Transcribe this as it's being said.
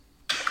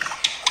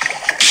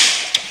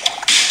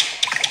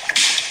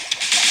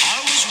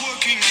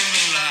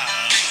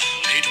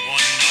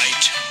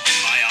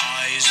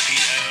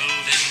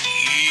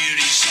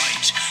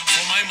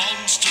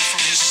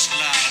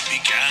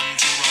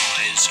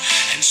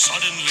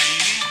Suddenly,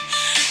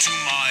 to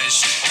my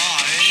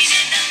surprise,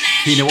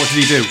 Keenan, what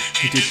did he do?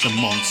 He did the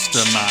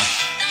Monster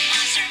Mash.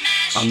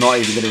 I'm not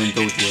even going to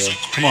indulge you.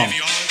 Come on.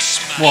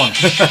 One.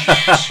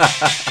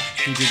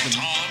 He did the...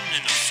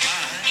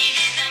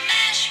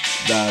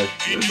 No,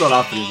 it's not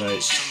happening,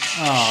 mate.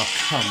 Oh,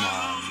 come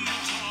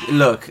on.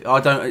 Look, I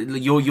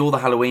don't. You're the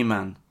Halloween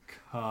man.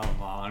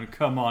 Come on.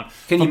 Can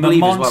you From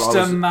believe the as well?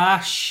 Monster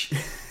Mash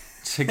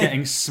to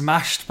getting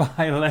smashed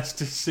by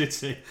Leicester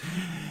City.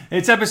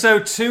 It's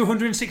episode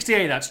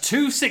 268. That's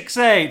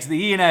 268.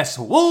 The ENS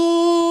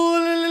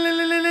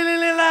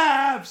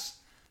Labs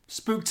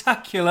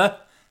Spooktacular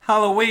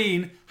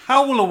Halloween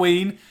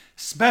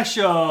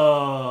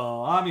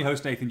special. I'm your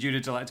host, Nathan Judah.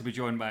 Delighted to be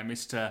joined by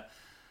Mr.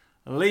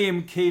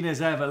 Liam Keane as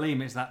ever.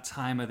 Liam, it's that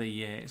time of the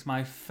year. It's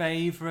my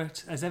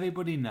favourite, as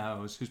everybody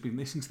knows, who's been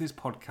listening to this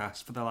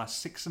podcast for the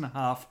last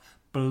 6.5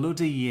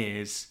 bloody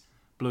years.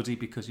 Bloody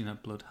because,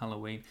 blood,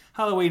 Halloween.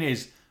 Halloween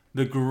is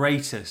the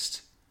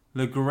greatest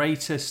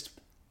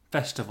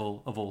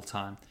festival of all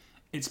time.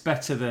 It's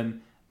better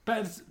than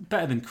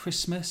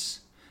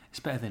Christmas. It's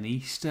better than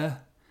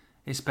Easter.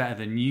 It's better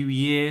than New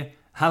Year.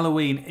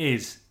 Halloween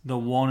is the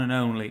one and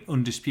only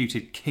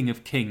undisputed King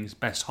of Kings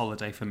best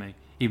holiday for me,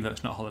 even though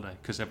it's not a holiday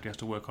because everybody has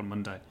to work on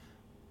Monday.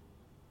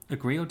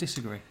 Agree or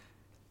disagree?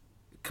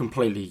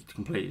 Completely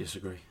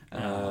disagree.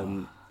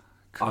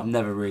 I've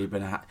never really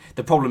been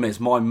the problem is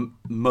my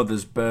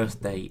mother's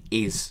birthday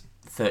is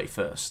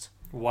 31st.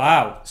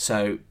 Wow.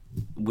 So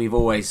we've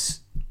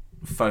always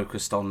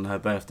focused on her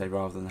birthday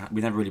rather than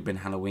we've never really been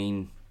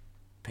Halloween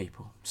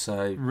people.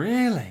 So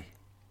really?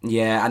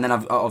 Yeah, and then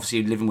I've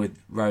obviously living with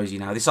Rosie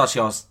now. This is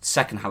actually our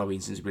second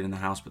Halloween since we've been in the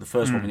house, but the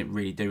first one we didn't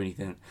really do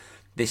anything.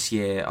 This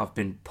year I've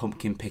been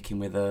pumpkin picking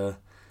with her.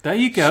 There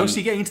you go. So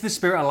you get into the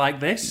spirit. I like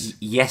this.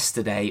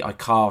 Yesterday I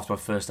carved my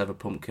first ever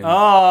pumpkin.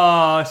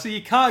 Oh, so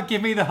you can't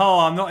give me the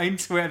whole I'm not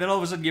into it. Then all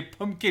of a sudden you're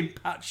pumpkin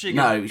patching.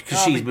 No,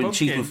 because she's been.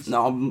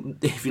 No,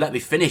 if you let me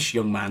finish,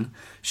 young man,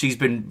 she's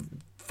been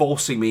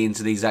forcing me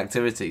into these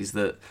activities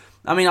that.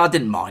 I mean, I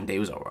didn't mind it. It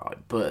was all right,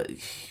 but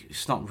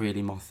it's not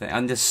really my thing.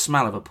 And the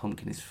smell of a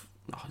pumpkin is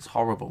it's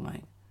horrible,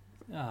 mate.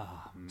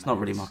 It's not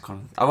really my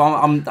kind of...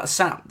 I'm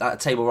sat at a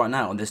table right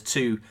now, and there's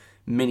two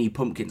mini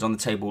pumpkins on the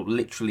table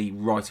literally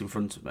right in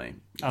front of me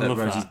I love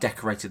Rosie's that.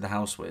 decorated the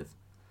house with.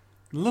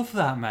 Love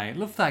that, mate.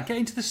 Love that. Get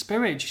into the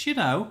spirit. Just,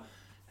 a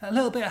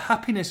little bit of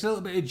happiness, a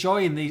little bit of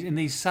joy in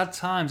these sad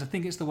times. I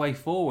think it's the way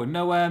forward.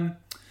 No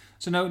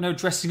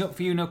dressing up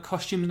for you, no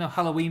costumes, no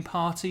Halloween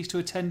parties to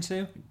attend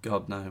to?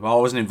 God, no. Well, I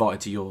wasn't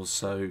invited to yours,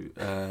 so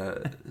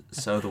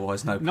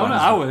otherwise no plans. Not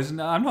at ours.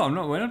 No, I'm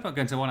not. We're not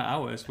going to one at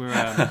ours.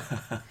 I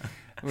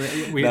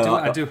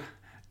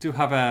do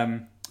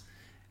have...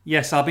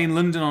 Yes, I'll be in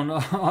London on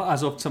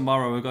as of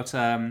tomorrow. We've got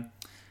a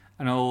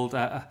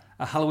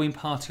Halloween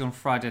party on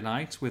Friday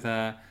night with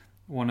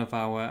one of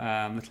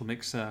our Little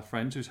Mix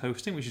friends who's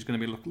hosting, which is going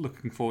to be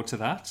looking forward to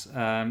that.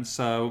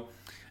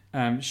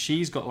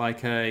 She's got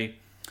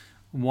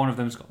one of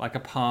them's got a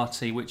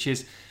party, which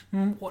is...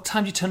 What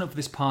time do you turn up for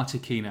this party,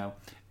 Kino?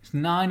 It's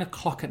 9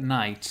 o'clock at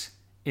night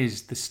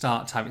is the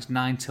start time. It's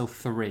 9 till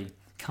 3. You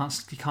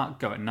can't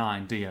go at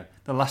 9, do you?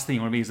 The last thing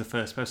you want to be is the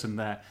first person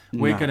there.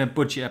 We're going to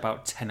budget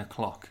about 10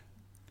 o'clock.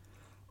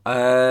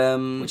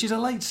 Which is a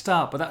late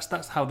start, but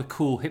that's how the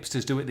cool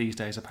hipsters do it these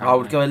days, apparently. I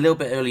would go a little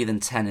bit earlier than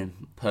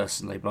 10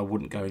 personally, but I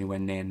wouldn't go anywhere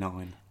near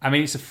 9. I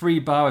mean, it's a free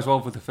bar as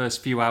well for the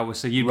first few hours,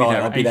 so you'd be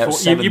there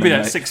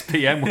at 6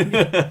 p.m, wouldn't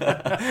you?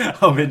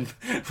 I mean,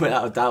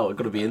 without a doubt, I've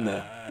got to be in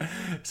there.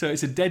 So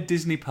it's a Dead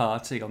Disney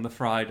party on the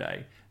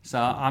Friday. So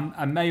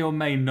I may or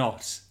may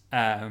not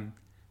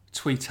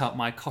tweet out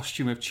my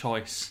costume of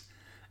choice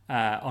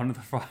on the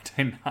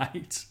Friday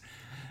night.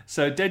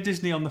 So Dead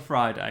Disney on the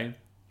Friday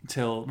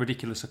till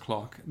ridiculous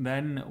o'clock.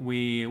 Then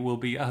we will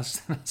be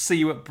see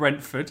you at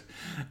Brentford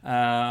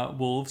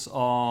Wolves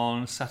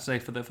on Saturday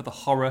for the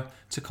horror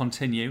to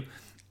continue,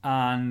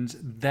 and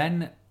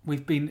then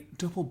we've been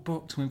double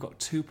booked and we've got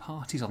 2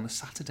 parties on the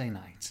Saturday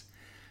night.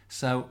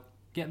 So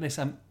get this,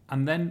 and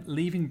then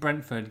leaving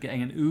Brentford,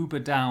 getting an Uber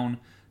down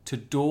to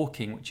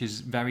Dorking, which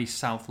is very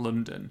South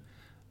London,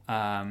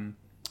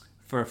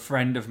 for a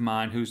friend of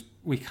mine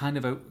we kind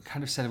of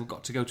said we've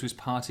got to go to his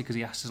party because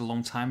he asked us a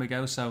long time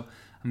ago. So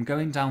I'm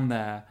going down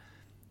there.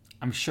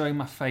 I'm showing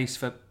my face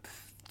for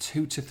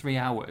 2 to 3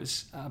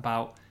 hours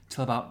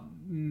till about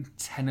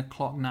 10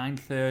 o'clock,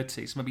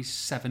 9:30. So maybe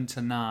 7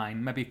 to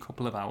 9, maybe a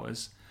couple of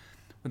hours.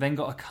 We then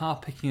got a car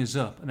picking us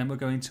up, and then we're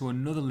going to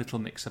another Little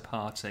Mixer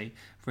party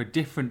for a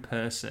different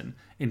person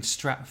in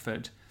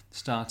Stratford,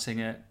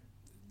 starting at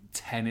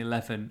 10,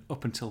 11,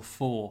 up until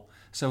 4.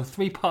 So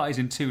 3 parties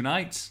in 2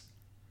 nighs.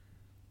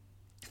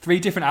 3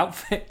 different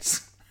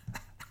outfits.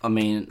 I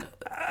mean,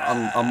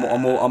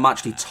 I'm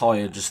actually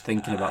tired just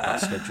thinking about that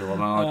schedule. I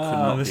mean, I could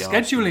not the be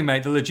scheduling,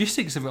 mate, the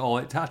logistics of it all.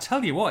 I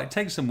tell you what, it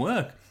takes some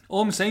work.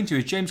 All I'm saying to you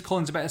is James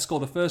Collins better score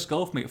the first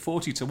goal for me at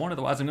 40-1,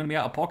 otherwise I'm going to be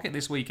out of pocket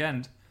this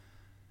weekend.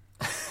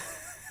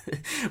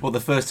 Well, the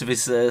first of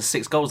his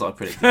 6 goals that I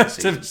predicted. this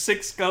First of season.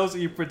 6 goals that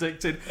you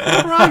predicted.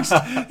 Christ,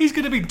 he's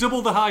going to be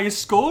double the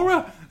highest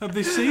scorer of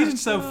this season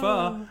so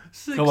far.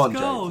 6 Come on,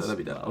 goals. James. Let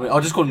me know. I mean,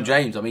 I'll just call him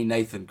James. I mean,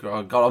 Nathan.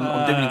 God,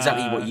 I'm doing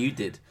exactly what you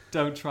did.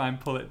 Don't try and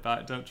pull it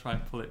back. Don't try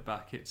and pull it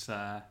back. It's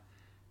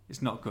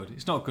not good.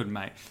 It's not good,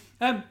 mate.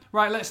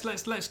 Right,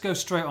 let's go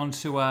straight on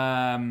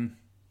to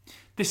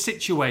this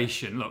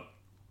situation. Look,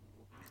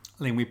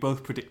 Liam, we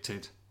both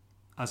predicted,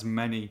 as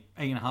many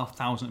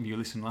 8,500 of you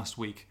listened last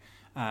week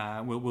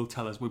will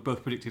tell us. We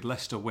both predicted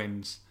Leicester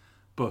wins,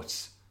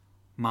 but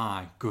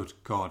my good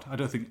God, I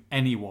don't think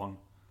anyone.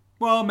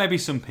 Well, maybe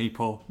some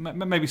people,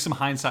 maybe some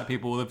hindsight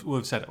people will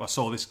have said, "I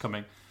saw this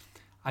coming."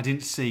 I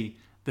didn't see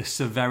the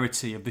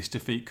severity of this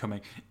defeat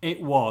coming.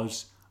 It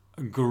was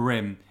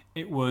grim.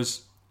 It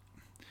was.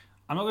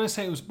 I'm not going to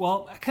say it was.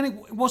 Well,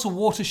 it was a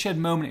watershed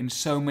moment in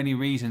so many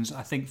reasons.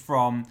 I think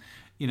from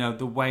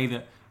the way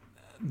that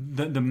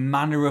the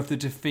manner of the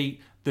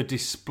defeat, the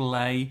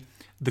display,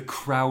 the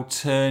crowd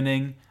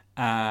turning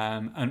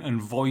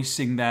and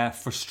voicing their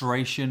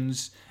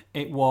frustrations.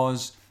 It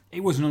was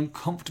an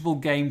uncomfortable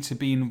game to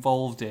be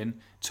involved in,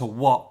 to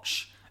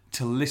watch,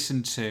 to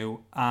listen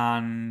to,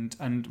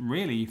 and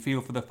really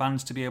feel for the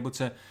fans to be able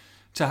to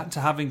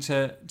having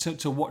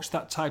to watch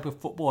that type of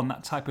football and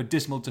that type of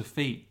dismal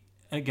defeat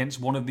against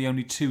one of the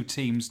only 2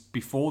 teams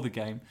before the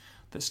game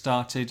that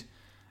started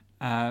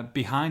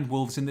behind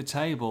Wolves in the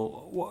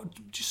table.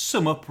 Just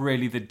sum up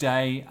really the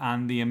day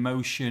and the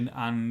emotion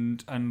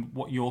and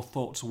what your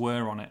thoughts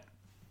were on it.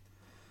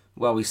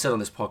 Well, we said on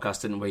this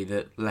podcast, didn't we,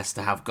 that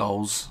Leicester have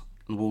goals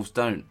and Wolves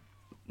don't.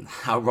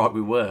 How right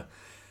we were.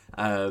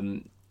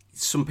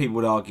 Some people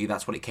would argue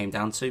that's what it came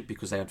down to,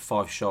 because they had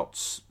 5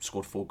 shots,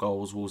 scored 4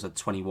 goals. Wolves had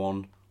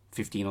 21,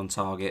 15 on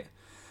target.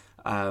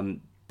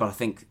 But I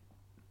think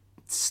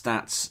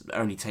stats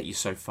only take you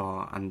so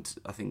far, and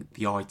I think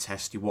the eye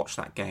test, you watch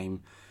that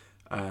game,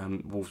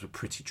 Wolves were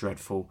pretty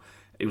dreadful.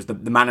 It was the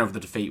manner of the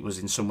defeat was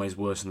in some ways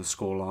worse than the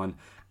scoreline,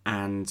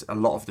 and a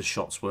lot of the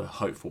shots were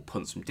hopeful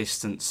punts from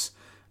distance.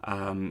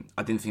 I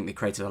didn't think they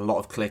created a lot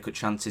of clear-cut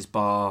chances,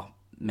 bar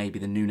maybe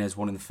the Núñez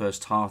one in the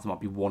first half. There might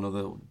be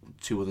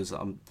 2 others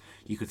that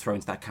you could throw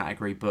into that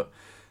category, but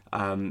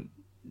nothing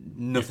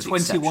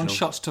 21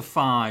 shots to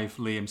 5,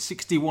 Liam.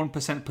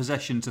 61%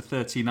 possession to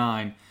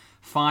 39.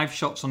 5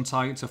 shots on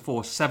target to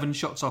 4. 7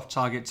 shots off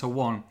target to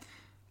 1.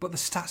 But the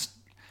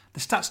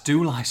stats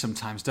do lie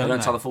sometimes, don't they? They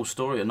don't tell the full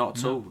story, or not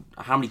at all.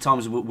 How many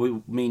times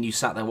me and you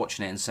sat there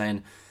watching it and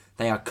saying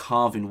they are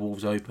carving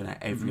Wolves open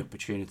at every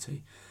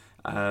opportunity.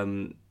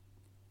 In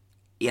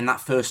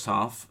that first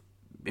half,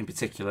 in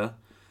particular,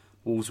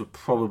 Wolves were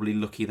probably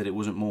lucky that it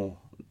wasn't more.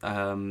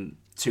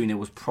 2-0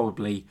 was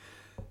probably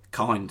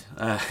kind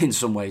in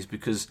some ways,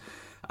 because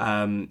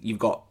you've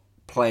got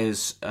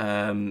players,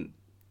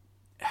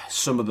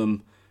 some of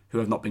them who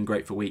have not been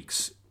great for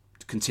weeks,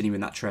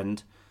 continuing that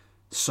trend.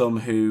 Some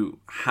who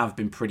have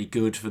been pretty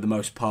good for the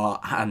most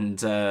part and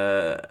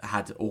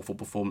had awful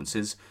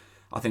performances.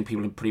 I think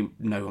people pretty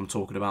know who I'm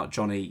talking about.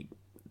 Johnny,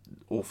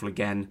 awful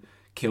again.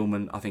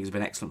 Kilman, I think, has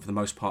been excellent for the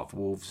most part for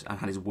Wolves and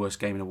had his worst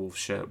game in a Wolves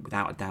shirt,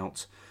 without a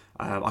doubt.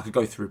 I could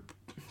go through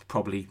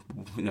probably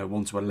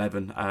 1 to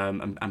 11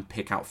 and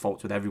pick out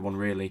faults with everyone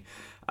really.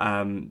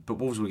 But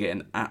Wolves were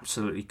getting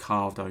absolutely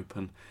carved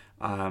open,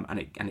 and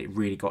it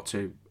really got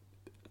to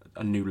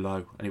a new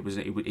low, and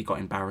it got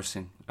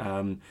embarrassing.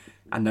 And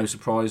no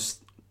surprise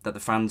that the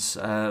fans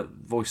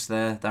voiced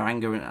their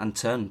anger and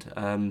turned.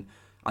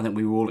 I think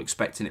we were all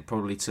expecting it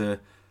probably to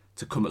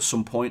come at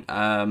some point,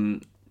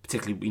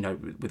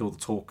 particularly with all the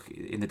talk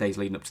in the days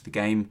leading up to the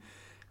game,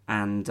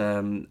 and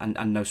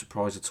no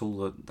surprise at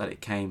all that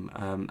it came.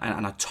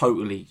 And I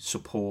totally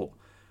support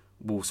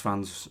Wolves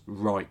fans'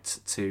 right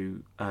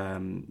to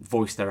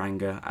voice their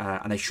anger,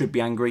 and they should be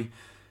angry.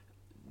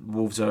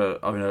 Wolves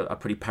are in a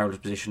pretty perilous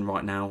position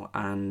right now,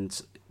 and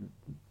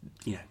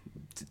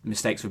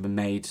mistakes have been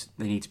made.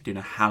 They need to be doing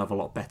a hell of a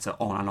lot better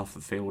on and off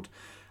the field.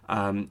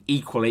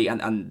 Equally,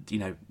 and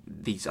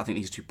these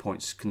 2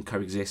 points can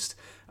coexist.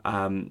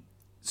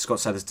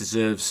 Scott Sellers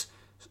deserves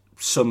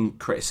some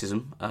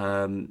criticism,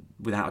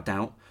 without a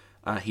doubt.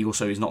 He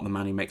also is not the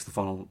man who makes the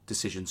final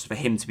decisions. For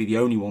him to be the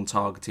only one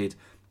targeted,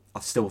 I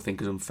still think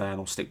is unfair,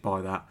 and I'll stick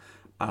by that.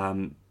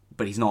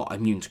 But he's not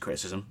immune to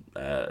criticism.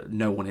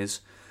 No one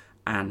is.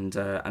 And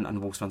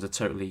Wolves fans are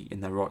totally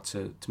in their right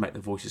to make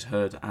their voices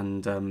heard.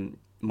 And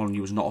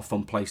Molineux was not a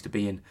fun place to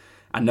be in.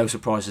 And no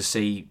surprise to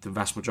see the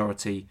vast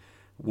majority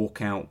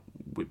walk out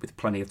with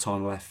plenty of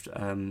time left.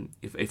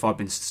 If I'd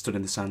been stood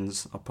in the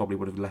stands, I probably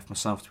would have left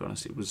myself, to be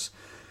honest. It was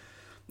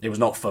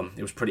not fun.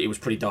 It was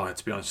pretty dire,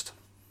 to be honest.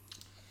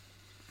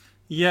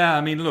 Yeah,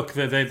 I mean, look,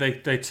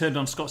 they turned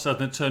on Scott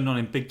Sellers and turned on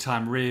him big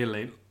time,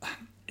 really.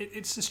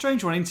 It's a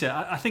strange one, isn't it?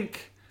 I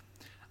think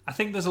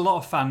there's a lot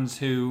of fans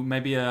who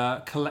maybe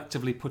are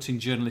collectively putting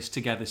journalists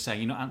together,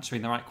 saying you're not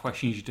answering the right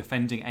questions, you're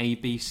defending A,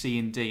 B, C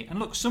and D. And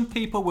look, some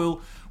people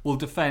will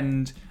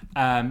defend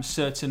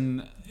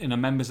certain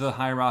members of the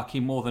hierarchy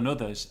more than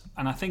others,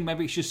 and I think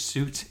maybe it's just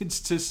suited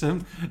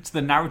to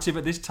the narrative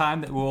at this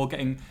time that we're all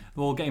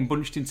getting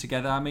bunched in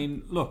together. I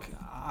mean, look,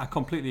 I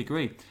completely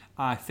agree.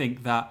 I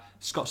think that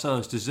Scott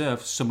Sellers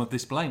deserves some of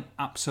this blame.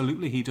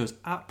 Absolutely, he does.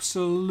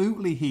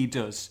 Absolutely, he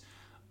does.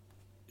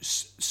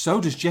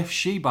 So does Jeff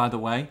Shee, by the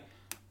way,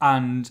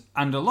 and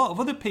a lot of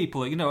other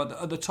people,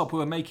 at the top who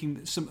have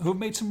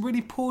made some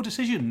really poor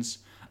decisions.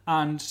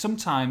 And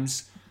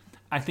sometimes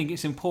I think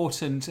it's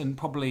important, and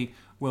probably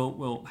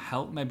will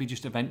help, maybe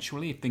just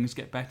eventually if things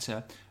get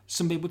better,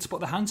 some people to put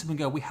their hands up and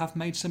go, we have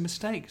made some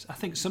mistakes. I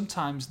think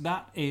sometimes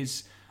that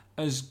is,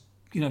 as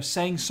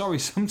saying sorry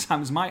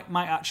sometimes might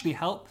actually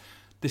help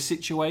the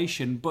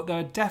situation, but there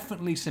are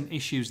definitely some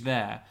issues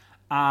there.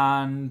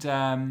 And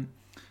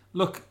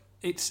look,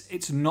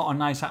 it's not a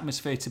nice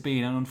atmosphere to be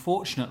in, and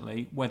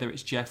unfortunately, whether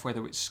it's Jeff,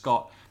 whether it's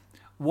Scott,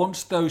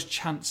 once those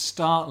chants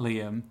start,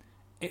 Liam,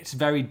 it's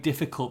very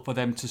difficult for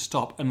them to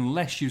stop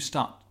unless you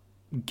start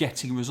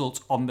getting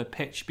results on the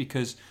pitch,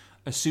 because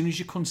as soon as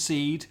you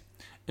concede,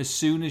 as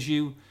soon as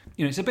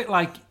it's a bit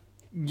like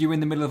you're in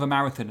the middle of a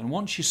marathon, and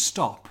once you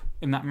stop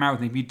in that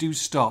marathon, if you do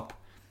stop,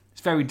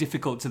 it's very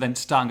difficult to then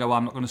start and go,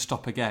 I'm not going to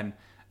stop again.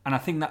 And I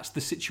think that's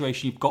the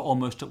situation you've got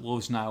almost at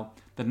Wolves now.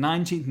 The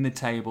 19th in the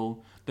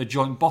table, the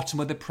joint bottom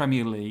of the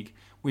Premier League.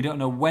 We don't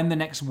know when the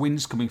next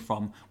win's coming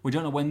from. We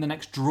don't know when the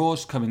next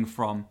draw's coming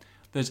from.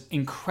 There's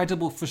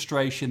incredible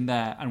frustration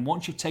there. And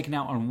once you've taken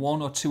out on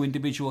one or two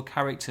individual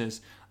characters,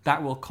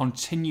 that will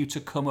continue to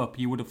come up,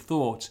 you would have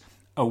thought,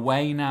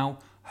 away now,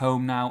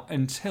 home now,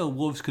 until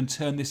Wolves can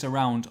turn this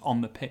around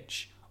on the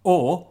pitch.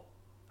 Or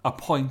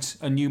appoint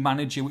a new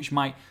manager which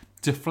might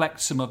deflect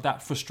some of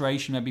that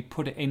frustration, maybe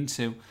put it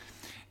into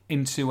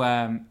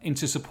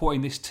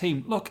supporting this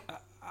team. Look,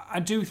 I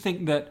do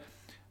think that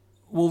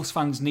Wolves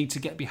fans need to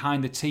get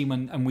behind the team,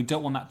 and we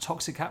don't want that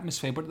toxic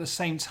atmosphere, but at the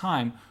same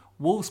time,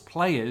 Wolves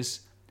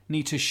players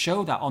need to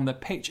show that on the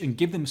pitch and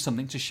give them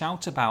something to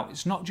shout about.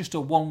 It's not just a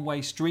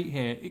one-way street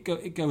here.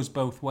 It goes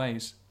both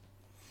ways.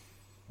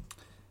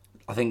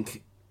 I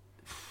think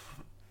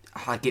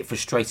I get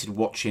frustrated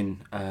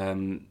watching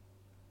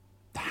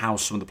how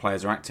some of the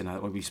players are acting.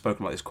 We've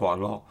spoken about this quite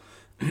a lot.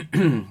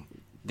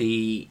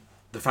 The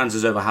fans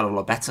deserve a hell of a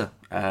lot better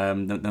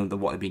than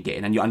what they've been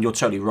getting. And you're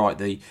totally right.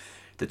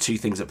 The two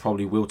things that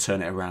probably will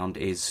turn it around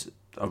is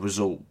a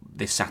result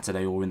this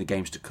Saturday or in the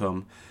games to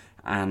come,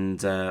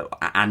 and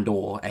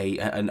or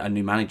a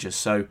new manager.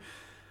 So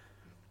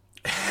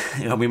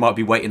we might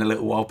be waiting a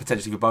little while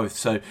potentially for both.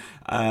 So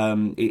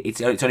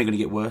it's only going to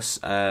get worse,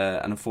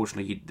 and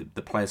unfortunately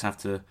the players have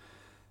to.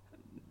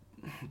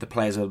 The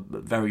players are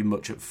very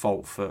much at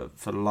fault for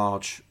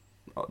large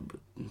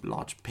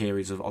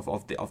periods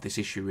of this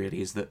issue.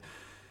 Really, is that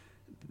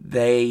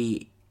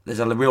there's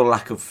a real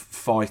lack of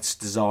fight,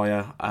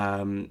 desire.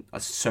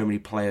 So many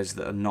players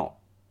that are not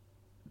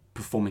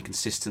performing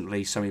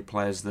consistently. So many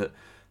players that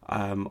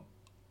I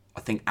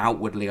think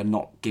outwardly are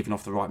not giving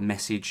off the right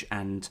message,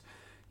 and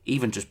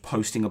even just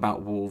posting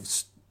about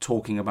Wolves,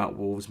 talking about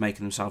Wolves,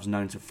 making themselves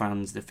known to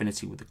fans, the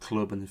affinity with the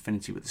club and the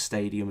affinity with the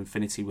stadium,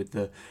 affinity with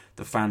the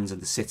fans and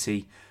the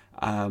city.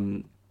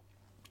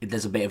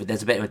 There's a bit of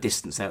a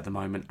distance there at the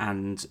moment,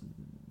 and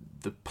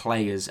the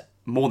players,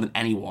 more than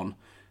anyone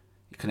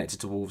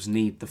connected to Wolves,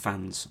 need the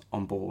fans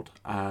on board.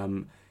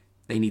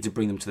 They need to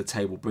bring them to the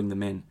table, bring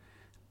them in,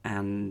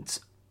 and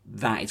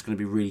that is going to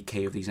be really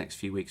key of these next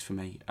few weeks for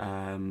me.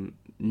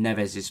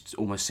 Neves is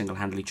almost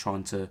single-handedly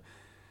trying to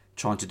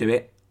do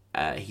it.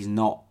 He's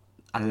not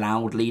a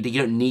loud leader.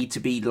 You don't need to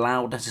be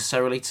loud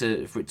necessarily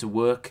for it to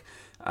work,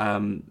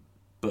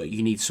 but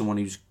you need someone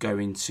who's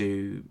going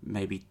to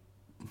maybe,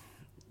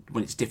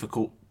 when it's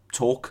difficult,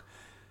 talk.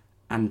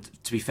 And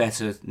to be fair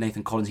to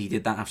Nathan Collins, he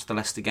did that after the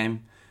Leicester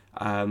game.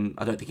 I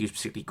don't think he was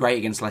particularly great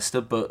against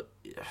Leicester, but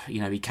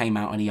he came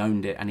out and he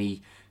owned it, and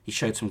he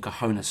showed some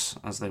cojones,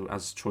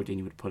 as Troy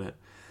Deeney would put it.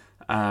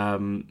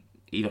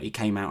 He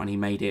came out and he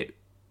made it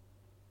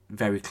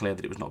very clear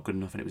that it was not good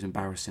enough and it was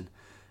embarrassing.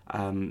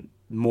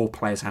 More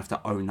players have to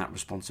own that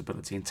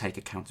responsibility and take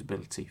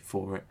accountability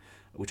for it,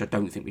 which I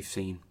don't think we've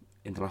seen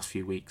in the last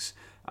few weeks.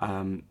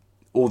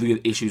 All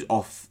the issues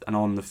off and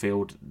on the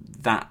field,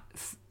 that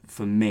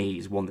for me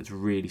is one that's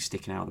really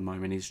sticking out at the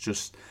moment. Is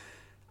just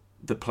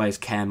the players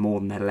care more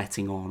than they're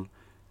letting on,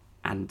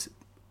 and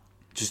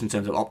just in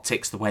terms of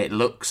optics, the way it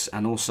looks,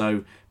 and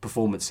also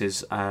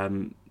performances,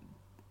 that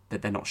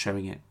they're not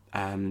showing it.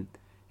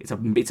 It's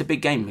a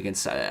big game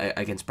against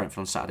Brentford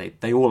on Saturday.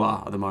 They all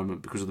are at the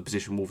moment because of the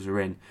position Wolves are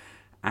in,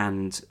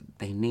 and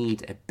they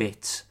need a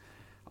bit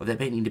of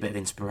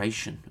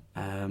inspiration.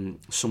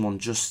 Someone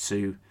just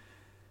to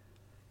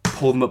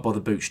pull them up by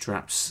the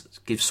bootstraps,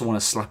 give someone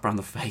a slap around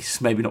the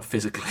face, maybe not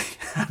physically,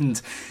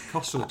 and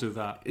Costa will do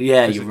that.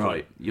 Yeah,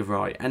 physically. You're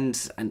right,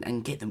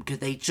 and get them, because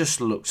they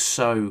just look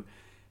so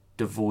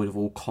devoid of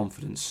all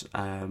confidence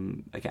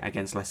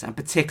against Leicester, and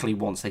particularly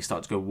once they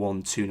start to go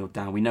 1-2-0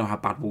 down. We know how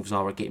bad Wolves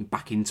are at getting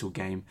back into a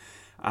game,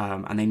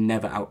 and they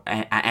never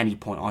at any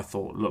point, I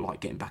thought, looked like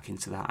getting back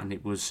into that, and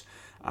it was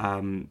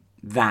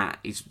that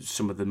is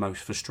some of the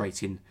most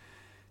frustrating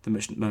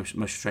most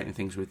frustrating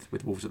things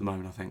with Wolves at the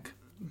moment, I think.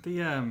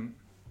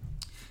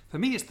 For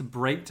me, it's the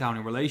breakdown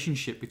in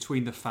relationship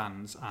between the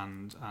fans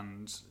and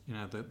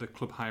the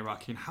club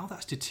hierarchy, and how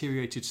that's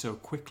deteriorated so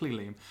quickly,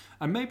 Liam.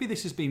 And maybe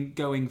this has been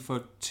going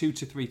for 2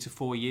 to 3 to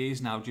 4 years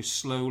now, just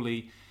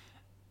slowly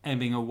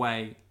ebbing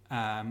away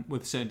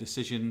with certain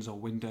decisions or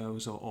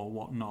windows or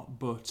whatnot.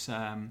 But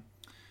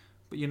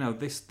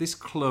this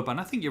club, and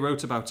I think you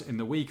wrote about it in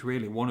the week.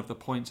 Really, one of the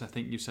points I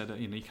think you said,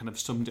 you kind of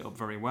summed it up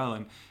very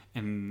well,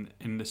 and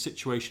in the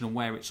situation and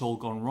where it's all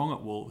gone wrong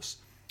at Wolves.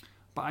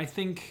 But I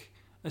think,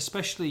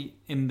 especially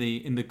in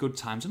the good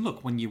times, and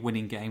look, when you're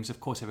winning games, of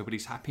course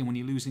everybody's happy. When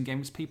you're losing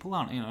games, people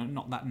aren't.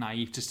 Not that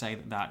naive to say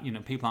that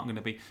people aren't going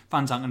to be,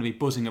 fans aren't going to be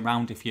buzzing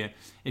around if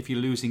you're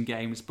losing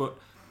games. But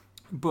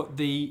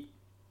the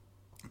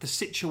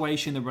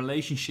situation, the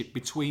relationship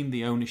between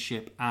the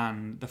ownership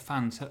and the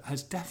fans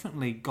has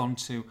definitely gone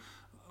to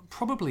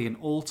probably an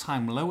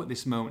all-time low at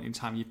this moment in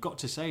time. You've got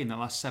to say, in the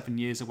last 7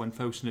 years of when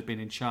Fosun had been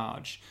in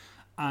charge.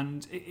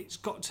 And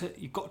you've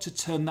got to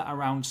turn that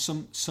around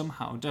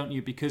somehow, don't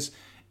you? Because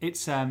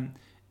it's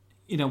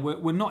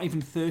we're not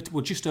even 30.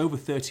 We're just over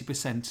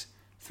 30%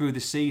 through the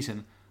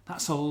season.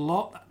 That's a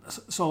lot.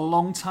 That's a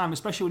long time,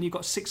 especially when you've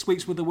got 6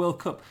 weeks with the World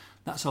Cup.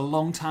 That's a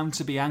long time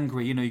to be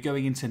angry. You're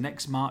going into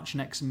next March,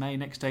 next May,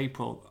 next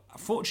April.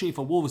 Fortunately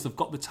for Wolves, they've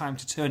got the time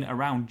to turn it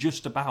around.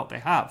 Just about, they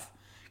have.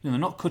 They're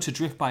not cut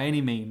adrift by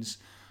any means.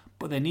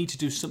 But they need to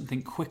do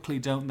something quickly,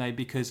 don't they?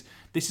 Because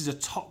this is a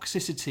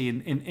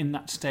toxicity in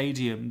that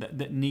stadium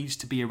that needs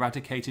to be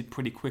eradicated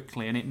pretty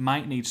quickly. And it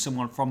might need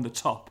someone from the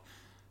top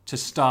to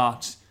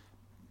start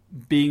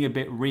being a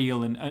bit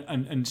real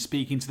and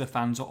speaking to the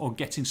fans, or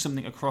getting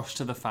something across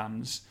to the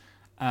fans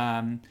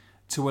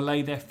to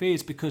allay their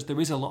fears, because there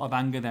is a lot of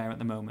anger there at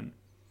the moment.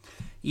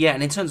 Yeah,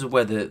 and in terms of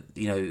whether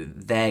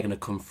they're going to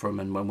come from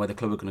and where the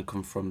club are going to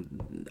come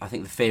from, I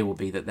think the fear will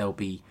be that they'll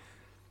be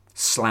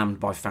slammed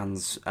by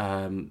fans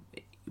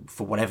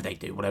for whatever they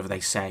do, whatever they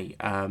say,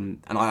 and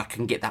I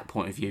can get that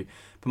point of view.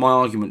 But my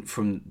argument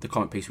from the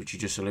comment piece, which you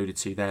just alluded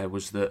to there,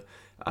 was that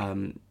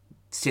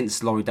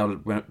since Laurie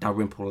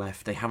Dalrymple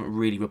left, they haven't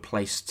really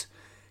replaced,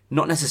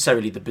 not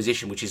necessarily the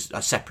position, which is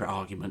a separate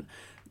argument,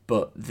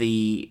 but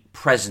the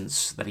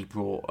presence that he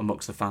brought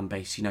amongst the fan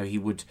base. He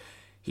would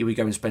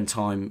go and spend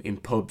time in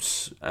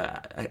pubs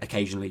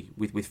occasionally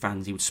with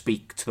fans. He would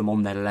speak to them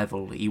on their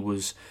level. He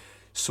was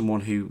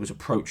someone who was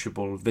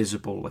approachable,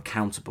 visible,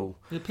 accountable.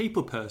 A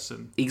people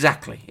person.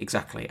 Exactly.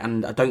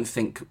 And I don't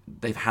think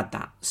they've had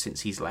that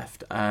since he's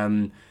left.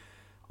 I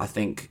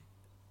think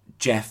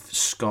Jeff,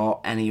 Scott,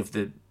 any of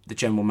the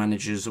general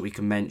managers that we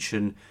can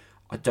mention,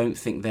 I don't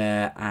think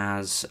they're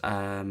as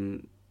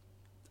open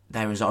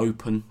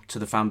to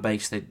the fan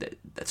base.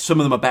 Some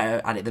of them are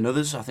better at it than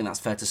others, I think that's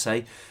fair to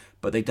say,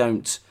 but the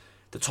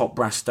top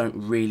brass don't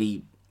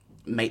really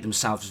make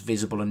themselves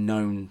visible and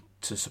known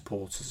to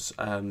supporters.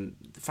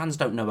 The fans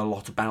don't know a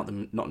lot about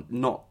them,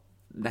 not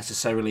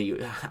necessarily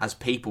as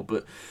people,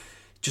 but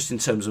just in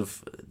terms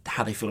of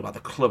how they feel about the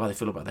club, how they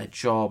feel about their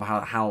job,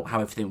 how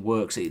everything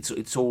works.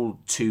 It's all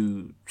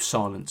too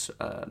silent.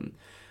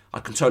 I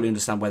can totally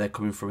understand where they're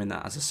coming from in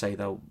that. As I say,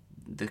 the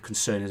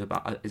concern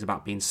is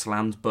about being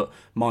slammed. But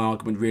my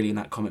argument really in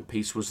that comment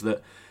piece was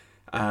that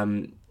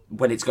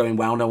when it's going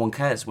well, no one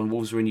cares. When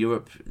Wolves are in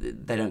Europe,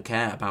 they don't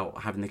care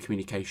about having the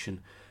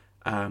communication.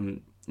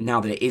 Now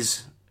that it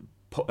is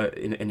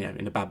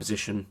in a bad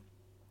position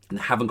and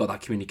they haven't got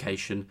that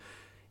communication,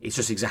 it's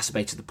just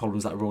exacerbated the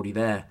problems that are already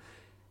there.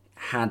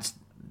 Had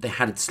they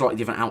had a slightly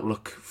different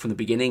outlook from the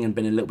beginning and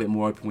been a little bit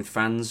more open with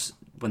fans,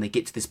 when they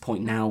get to this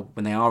point now,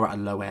 when they are at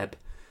a low ebb,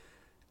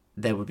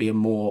 there would be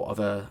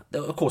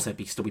of course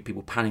there'd still be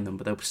people panning them,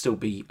 but there would still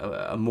be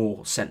a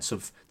more sense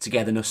of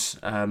togetherness,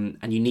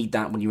 and you need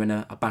that when you're in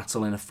a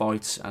battle, in a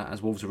fight,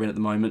 as Wolves are in at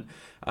the moment.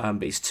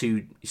 But it's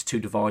too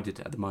divided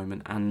at the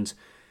moment, and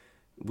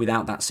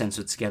without that sense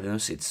of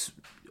togetherness, it's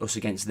us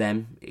against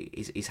them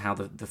is how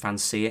the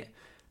fans see it,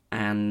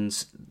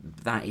 and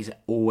that is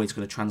always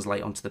going to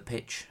translate onto the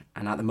pitch.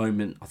 And at the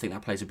moment, I think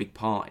that plays a big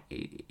part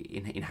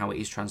in how it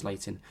is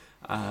translating.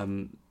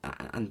 And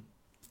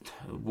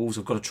Wolves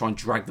have got to try and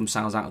drag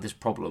themselves out of this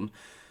problem,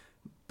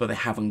 but they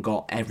haven't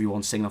got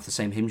everyone singing off the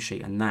same hymn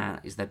sheet, and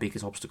that is their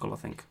biggest obstacle, I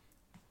think.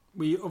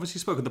 We obviously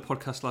spoke at the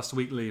podcast last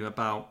week, Lee,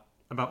 about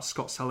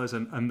Scott Sellars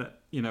and that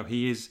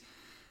he is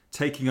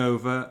taking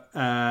over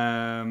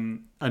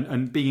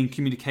and being in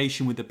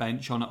communication with the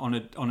bench on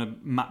a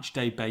match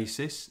day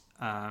basis,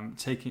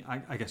 taking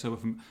I guess over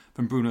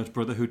from Bruno's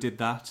brother, who did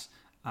that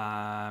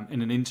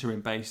in an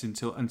interim base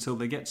until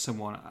they get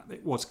someone.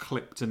 It was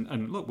clipped,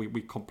 and look,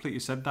 we completely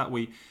said that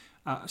we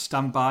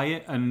stand by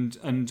it,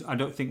 and I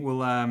don't think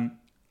we'll.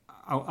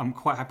 I'm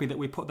quite happy that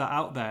we put that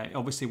out there. It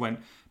obviously went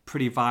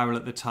pretty viral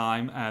at the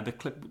time. The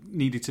clip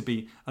needed to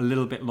be a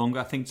little bit longer,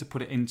 I think, to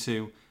put it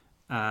into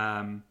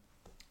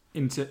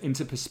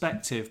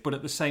perspective. But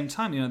at the same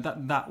time,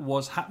 that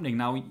was happening.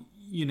 Now,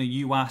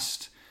 you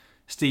asked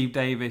Steve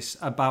Davis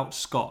about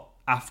Scott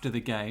after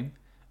the game,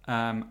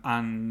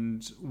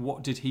 And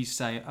what did he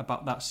say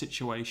about that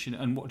situation?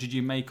 And what did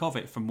you make of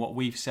it from what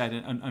we've said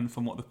and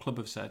from what the club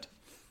have said?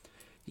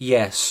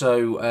 Yeah,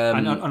 so...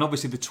 and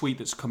obviously the tweet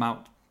that's come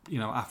out,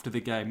 after the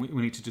game,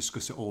 we need to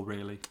discuss it all,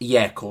 really.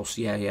 Yeah, of course,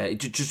 yeah.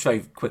 Just very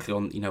quickly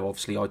on,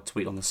 obviously I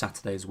tweeted on the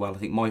Saturday as well. I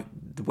think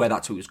where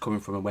that tweet was coming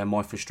from and where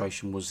my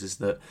frustration was is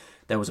that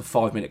there was a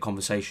 5-minute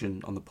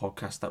conversation on the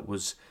podcast that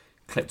was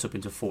clipped up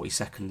into 40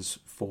 seconds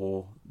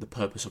for the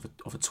purpose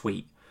of a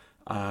tweet.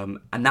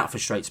 And that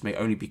frustrates me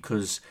only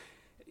because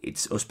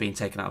it's us being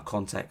taken out of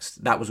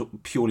context. That was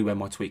purely where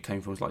my tweet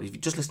came from. It's like, if you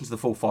just listen to the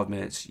full 5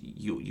 minutes,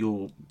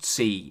 you'll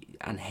see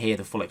and hear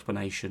the full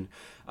explanation.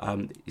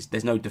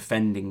 There's no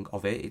defending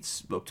of it.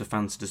 It's up to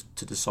fans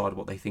to decide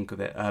what they think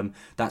of it.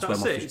 That's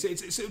where it.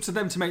 It's up to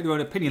them to make their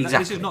own opinion.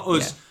 Exactly. This is not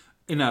us,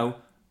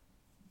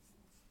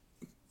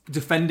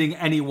 defending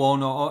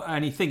anyone or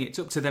anything. It's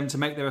up to them to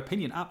make their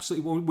opinion.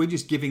 Absolutely, we're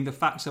just giving the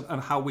facts of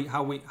how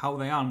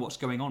they are and what's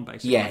going on,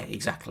 basically. Yeah,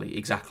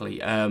 exactly.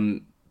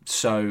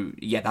 So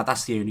yeah,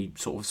 that's the only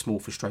sort of small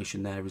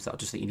frustration there, is that I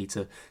just think you need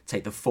to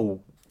take the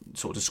full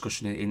sort of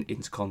discussion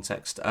into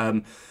context.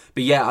 But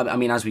yeah, I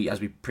mean, as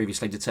we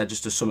previously did say,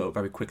 just to sum it up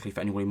very quickly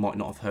for anyone who might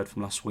not have heard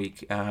from last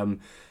week,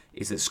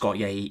 is that Scott,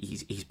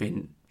 he's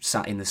been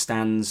sat in the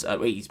stands.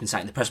 He's been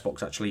sat in the press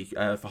box actually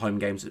for home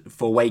games.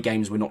 For away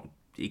games, we're not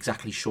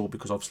exactly sure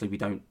because obviously we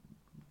don't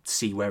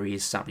see where he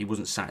is sat. He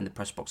wasn't sat in the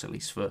press box, at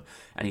least for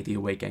any of the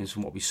away games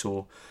from what we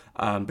saw.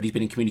 But he's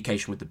been in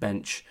communication with the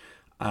bench.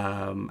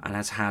 And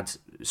has had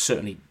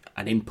certainly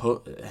an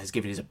input, has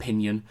given his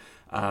opinion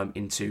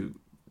into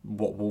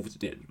what Wolves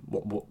did,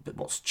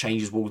 what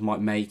changes Wolves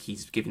might make.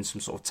 He's given some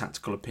sort of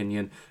tactical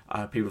opinion.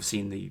 People have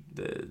seen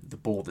the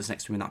board that's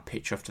next to him in that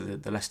picture after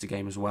the Leicester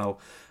game as well.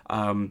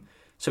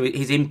 So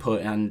his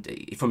input and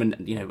from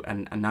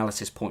an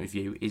analysis point of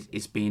view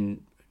is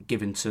being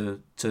given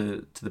to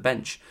the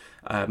bench.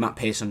 Matt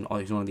Pearson,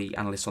 who's one of the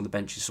analysts on the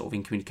bench, is sort of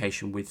in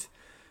communication with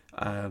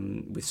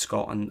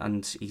Scott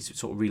and he's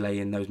sort of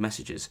relaying those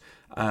messages.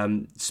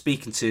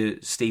 Speaking to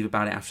Steve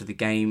about it after the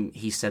game,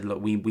 he said,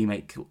 look, we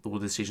make all the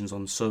decisions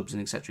on subs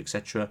and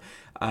etc,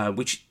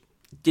 which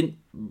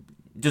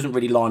doesn't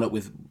really line up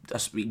with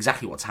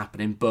exactly what's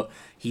happening, but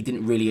he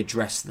didn't really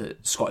address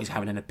that Scott is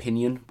having an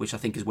opinion, which I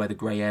think is where the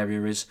grey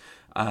area is.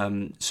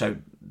 So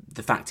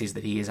the fact is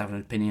that he is having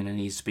an opinion and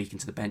he's speaking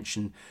to the bench,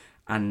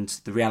 and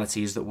the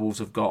reality is that Wolves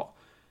have got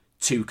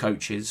two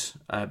coaches,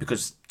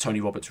 because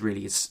Tony Roberts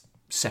really is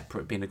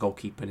separate, being a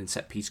goalkeeper and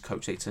set piece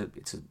coach. It's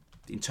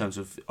in terms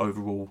of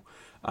overall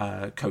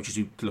coaches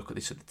who look at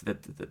this,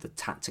 the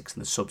tactics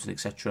and the subs and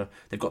etc.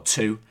 They've got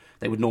two.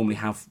 They would normally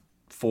have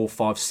 4,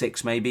 5,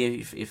 6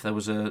 maybe if there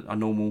was a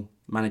normal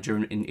manager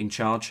in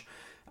charge.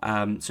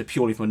 So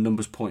purely from a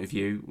numbers point of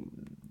view,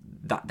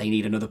 that they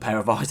need another pair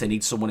of eyes. They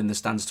need someone in the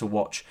stands to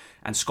watch,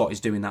 and Scott is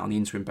doing that on the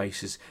interim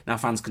basis. Now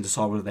fans can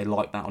decide whether they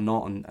like that or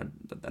not, and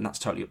that's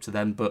totally up to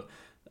them. But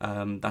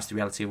that's the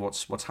reality of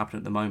what's happening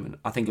at the moment.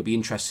 I think it'll be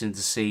interesting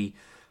to see,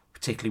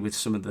 particularly with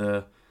some of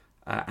the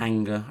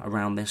anger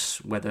around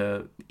this,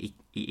 whether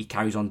he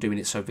carries on doing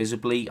it so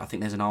visibly. I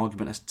think there's an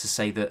argument as to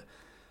say that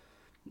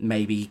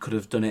maybe he could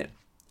have done it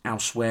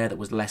elsewhere that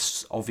was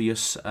less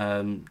obvious,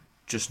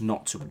 just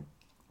not to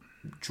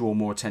draw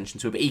more attention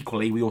to it. But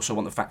equally, we also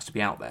want the facts to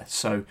be out there.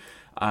 So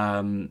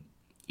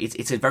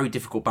it's a very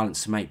difficult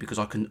balance to make, because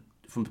I can,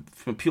 from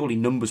a purely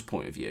numbers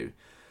point of view,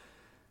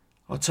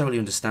 I totally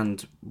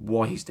understand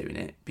why he's doing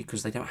it,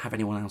 because they don't have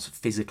anyone else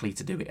physically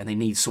to do it and they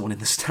need someone in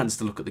the stands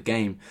to look at the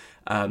game.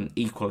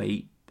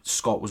 Equally,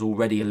 Scott was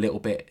already a little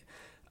bit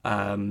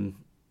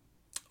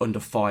under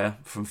fire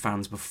from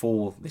fans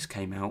before this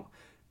came out,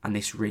 and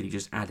this really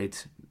just added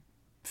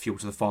fuel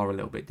to the fire a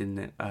little bit, didn't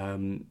it?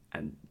 And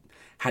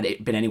had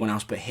it been anyone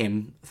else but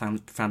him,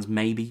 fans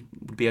maybe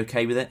would be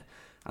okay with it.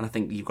 And I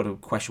think you've got to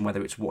question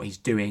whether it's what he's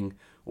doing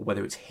or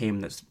whether it's him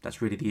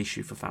that's really the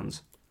issue for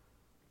fans.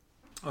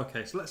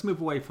 Okay, so let's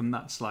move away from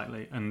that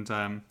slightly and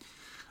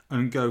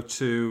go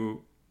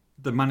to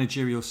the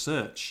managerial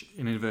search,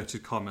 in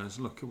inverted commas.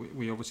 Look,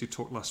 we obviously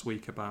talked last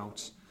week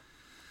about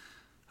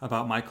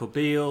Michael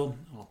Beale,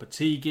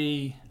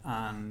 Lopetegui,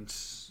 and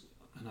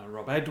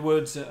Rob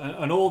Edwards,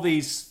 and all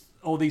these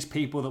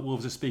people that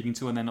Wolves are speaking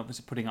to, and then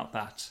obviously putting out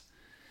that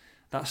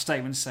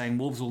statement saying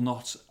Wolves will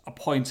not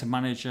appoint a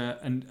manager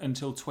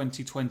until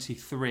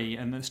 2023,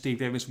 and that Steve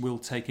Davis will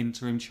take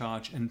interim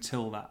charge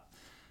until that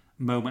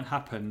moment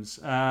happens.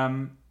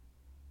 Now,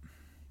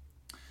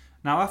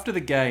 after the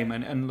game,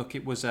 and look,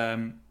 it was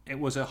a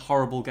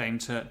horrible game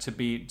to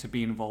be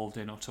involved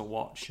in or to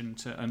watch and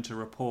to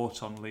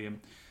report on, Liam.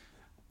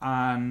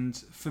 And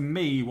for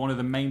me, one of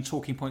the main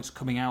talking points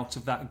coming out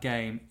of that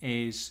game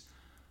is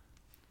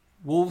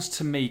Wolves,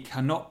 to me,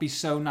 cannot be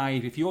so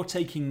naive. If you're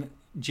taking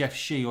Jeff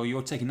Shee or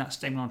you're taking that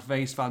statement on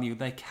face value,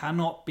 they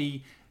cannot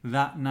be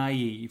that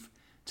naive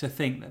to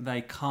think that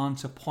they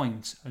can't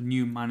appoint a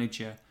new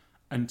manager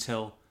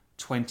until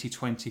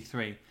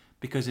 2023,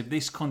 because if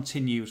this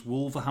continues,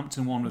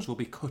 Wolverhampton Wanderers will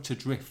be cut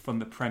adrift from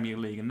the Premier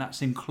League, and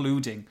that's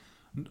including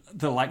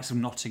the likes of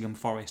Nottingham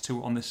Forest, who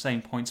are on the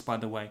same points, by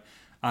the way,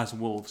 as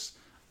Wolves.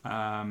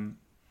 And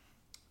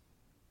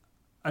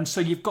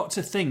so you've got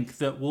to think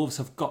that Wolves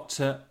have got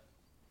to,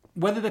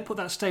 whether they put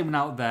that statement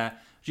out there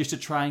just to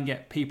try and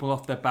get people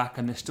off their back,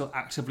 and they're still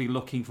actively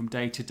looking from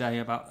day to day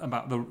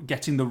about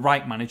getting the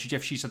right manager.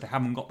 Jeff Shee said they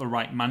haven't got the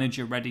right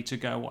manager ready to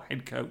go, or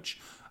head coach,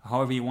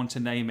 however you want to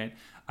name it.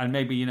 And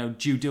maybe,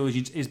 due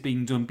diligence is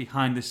being done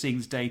behind the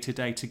scenes day to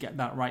day to get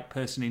that right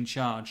person in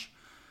charge.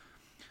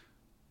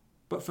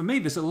 But for me,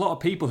 there's a lot of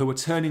people who are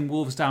turning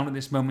Wolves down at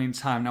this moment in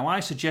time. Now, I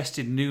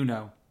suggested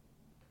Nuno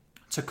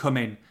to come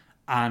in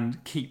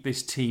and keep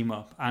this team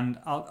up. And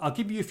I'll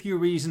give you a few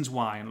reasons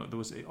why. And look,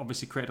 it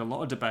obviously created a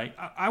lot of debate.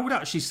 I would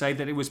actually say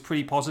that it was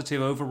pretty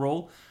positive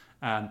overall.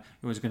 It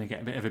was going to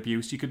get a bit of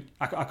abuse.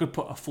 I could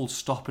put a full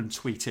stop and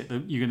tweet it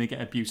that you're going to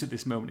get abuse at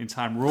this moment in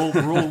time. We're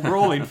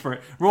all in for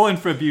it. We're all in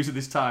for abuse at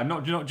this time.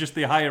 Not just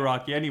the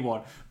hierarchy,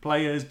 anyone.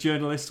 Players,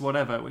 journalists,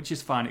 whatever, which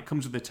is fine. It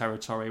comes with the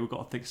territory. We've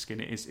got a thick skin.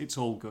 It's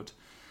all good.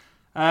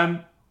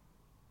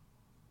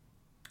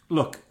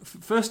 Look,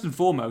 first and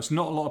foremost,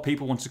 not a lot of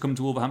people want to come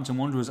to Wolverhampton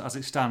Wanderers as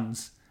it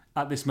stands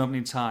at this moment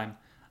in time.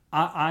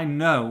 I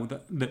know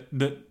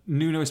that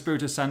Nuno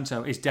Espirito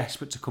Santo is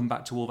desperate to come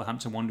back to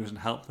Wolverhampton Wanderers and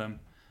help them.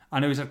 I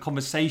know he's had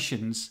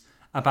conversations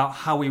about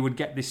how he would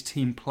get this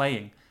team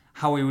playing,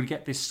 how he would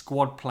get this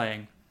squad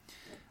playing.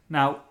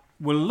 Now,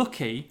 we're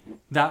lucky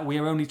that we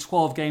are only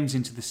 12 games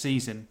into the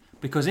season,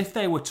 because if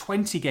they were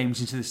 20 games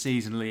into the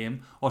season, Liam,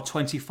 or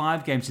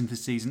 25 games into the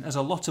season, as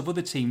a lot of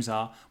other teams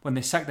are, when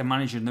they sack the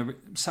managers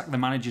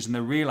and they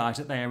realise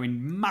that they are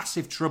in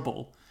massive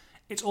trouble,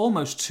 it's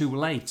almost too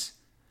late.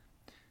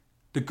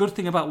 The good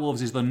thing about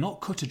Wolves is they're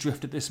not cut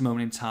adrift at this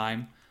moment in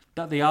time,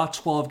 that they are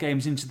 12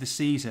 games into the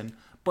season,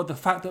 but the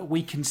fact that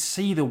we can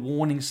see the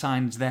warning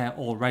signs there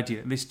already,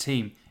 that this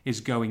team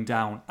is going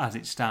down as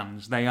it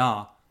stands. They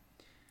are.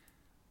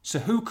 So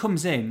who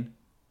comes in?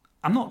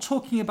 I'm not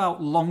talking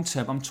about long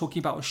term, I'm talking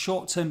about a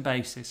short term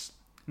basis.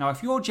 Now,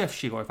 if you're Jeff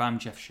Shee, or if I'm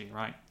Jeff Shee,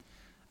 right,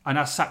 and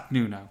I sacked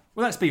Nuno,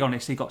 well, let's be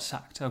honest, he got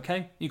sacked,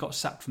 okay? He got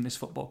sacked from this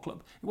football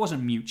club. It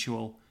wasn't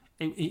mutual.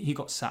 He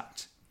got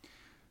sacked.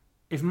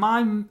 If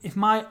my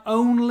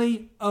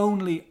only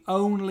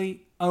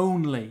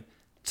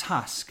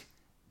task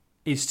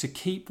is to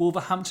keep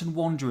Wolverhampton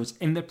Wanderers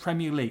in the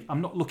Premier League,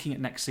 I'm not looking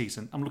at next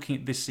season, I'm looking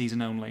at this season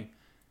only.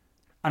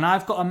 And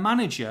I've got a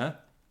manager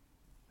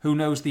who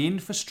knows the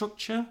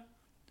infrastructure,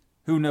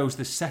 who knows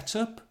the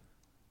setup,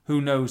 who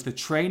knows the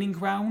training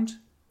ground,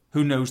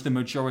 who knows the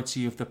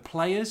majority of the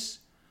players,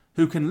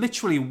 who can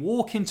literally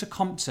walk into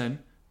Compton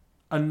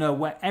and know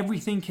where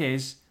everything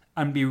is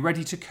and be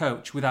ready to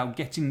coach without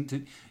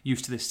getting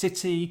used to the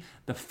city,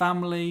 the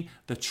family,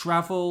 the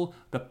travel,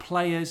 the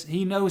players.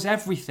 He knows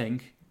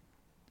everything.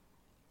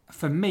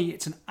 For me,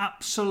 it's an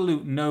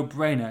absolute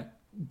no-brainer.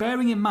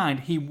 Bearing in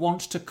mind, he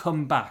wants to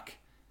come back.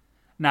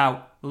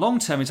 Now,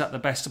 long-term, is that the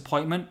best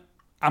appointment?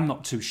 I'm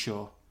not too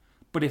sure.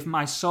 But if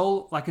my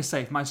sole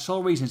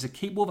reason is to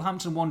keep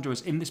Wolverhampton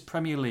Wanderers in this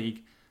Premier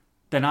League,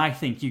 then I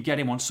think you get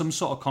him on some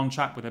sort of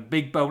contract with a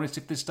big bonus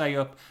if they stay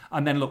up.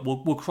 And then, look,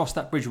 we'll cross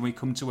that bridge when we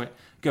come to it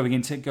going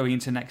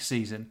into next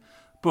season.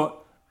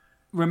 But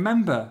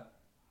remember,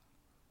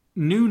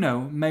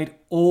 Nuno made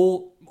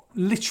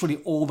literally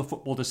all the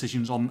football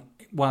decisions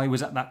while he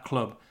was at that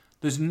club.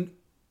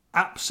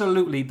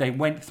 Absolutely, they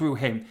went through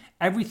him.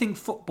 Everything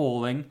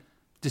footballing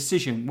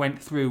decision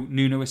went through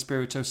Nuno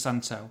Espirito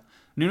Santo.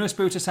 Nuno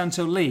Espirito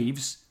Santo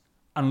leaves,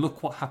 and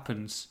look what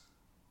happens.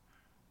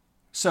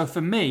 So for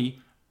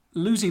me,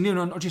 losing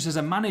Nuno not just as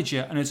a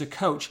manager and as a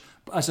coach,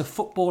 but as a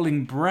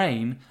footballing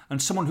brain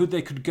and someone who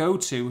they could go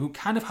to, who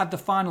kind of had the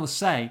final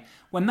say,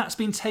 when that's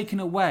been taken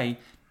away,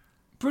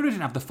 Bruno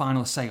didn't have the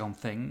final say on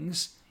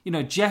things.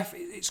 Jeff,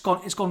 it's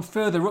gone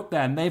further up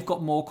there, and they've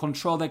got more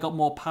control, they've got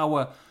more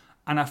power,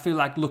 and I feel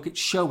like, look, it's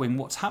showing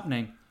what's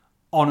happening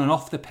on and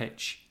off the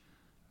pitch.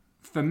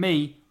 For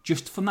me,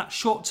 just from that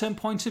short-term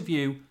point of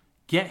view,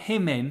 get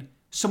him in,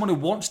 someone who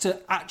wants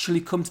to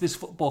actually come to this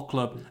football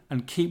club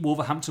and keep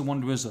Wolverhampton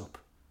Wanderers up.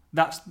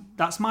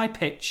 That's my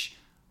pitch.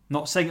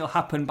 Not saying it'll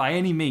happen by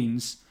any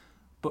means,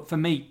 but for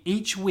me,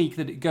 each week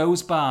that it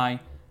goes by,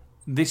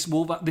 this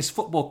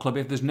football club,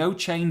 if there's no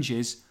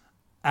changes,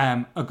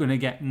 are going to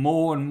get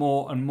more and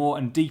more and more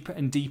and deeper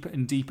and deeper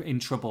and deeper in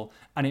trouble,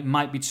 and it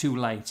might be too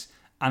late.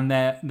 And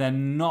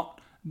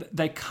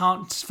they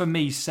can't, for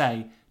me,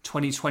 say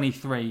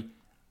 2023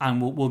 and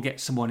we'll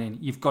get someone in.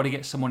 You've got to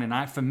get someone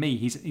in. For me,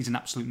 he's an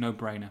absolute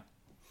no-brainer.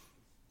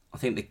 I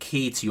think the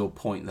key to your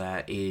point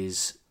there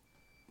is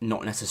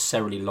not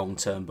necessarily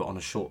long-term, but on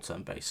a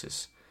short-term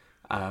basis,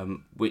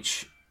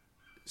 which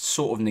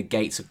sort of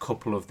negates a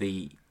couple of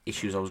the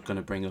issues I was going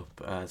to bring up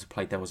to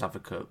play devil's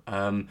advocate,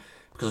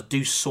 because I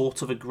do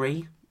sort of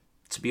agree,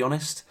 to be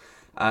honest.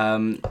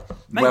 Mate,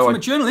 from a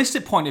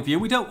journalistic point of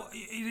view,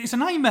 it's a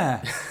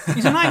nightmare.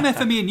 He's a nightmare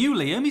for me and you,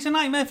 Liam. He's a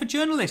nightmare for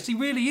journalists. He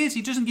really is.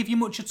 He doesn't give you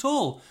much at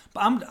all.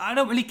 But I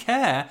don't really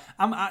care.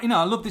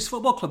 I love this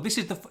football club. It's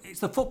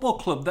the football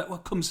club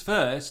that comes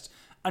first.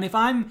 And if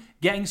I'm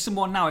getting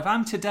someone now, if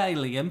I'm today,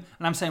 Liam,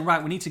 and I'm saying,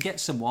 right, we need to get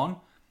someone,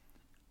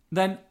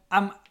 then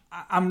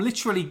I'm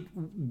literally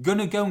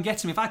gonna go and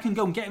get him. If I can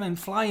go and get him and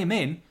fly him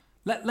in,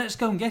 let's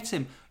go and get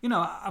him. You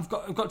know, I've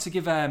got to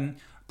give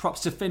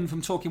props to Finn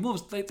from Talking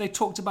Wolves. They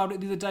talked about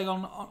it the other day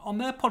on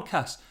their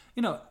podcast.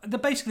 You know, they're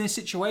basically in a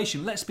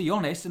situation, let's be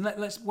honest, and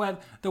where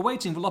they're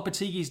waiting for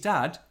Lopetegui's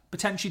dad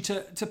potentially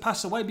to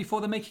pass away before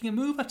they're making a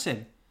move at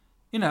him.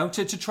 You know,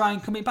 to try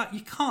and come back.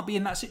 You can't be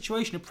in that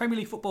situation. A Premier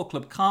League football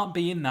club can't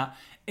be in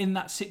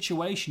that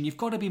situation. You've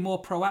got to be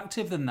more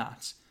proactive than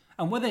that.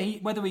 And whether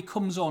he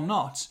comes or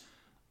not,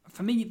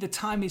 for me, the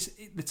time is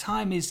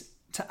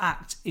to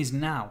act is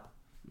now.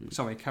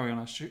 Sorry, carry on.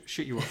 I'll shoot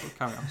you up.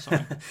 Carry on.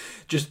 Sorry.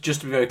 just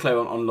to be very clear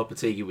on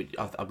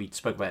Lopetegui, we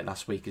spoke about it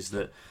last week, is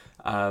that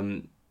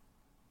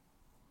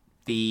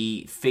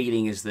the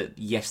feeling is that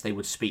yes, they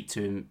would speak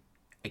to him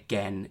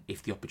again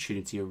if the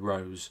opportunity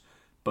arose,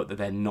 but that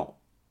they're not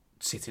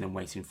sitting and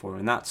waiting for him,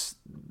 and that's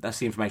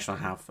the information I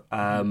have.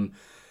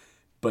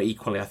 But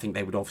equally, I think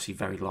they would obviously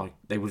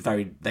they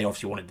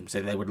obviously wanted them,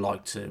 so they would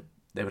like to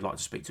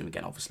speak to him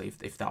again, obviously,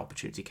 if that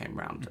opportunity came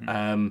round.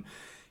 Mm-hmm.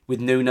 With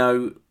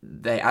Nuno,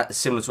 they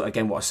similar to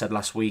again what I said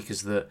last week,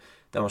 is that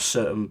there are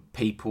certain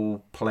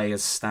people,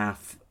 players,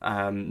 staff,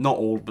 not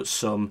all but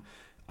some,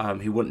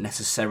 who wouldn't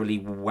necessarily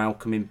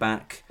welcome him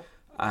back.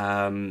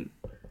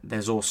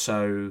 There's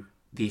also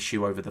the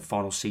issue over the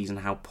final season,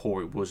 how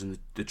poor it was, and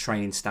the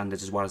training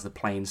standards as well as the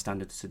playing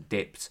standards had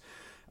dipped.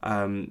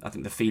 I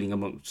think the feeling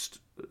amongst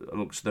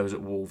those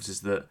at Wolves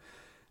is that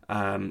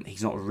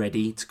he's not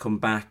ready to come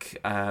back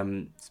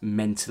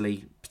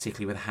mentally,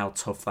 particularly with how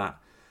tough that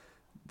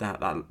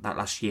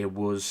last year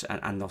was,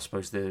 and I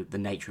suppose the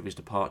nature of his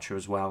departure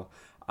as well.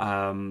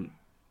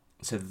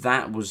 So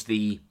that was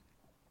the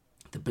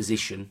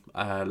position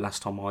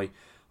last time I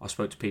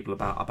spoke to people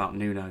about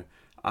Nuno.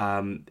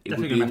 Definitely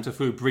going to have to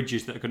through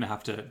bridges that are going to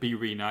have to be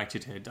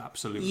reunited here.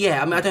 Absolutely.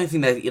 Yeah, I mean, I don't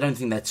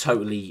think they're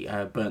totally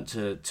burnt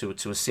to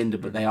a cinder,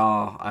 but they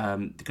are.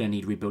 They're going to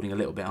need rebuilding a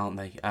little bit, aren't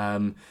they?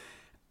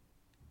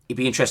 It'd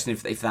be interesting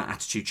if that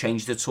attitude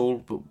changed at all.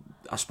 But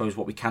I suppose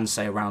what we can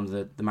say around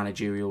the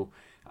managerial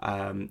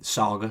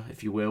saga,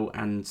 if you will,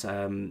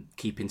 and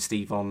keeping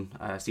Steve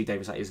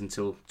Davis, that is,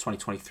 until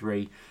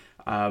 2023.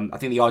 I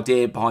think the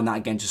idea behind that,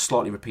 again, just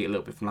slightly repeat a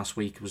little bit from last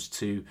week, was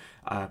to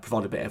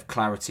provide a bit of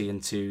clarity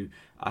and to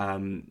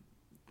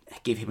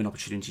give him an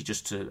opportunity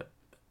just to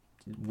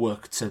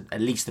work to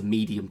at least the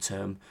medium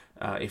term,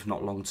 if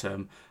not long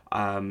term,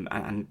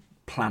 and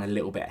plan a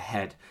little bit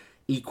ahead.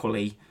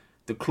 Equally,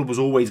 the club was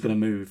always going to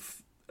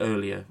move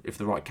earlier if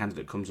the right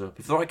candidate comes up.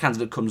 If the right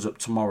candidate comes up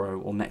tomorrow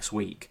or next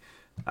week,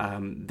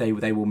 they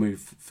will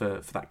move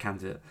for that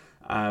candidate.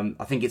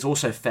 I think it's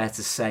also fair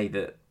to say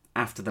that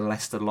after the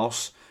Leicester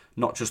loss,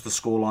 not just the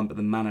scoreline but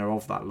the manner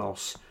of that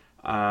loss,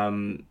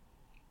 that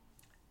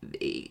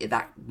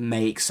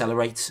may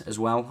accelerate as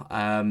well.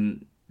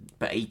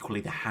 But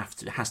equally, there has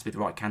to be the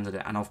right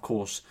candidate. And of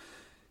course,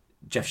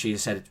 Jeff Shearer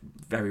said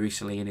very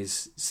recently in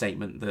his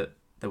statement that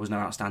there was no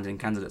outstanding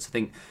candidates. I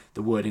think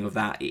the wording of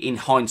that, in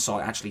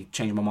hindsight, actually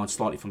changed my mind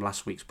slightly from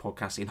last week's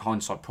podcast. In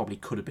hindsight, probably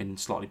could have been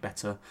slightly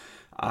better.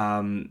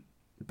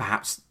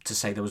 Perhaps to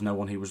say there was no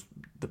one who was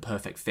the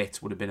perfect fit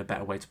would have been a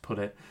better way to put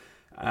it.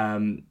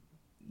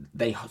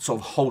 They sort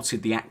of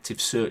halted the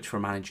active search for a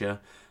manager,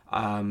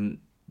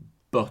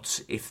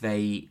 but if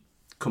they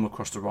come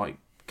across the right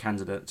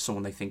candidate,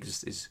 someone they think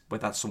is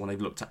whether that's someone they've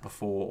looked at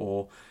before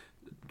or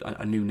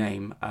a new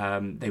name,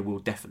 they will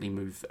definitely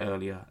move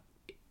earlier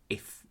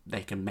if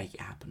they can make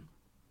it happen.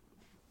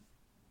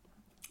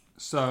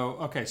 So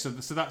okay, so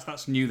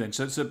that's new then.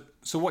 So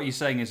what you're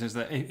saying is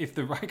that if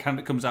the right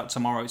candidate comes out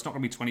tomorrow, it's not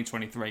going to be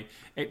 2023.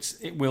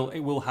 It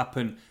will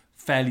happen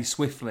fairly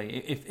swiftly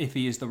if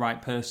he is the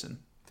right person.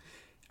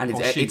 And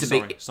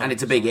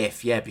it's a big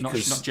if, yeah,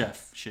 because not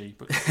Jeff, she,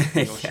 but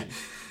he or she.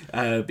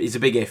 It's a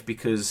big if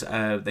because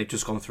they've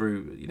just gone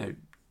through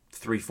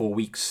 3-4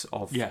 weeks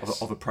of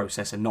a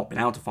process and not been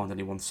able to find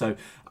anyone. So,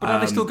 but are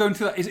they still going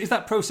through that? Is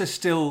that process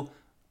still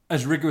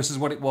as rigorous as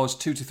what it was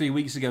 2 to 3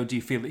 weeks ago? Do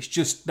you feel it's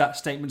just that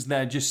statement's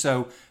there just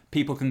so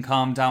people can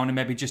calm down and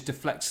maybe just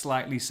deflect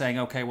slightly, saying,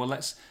 okay, well,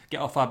 let's get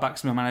off our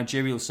backs from a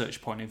managerial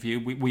search point of view.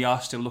 We are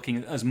still looking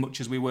at as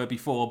much as we were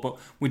before, but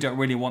we don't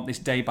really want this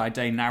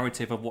day-by-day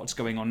narrative of what's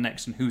going on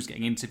next and who's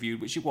getting interviewed,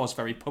 which it was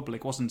very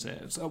public, wasn't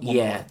it?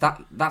 Yeah,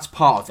 that's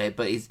part of it,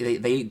 but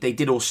they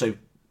did also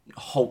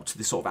halt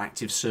the sort of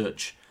active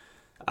search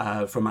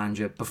for a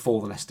manager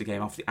before the Leicester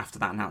game, after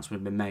that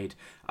announcement had been made.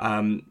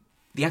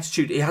 The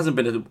attitude, it hasn't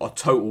been a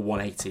total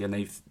 180, and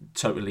they're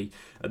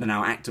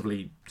now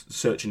actively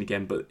searching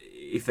again. But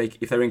if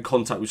they're in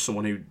contact with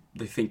someone who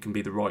they think can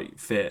be the right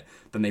fit,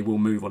 then they will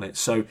move on it.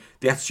 So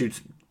the attitude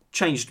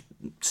changed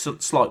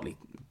slightly,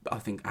 I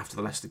think, after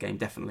the Leicester game,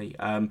 definitely.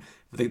 But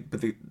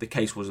the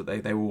case was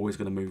that they were always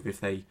going to move if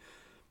they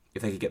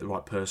could get the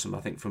right person. But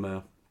I think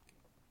from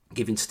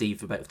giving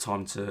Steve a bit of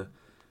time to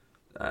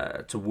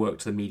work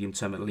to the medium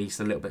term, at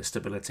least a little bit of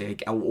stability.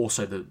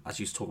 Also, as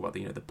you talk about,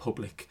 the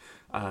public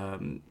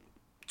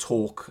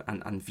talk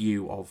and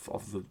view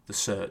of the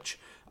search,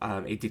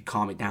 it did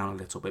calm it down a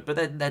little bit. But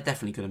they're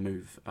definitely going to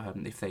move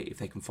if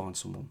they can find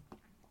someone.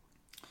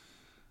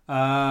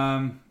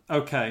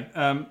 Okay.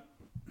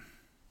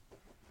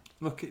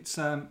 Look, it's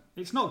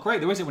not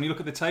great though, is it? When you look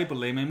at the table,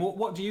 Liam. I mean,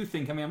 what do you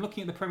think? I mean, I'm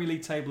looking at the Premier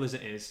League table as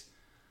it is.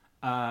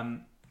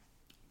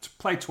 To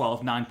play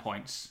 12, 9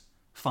 points,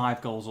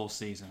 5 goals all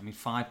season. I mean,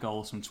 5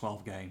 goals from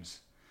 12 games.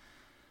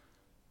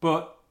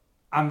 But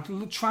I'm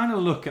trying to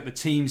look at the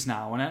teams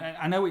now, and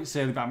I know it's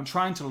early, but I'm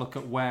trying to look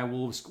at where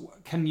Wolves.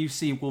 Can you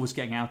see Wolves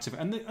getting out of it?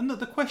 And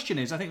the question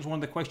is, I think it's one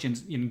of the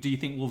questions. You know, do you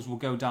think Wolves will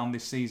go down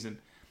this season?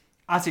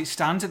 As it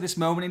stands at this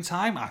moment in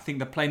time, I think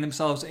they're playing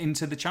themselves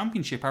into the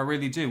Championship. I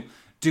really do.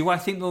 Do I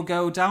think they'll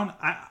go down?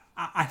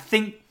 I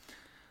think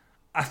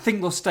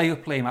they'll stay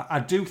up, Liam. I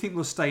do think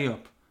they'll stay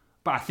up,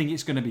 but I think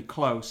it's going to be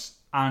close.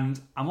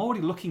 And I'm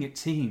already looking at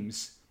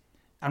teams.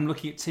 I'm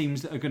looking at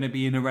teams that are going to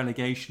be in a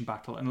relegation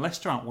battle, and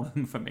Leicester aren't one of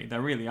them for me. They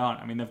really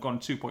aren't. I mean, they've gone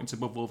 2 points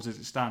above Wolves as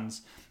it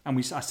stands, and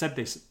I said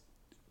this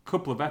a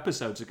couple of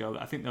episodes ago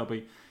that I think they'll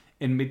be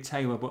in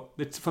mid-table.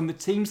 But from the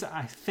teams that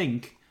I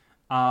think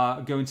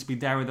are going to be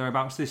there or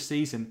thereabouts this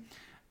season,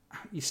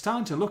 you're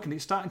starting to look, and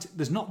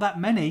there's not that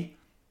many.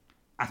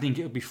 I think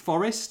it'll be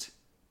Forest,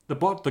 the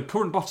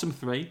current bottom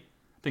three.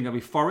 I think it'll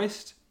be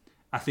Forest.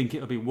 I think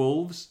it'll be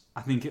Wolves.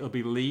 I think it'll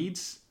be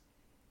Leeds.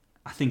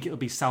 I think it'll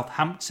be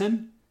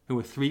Southampton, who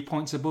are 3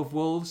 points above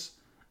Wolves,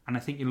 and I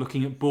think you're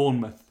looking at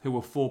Bournemouth, who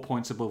are 4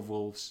 points above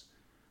Wolves.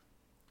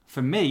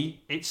 For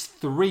me, it's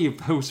 3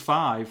 of those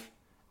 5.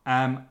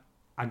 I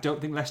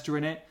don't think Leicester are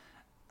in it.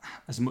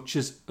 As much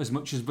as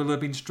Villa have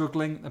been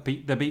struggling,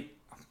 they beat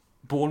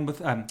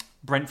Bournemouth,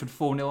 Brentford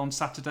 4-0 on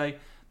Saturday.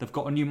 They've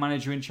got a new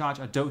manager in charge.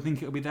 I don't think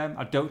it'll be them.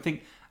 I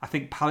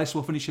think Palace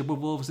will finish above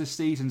Wolves this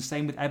season.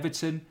 Same with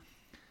Everton.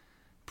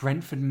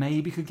 Brentford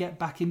maybe could get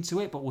back into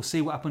it, but we'll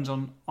see what happens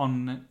on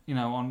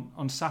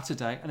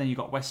Saturday. And then you've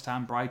got West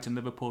Ham, Brighton,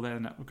 Liverpool. They're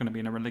going to be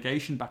in a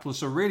relegation battle.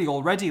 So really,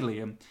 already,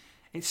 Liam,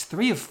 it's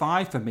 3 of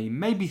 5 for me,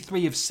 maybe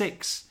 3 of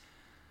 6.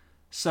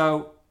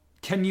 So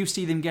can you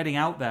see them getting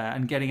out there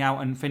and getting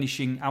out and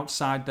finishing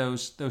outside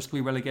those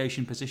 3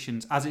 relegation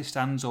positions as it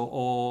stands,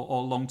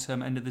 or long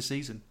term end of the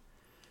season?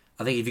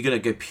 I think if you're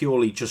going to go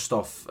purely just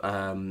off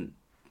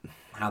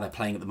how they're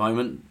playing at the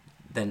moment,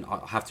 then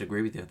I have to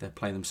agree with you. They're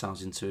playing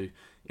themselves into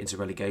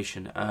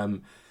relegation.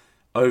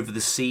 Over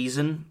the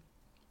season,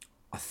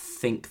 I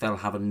think they'll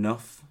have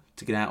enough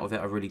to get out of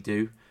it. I really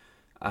do.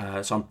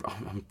 So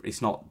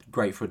it's not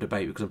great for a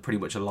debate because I'm pretty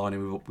much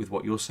aligning with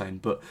what you're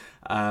saying. But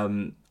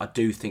I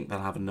do think they'll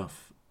have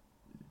enough.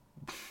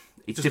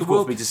 It's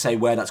difficult for me to say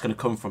where that's going to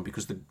come from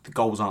because the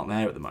goals aren't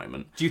there at the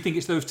moment. Do you think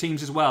it's those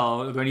teams as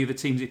well? Are there any other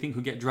teams you think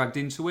will get dragged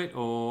into it,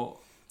 or?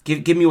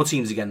 Give me your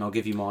teams again. I'll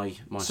give you my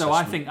So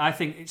assessment. I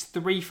think it's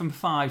 3 from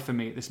 5 for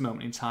me at this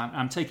moment in time.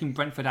 I'm taking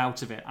Brentford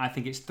out of it. I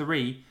think it's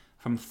 3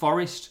 from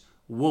Forest,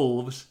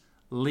 Wolves,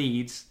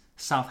 Leeds,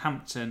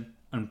 Southampton,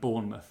 and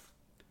Bournemouth.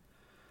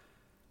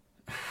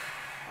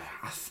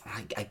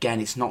 Again,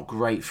 it's not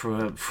great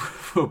for a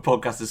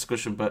podcast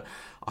discussion, but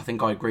I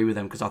think I agree with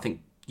them because I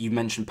think you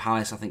mentioned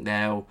Palace. I think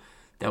they'll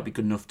be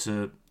good enough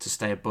to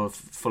stay above.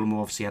 Fulham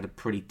obviously had a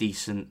pretty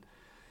decent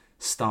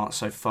start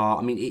so far.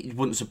 I mean, it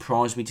wouldn't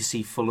surprise me to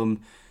see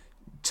Fulham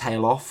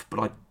tail off,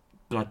 but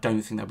I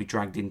don't think they'll be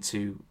dragged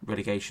into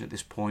relegation at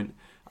this point.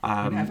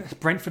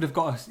 Brentford have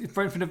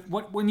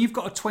when you've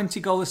got a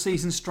 20-goal a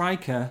season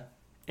striker,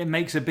 it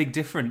makes a big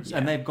difference,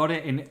 and they've got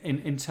it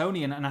in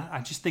Tony, and I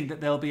just think that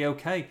they'll be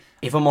okay.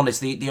 If I'm honest,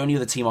 the only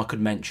other team I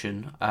could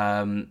mention,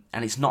 and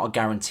it's not a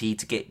guarantee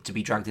to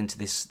be dragged into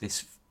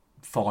this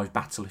 5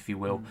 battle, if you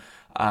will,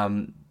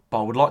 but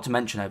I would like to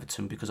mention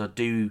Everton because I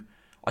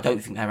don't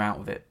think they're out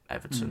of it,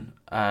 Everton.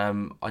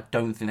 I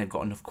don't think they've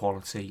got enough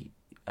quality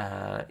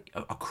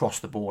across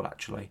the board,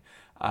 actually.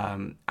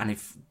 And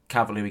if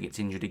Cavalieri gets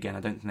injured again,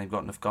 I don't think they've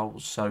got enough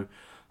goals. So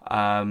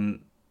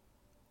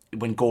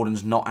when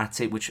Gordon's not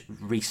at it, which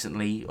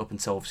recently, up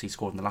until obviously he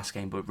scored in the last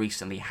game, but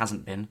recently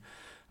hasn't been,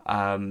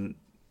 I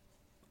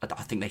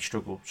think they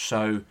struggle.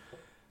 So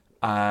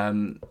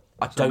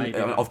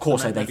of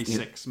course,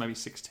 maybe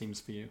 6 teams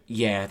for you.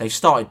 Yeah, they've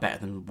started better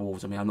than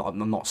Wolves. I mean,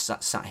 I'm not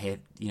sat here,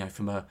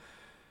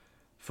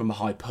 from a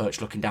high perch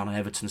looking down on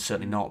Everton,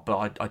 certainly not.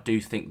 But I do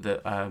think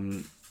that,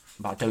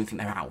 but I don't think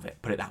they're out of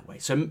it. Put it that way.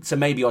 So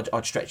maybe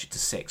I'd stretch it to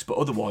 6. But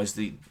otherwise,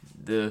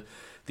 the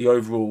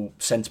overall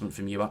sentiment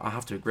from you, I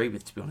have to agree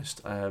with. To be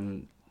honest,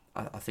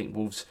 I think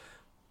Wolves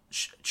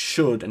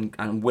should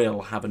and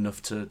will have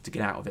enough to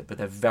get out of it. But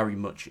they're very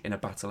much in a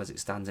battle as it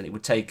stands, and it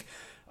would take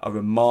a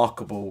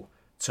remarkable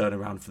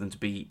turnaround for them to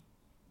be,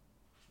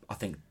 I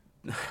think.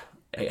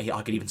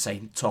 I could even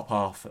say top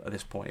half at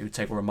this point. It would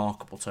take a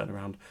remarkable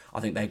turnaround.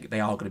 I think they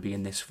are going to be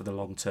in this for the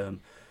long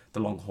term, the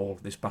long haul,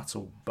 this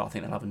battle. But I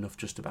think they'll have enough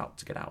just about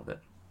to get out of it.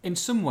 In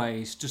some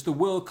ways, does the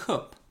World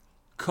Cup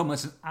come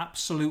as an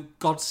absolute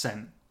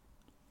godsend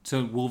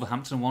to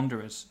Wolverhampton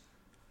Wanderers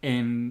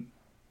in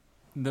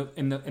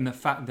the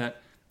fact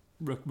that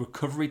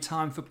recovery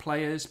time for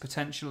players,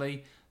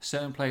 potentially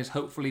certain players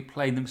hopefully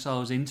playing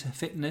themselves into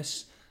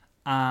fitness,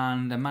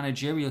 and a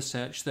managerial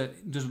search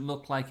that doesn't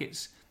look like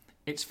it's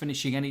it's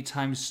finishing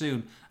anytime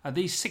soon. Are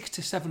these 6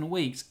 to 7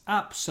 weeks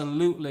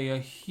absolutely a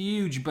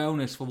huge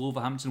bonus for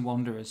Wolverhampton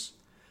Wanderers?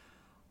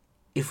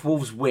 If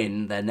Wolves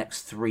win their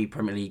next 3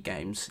 Premier League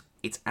games,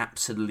 it's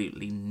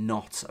absolutely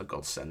not a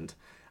godsend.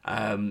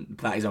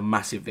 That is a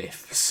massive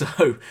if.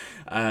 So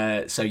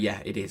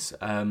yeah, it is.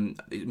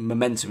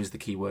 Momentum is the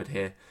key word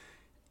here.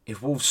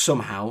 If Wolves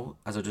somehow,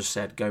 as I just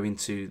said, go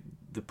into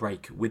the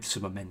break with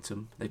some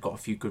momentum, they've got a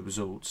few good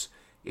results,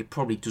 it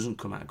probably doesn't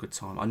come at a good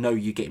time. I know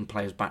you're getting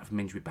players back from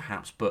injury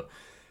perhaps, but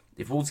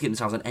if Wolves get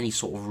themselves on any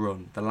sort of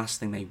run, the last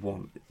thing they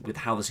want, with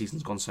how the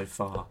season's gone so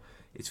far,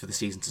 is for the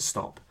season to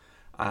stop.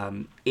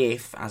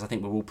 If, as I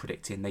think we're all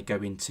predicting, they go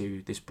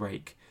into this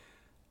break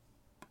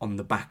on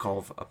the back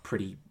of a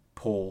pretty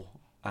poor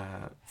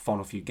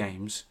final few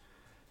games,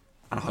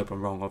 and I hope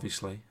I'm wrong,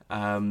 obviously,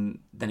 then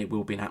it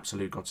will be an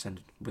absolute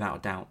godsend, without a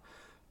doubt,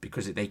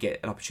 because they get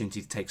an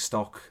opportunity to take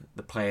stock.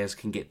 The players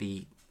can get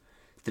the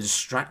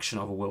distraction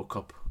of a World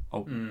Cup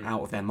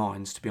out of their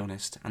minds, to be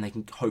honest, and they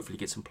can hopefully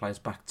get some players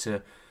back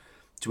to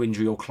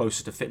injury or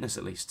closer to fitness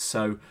at least.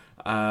 So,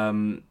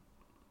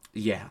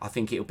 yeah, I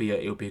think it'll be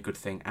a good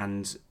thing,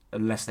 and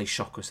unless they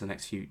shock us the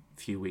next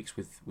few weeks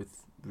with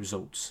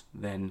results,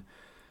 then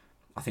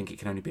I think it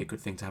can only be a good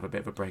thing to have a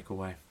bit of a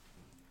breakaway.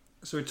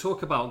 So we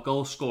talk about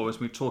goal scorers,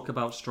 we talk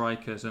about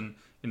strikers, and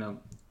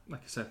like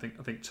I said,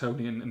 I think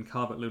Tony and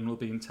Calvert-Lewin will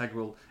be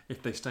integral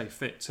if they stay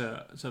fit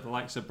to the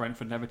likes of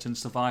Brentford and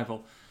Everton's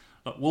survival.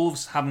 Look,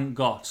 Wolves haven't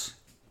got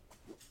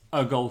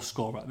a goal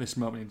scorer at this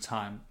moment in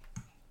time.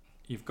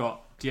 You've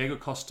got Diego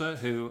Costa,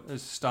 who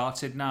has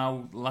started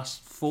now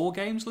last 4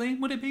 games, Liam,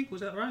 would it be?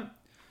 Was that right?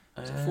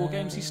 Was it 4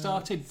 games he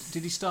started?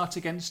 Did he start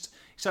against...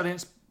 He started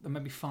against...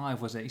 Maybe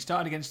 5, was it? He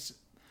started against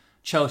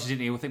Chelsea,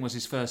 didn't he? I think was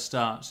his first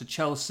start. So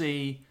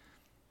Chelsea,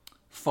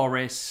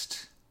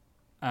 Forest...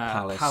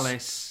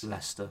 Palace,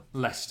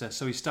 Leicester.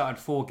 So he started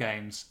 4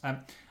 games,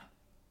 and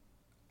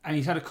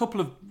he's had a couple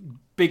of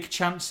big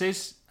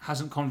chances,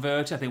 hasn't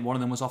converted. I think one of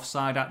them was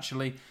offside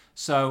actually.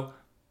 So,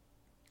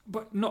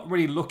 but not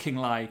really looking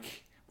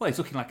like. Well, he's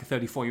looking like a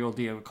 34-year-old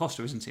Diego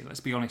Costa, isn't he?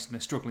 Let's be honest, in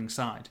a struggling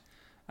side.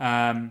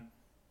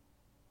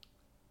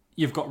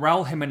 You've got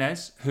Raul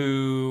Jimenez,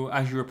 who,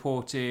 as you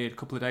reported a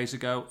couple of days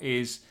ago,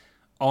 is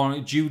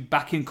due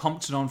back in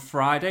Compton on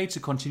Friday to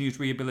continue his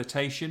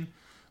rehabilitation.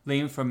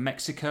 Liam from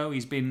Mexico.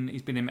 He's been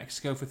in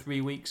Mexico for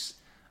 3 weeks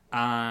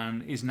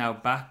and is now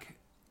back.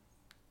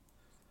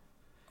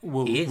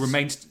 He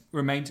remains.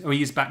 Oh,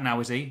 he is back now.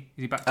 Is he?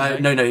 Is he back today?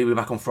 No, he'll be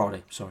back on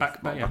Friday. Sorry,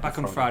 back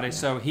on Friday. Yeah.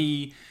 So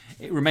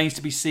it remains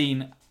to be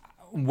seen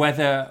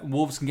whether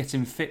Wolves can get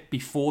him fit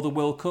before the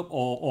World Cup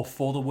or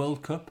for the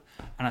World Cup.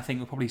 And I think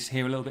we'll probably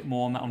hear a little bit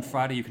more on that on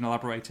Friday. You can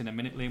elaborate in a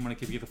minute, Liam, when I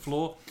give you the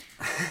floor.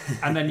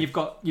 And then you've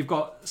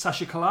got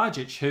Sasha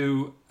Kalajic,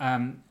 who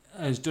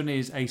has done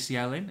his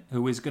ACL in,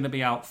 who is going to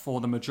be out for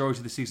the majority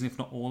of the season, if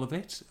not all of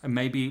it, and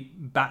maybe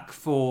back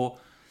for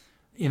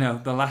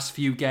the last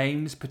few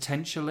games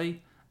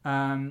potentially.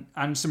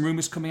 And some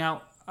rumours coming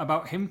out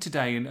about him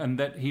today, and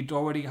that he'd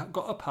already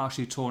got a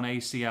partially torn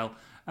ACL.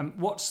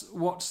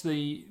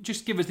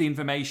 Just give us the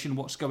information,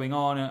 what's going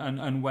on,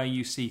 and where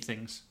you see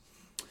things.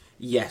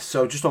 Yes,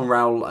 so just on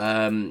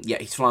Raul,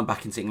 he's flying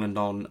back into England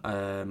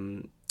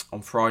on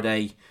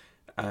Friday.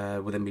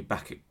 We'll then be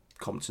back at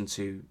Compton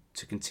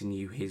to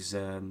continue his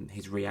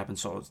rehab and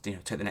sort of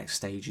take the next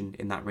stage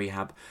in that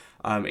rehab.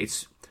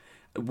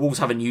 Wolves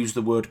haven't used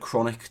the word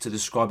chronic to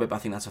describe it, but I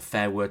think that's a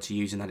fair word to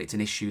use in that it's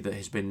an issue that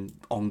has been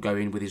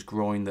ongoing with his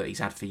groin that he's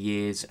had for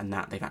years and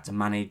that they've had to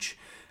manage.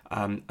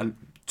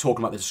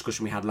 Talking about the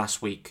discussion we had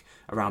last week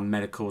around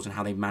medicals and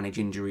how they manage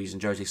injuries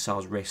and Jose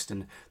Sá's wrist,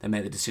 and they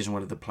made the decision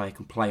whether the player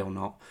can play or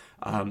not.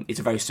 It's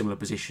a very similar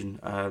position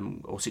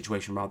or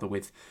situation rather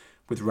with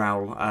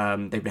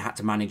Raul. They've had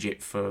to manage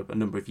it for a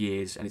number of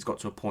years, and it's got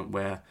to a point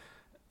where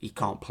he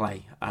can't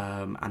play,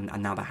 and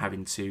now they're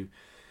having to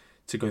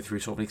go through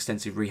sort of an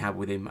extensive rehab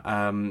with him.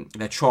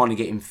 They're trying to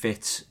get him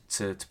fit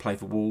to play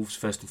for Wolves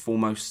first and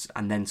foremost,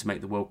 and then to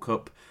make the World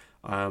Cup.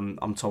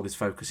 I'm told his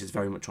focus is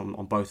very much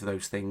on both of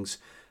those things,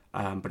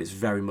 but it's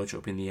very much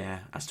up in the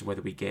air as to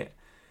whether we get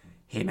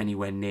him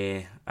anywhere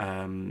near.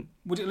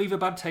 Would it leave a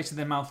bad taste in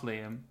their mouth,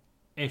 Liam,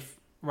 if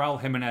Raul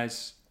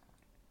Jimenez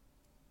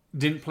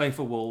didn't play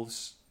for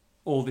Wolves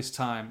all this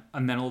time,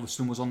 and then all of a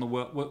sudden was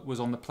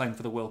on the plane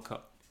for the World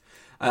Cup?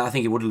 I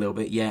think it would a little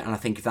bit, yeah. And I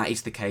think if that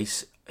is the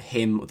case,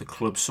 him or the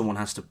club, someone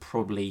has to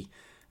probably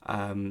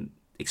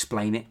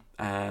explain it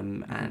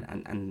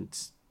and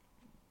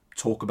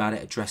talk about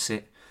it, address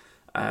it,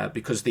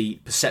 because the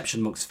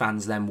perception amongst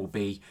fans then will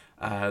be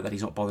that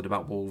he's not bothered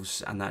about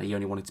Wolves and that he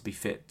only wanted to be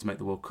fit to make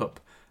the World Cup.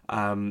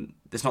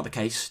 That's not the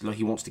case. Like,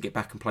 he wants to get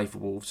back and play for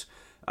Wolves.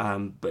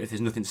 But if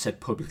there's nothing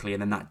said publicly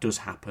and then that does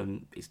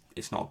happen,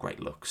 it's not a great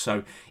look.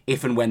 So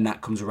if and when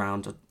that comes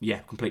around,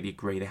 completely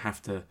agree. They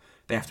have to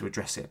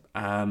address it.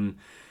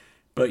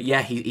 But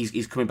yeah,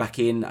 he's coming back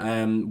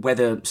in.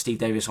 Whether Steve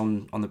Davis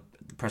on the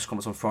press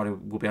conference on Friday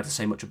will be able to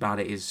say much about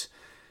it is,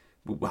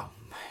 well,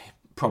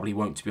 probably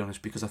won't, to be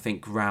honest, because I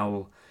think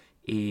Raul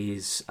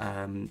is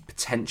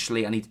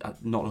potentially, and I'm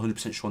not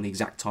 100% sure on the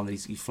exact time that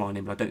he's flying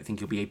in, but I don't think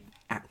he'll be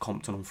at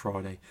Compton on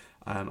Friday.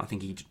 I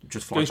think he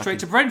just flies Go straight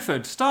to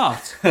Brentford.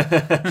 Start.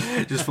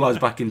 Just flies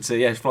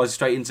flies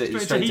straight into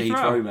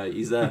Heathrow, mate.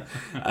 He's there.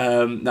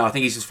 No, I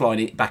think he's just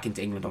flying back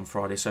into England on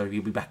Friday, so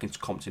he'll be back into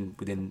Compton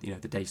within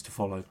the days to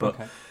follow. But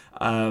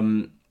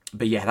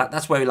but yeah,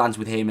 that's where he lands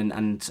with him,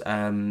 and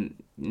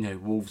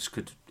Wolves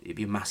it'd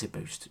be a massive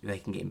boost if they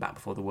can get him back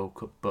before the World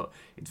Cup. But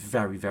it's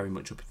very, very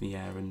much up in the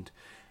air, and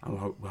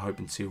we're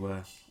hoping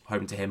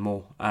to hear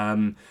more.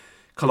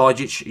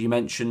 Kalajdzic, you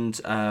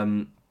mentioned.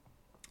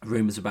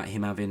 Rumours about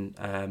him having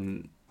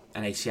an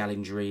ACL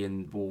injury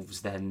and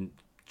Wolves then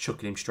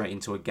chucking him straight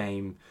into a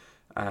game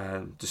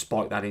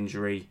despite that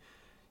injury.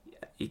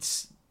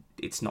 It's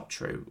not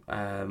true.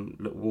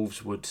 Look,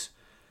 Wolves would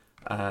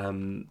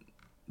the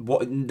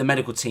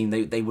medical team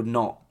they would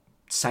not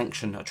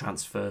sanction a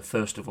transfer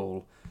first of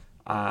all,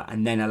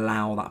 and then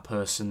allow that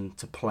person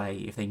to play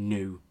if they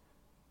knew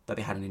that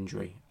they had an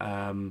injury.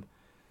 The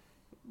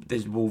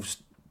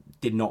Wolves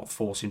did not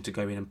force him to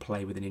go in and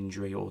play with an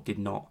injury, or did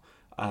not.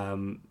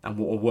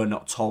 Or were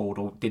not told,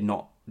 or did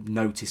not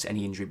notice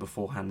any injury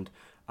beforehand.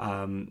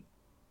 Had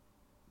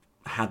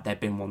there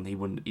been one,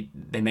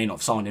 they may not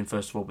have signed him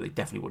first of all, but they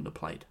definitely wouldn't have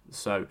played.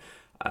 So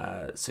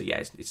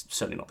yeah, it's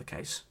certainly not the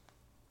case.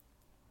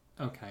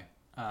 Okay.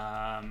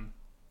 And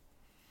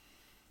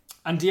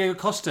Diego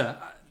Costa,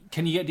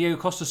 can you get Diego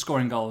Costa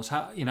scoring goals?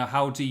 How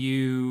do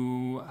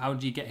you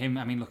get him?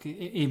 I mean, look,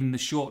 even the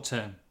short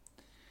term.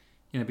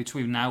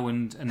 Between now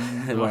and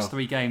the last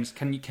 3 games,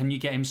 can you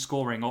get him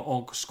scoring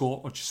or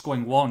just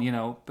scoring one?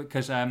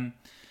 Because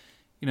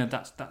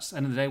that's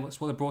end of the day.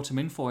 That's what they brought him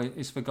in for,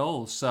 is for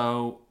goals.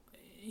 So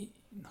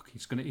look,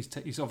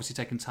 he's obviously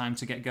taken time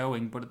to get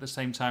going, but at the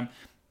same time,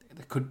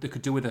 they could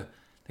do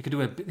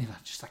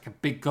just like a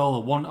big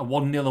goal, a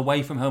 1-0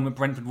 away from home at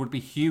Brentford would be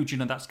huge.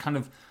 That's kind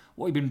of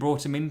what he's been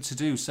brought him in to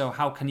do. So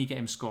how can you get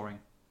him scoring?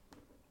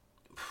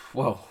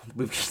 Well,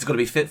 we've got to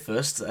be fit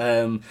first,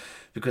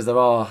 because there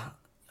are.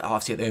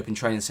 Obviously, at the open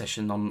training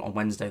session on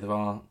Wednesday, there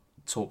are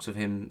talks of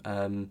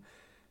him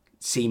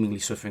seemingly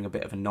suffering a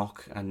bit of a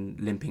knock and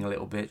limping a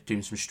little bit,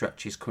 doing some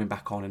stretches, coming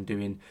back on and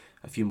doing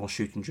a few more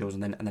shooting drills,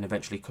 and then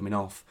eventually coming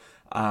off.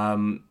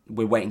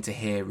 We're waiting to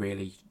hear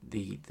really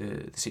the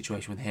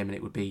situation with him, and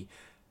it would be,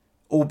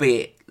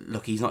 albeit,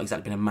 look, he's not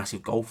exactly been a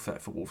massive goal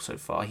threat for Wolves so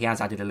far. He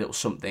has added a little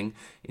something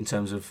in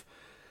terms of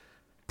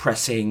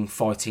pressing,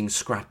 fighting,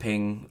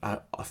 scrapping,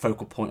 a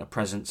focal point of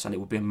presence, and it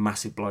would be a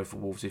massive blow for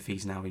Wolves if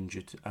he's now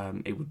injured.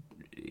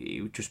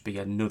 It would just be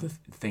another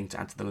thing to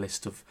add to the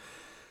list of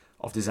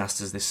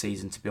disasters this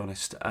season, to be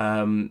honest.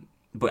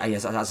 But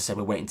as I said,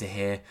 we're waiting to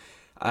hear.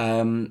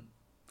 I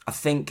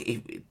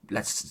think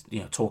let's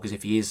talk as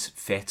if he is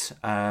fit.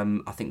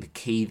 I think the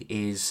key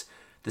is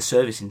the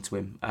service into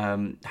him.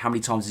 How many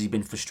times has he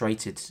been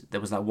frustrated?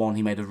 There was that one,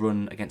 he made a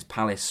run against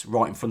Palace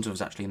right in front of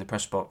us, actually, in the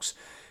press box.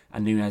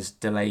 And Nunes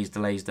delays,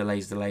 plays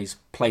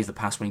the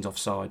pass when he's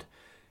offside,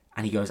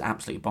 and he goes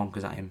absolutely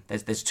bonkers at him.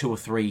 There's 2 or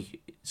 3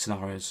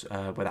 scenarios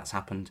where that's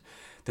happened.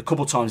 The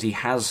couple of times he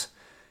has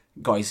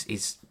got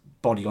his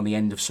body on the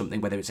end of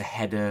something, whether it's a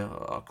header,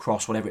 a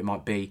cross, whatever it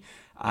might be,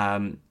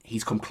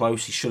 he's come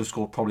close. He should have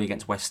scored probably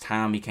against West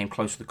Ham. He came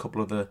close with a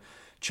couple of other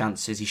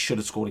chances. He should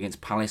have scored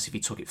against Palace if he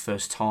took it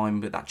first time,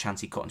 but that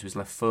chance he got into his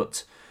left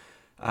foot.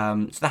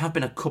 So there have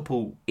been a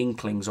couple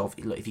inklings of,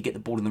 look, if you get the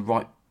ball in the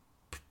right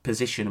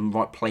position and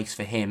right place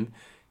for him,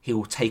 he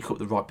will take up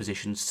the right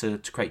positions to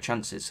create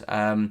chances.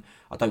 I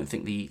don't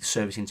think the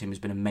service into him has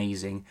been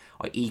amazing.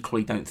 I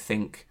equally don't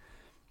think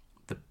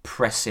the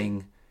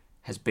pressing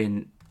has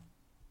been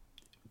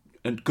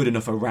good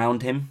enough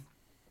around him.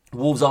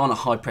 Wolves aren't a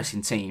high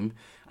pressing team,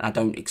 and I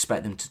don't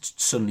expect them to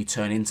suddenly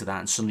turn into that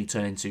and suddenly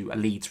turn into a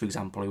Leeds, for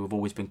example, who have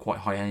always been quite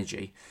high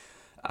energy.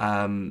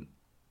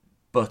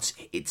 But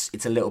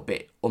it's a little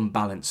bit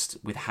unbalanced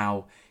with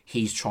how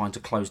he's trying to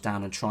close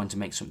down and trying to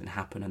make something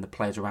happen, and the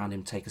players around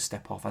him take a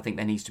step off. I think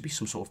there needs to be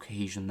some sort of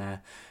cohesion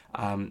there.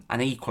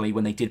 And equally,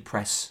 when they did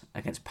press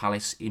against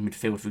Palace in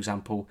midfield, for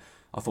example,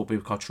 I thought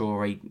Boubacar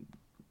Traoré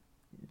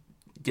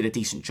did a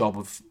decent job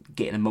of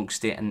getting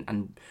amongst it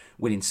and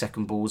winning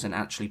second balls and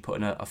actually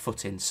putting a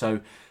foot in. So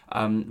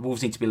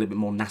Wolves need to be a little bit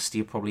more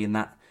nastier probably in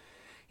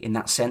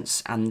that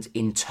sense, and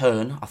in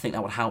turn, I think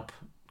that would help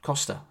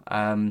Costa.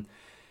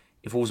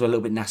 If Wolves were a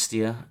little bit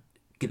nastier,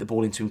 get the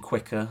ball into him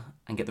quicker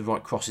and get the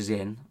right crosses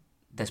in,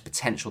 there's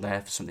potential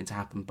there for something to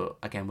happen. But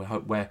again,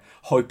 we're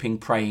hoping,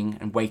 praying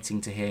and waiting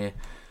to hear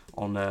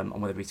on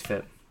whether he's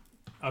fit.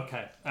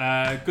 Okay,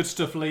 good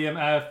stuff, Liam.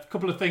 A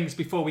couple of things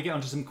before we get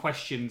onto some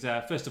questions.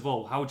 First of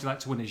all, how would you like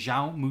to win a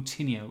João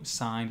Moutinho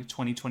signed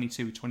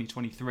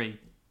 2022-2023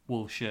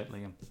 Wolves shirt,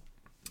 Liam?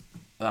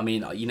 I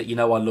mean, you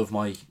know I love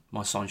my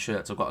signed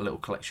shirts. I've got a little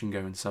collection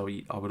going, so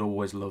I would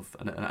always love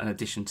an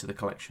addition to the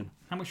collection.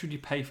 How much would you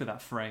pay for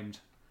that framed?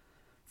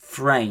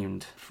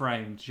 Framed,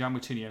 João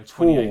Moutinho,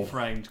 28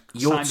 framed.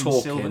 You're signed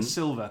talking in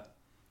silver.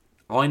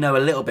 I know a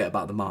little bit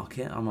about the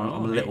market. I'm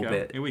a little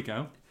bit. Here we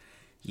go.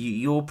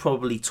 You're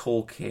probably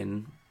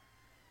talking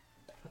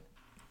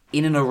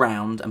in and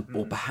around,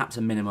 or perhaps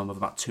a minimum of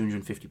about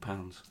 £250.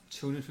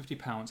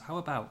 £250. How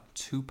about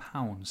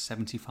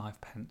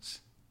 £2.75?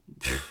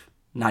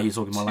 Now you're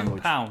talking my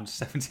language.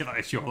 £2.70, that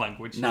is your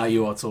language. Now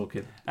you are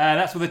talking.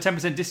 That's with a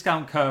 10%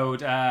 discount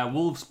code.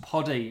 Wolves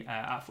Poddy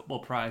at Football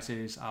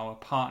Prizes, our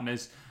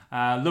partners.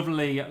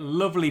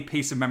 Lovely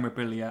piece of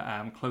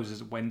memorabilia.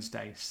 Closes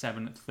Wednesday,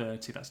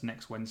 7:30. That's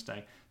next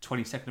Wednesday,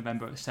 22nd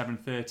November at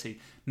 7:30.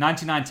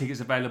 99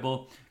 tickets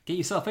available. Get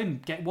yourself in.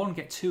 Get 1,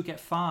 get 2, get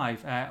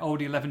 5.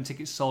 Already 11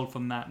 tickets sold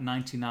from that.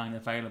 99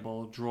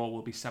 available. Draw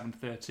will be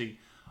 7:30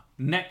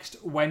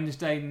 next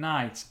Wednesday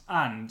night.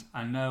 And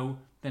I know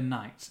the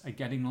nights are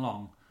getting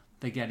long.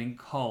 They're getting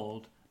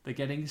cold. They're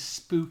getting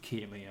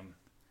spooky, Liam.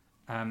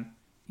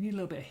 You need a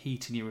little bit of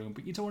heat in your room,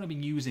 but you don't want to be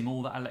using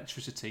all that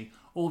electricity,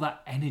 all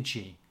that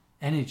energy.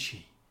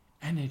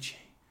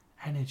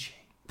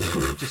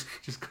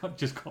 just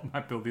got my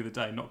bill the other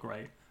day. Not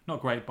great,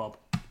 Bob.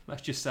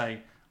 Let's just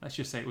say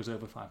it was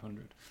over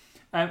 500.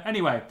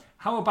 Anyway,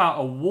 how about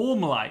a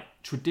Warmlight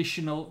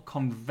traditional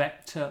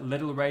convector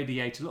little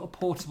radiator, little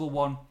portable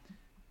one?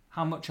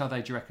 How much are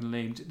they, do you reckon,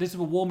 Liam? This is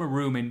a warmer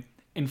room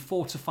in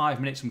 4 to 5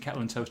 minutes from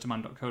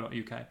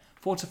kettleandtoasterman.co.uk.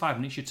 4 to 5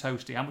 minutes, you're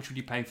toasty. How much would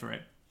you pay for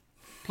it?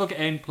 Plug it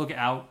in, plug it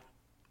out.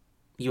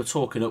 You're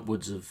talking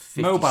upwards of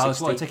 50, Mobile 60.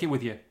 as well, take it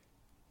with you.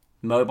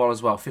 Mobile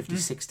as well, 50,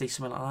 60,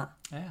 something like that.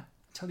 Yeah, I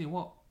tell you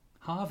what,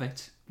 halve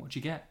it, what'd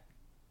you get?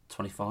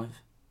 25.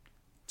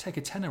 Take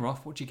a tenner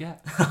off, what'd you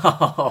get?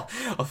 I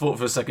thought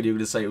for a second you were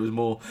going to say it was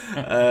more.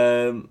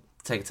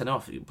 Take a tenner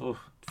off,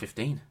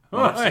 15.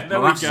 Right, there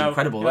my we go. Is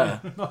incredible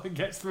there. It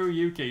gets through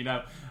Yuki.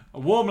 No, a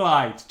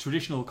Warmlight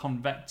traditional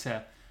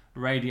convector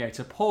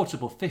radiator,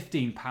 portable,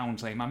 £15,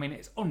 Liam. I mean,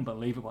 it's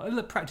unbelievable.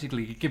 They're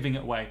practically giving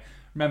it away.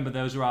 Remember,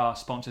 those are our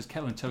sponsors,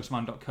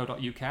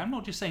 kettleandtoastman.co.uk. I'm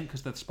not just saying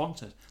because they're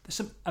sponsors. There's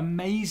some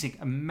amazing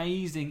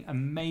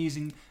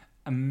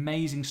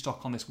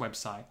stock on this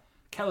website,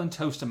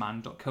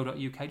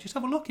 kettleandtoasterman.co.uk. Just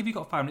have a look if you've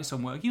got 5 minutes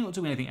on work. You're not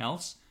doing anything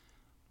else.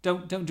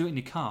 Don't do it in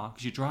your car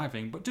because you're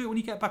driving, but do it when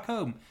you get back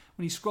home.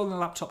 When you're scrolling on a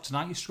laptop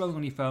tonight, you're scrolling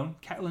on your phone,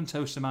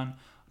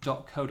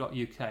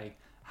 kettleandtoasterman.co.uk.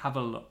 Have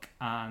a look,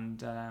 and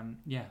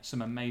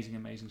some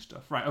amazing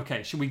stuff. Right,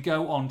 okay, should we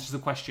go on to the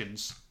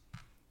questions?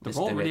 They're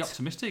all really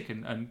optimistic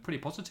and pretty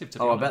positive, to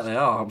be honest. I bet they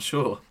are, I'm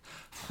sure.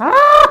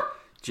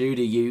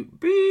 Judy, you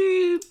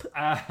beep.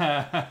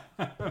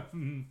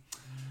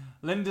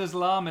 Linda's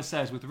Llama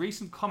says, with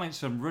recent comments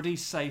from Ruddy,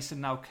 Sace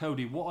and now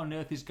Cody, what on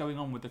earth is going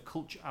on with the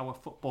Culture Hour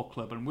Football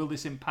Club, and will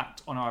this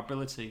impact on our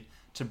ability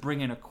to bring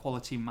in a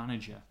quality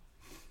manager?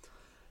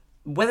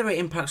 Whether it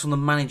impacts on the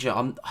manager,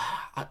 I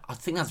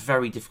think that's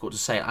very difficult to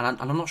say, and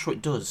I'm not sure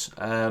it does,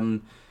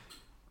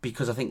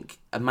 because I think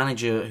a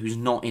manager who's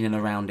not in and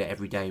around it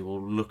every day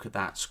will look at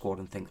that squad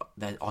and think,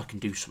 I can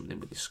do something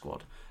with this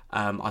squad.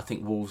 I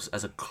think Wolves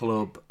as a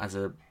club, as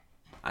a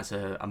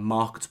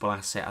marketable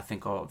asset, I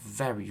think are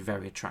very,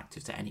 very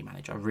attractive to any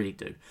manager. I really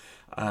do.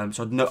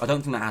 So I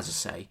don't think that has a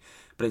say,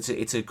 but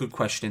it's a good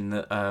question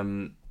that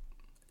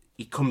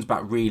it comes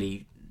back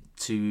really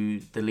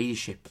to the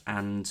leadership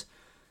and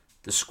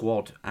the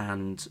squad,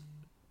 and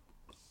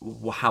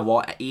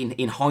how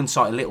in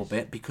hindsight a little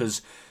bit,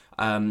 because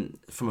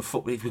from a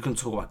football, if we're going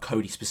to talk about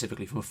Cody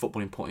specifically from a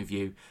footballing point of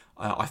view,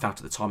 I felt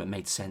at the time it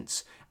made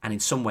sense, and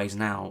in some ways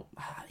now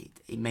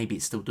maybe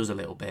it still does a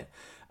little bit,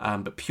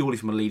 but purely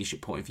from a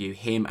leadership point of view,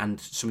 him and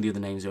some of the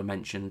other names that were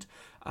mentioned,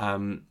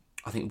 I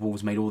think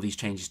Wolves made all these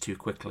changes too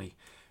quickly.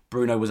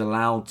 Bruno was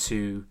allowed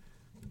to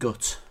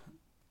gut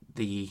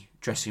the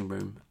dressing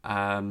room,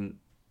 and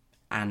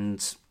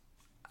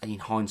in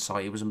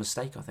hindsight, it was a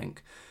mistake, I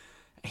think.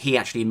 He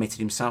actually admitted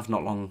himself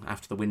not long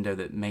after the window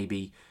that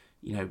maybe,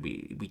 I think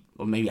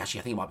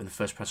it might have been the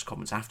first press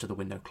conference after the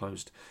window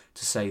closed,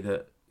 to say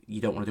that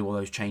you don't want to do all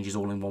those changes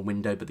all in one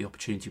window, but the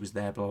opportunity was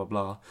there, blah, blah,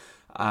 blah.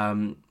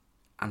 And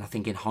I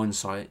think in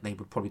hindsight, they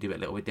would probably do it a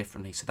little bit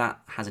differently. So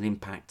that has an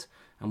impact,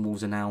 and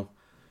Wolves are now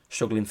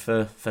struggling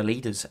for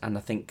leaders, and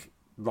I think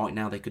right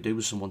now they could do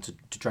with someone to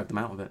drag them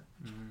out of it.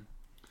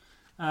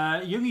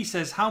 Youngie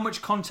says, how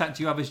much contact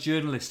do you have as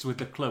journalists with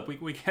the club?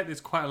 We get this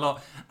quite a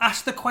lot.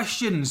 Ask the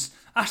questions.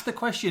 Go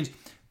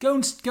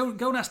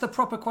and ask the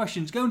proper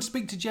questions. Go and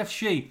speak to Jeff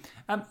Shee.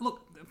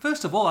 Look,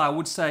 first of all, I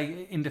would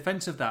say in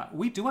defence of that,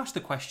 we do ask the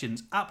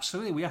questions.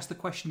 Absolutely, we ask the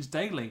questions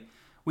daily.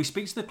 We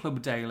speak to the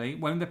club daily.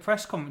 When the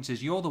press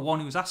conferences, you're the one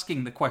who's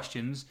asking the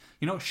questions.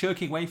 You're not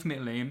shirking away from it,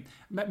 Liam.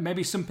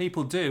 Maybe some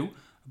people do.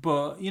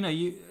 But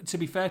to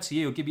be fair to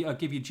you, I'll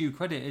give you due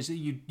credit, is that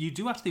you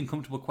do ask the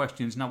uncomfortable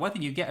questions. Now, whether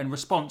you get a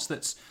response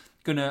that's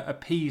going to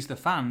appease the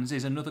fans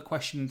is another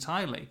question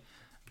entirely.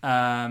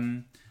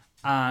 And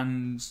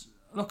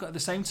look, at the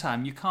same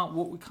time, we can't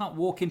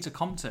walk into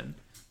Compton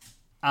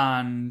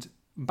and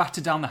batter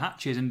down the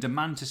hatches and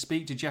demand to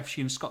speak to Jeff Shee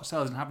and Scott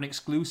Sellers and have an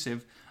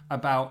exclusive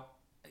about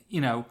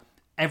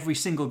every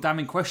single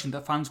damning question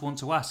that fans want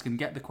to ask and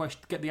get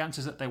the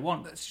answers that they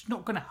want. That's just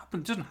not going to happen.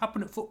 It doesn't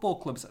happen at football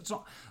clubs.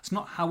 That's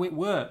not how it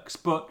works.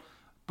 But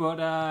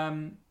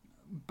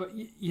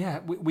yeah,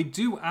 we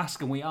do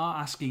ask, and we are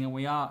asking, and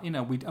we are,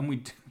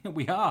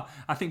 we are.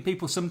 I think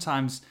people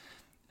sometimes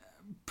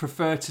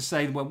prefer to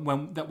say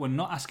when that we're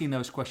not asking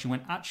those questions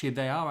when actually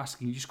they are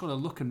asking. You just got to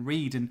look and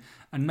read and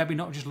maybe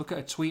not just look at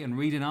a tweet and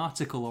read an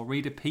article or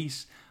read a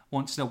piece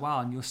once in a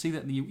while, and you'll see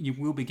that you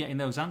will be getting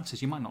those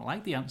answers. You might not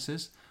like the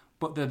answers,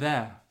 but they're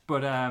there.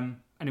 But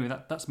anyway,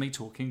 that's me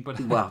talking. But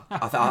well,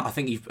 I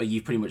think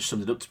you've pretty much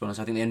summed it up. To be honest,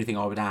 I think the only thing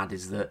I would add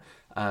is that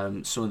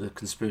some of the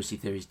conspiracy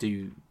theories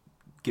do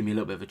give me a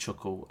little bit of a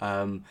chuckle.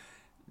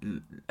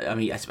 I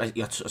mean, I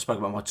spoke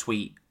about my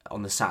tweet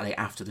on the Saturday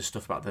after the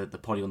stuff about the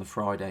poddy on the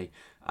Friday,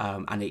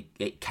 and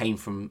it came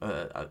from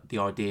the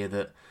idea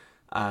that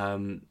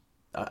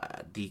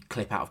the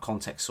clip out of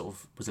context sort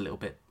of was a little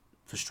bit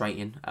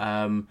frustrating.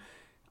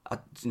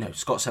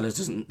 Scott Sellers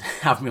doesn't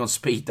have me on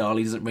speed dial.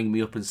 He doesn't ring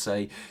me up and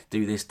say,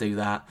 do this, do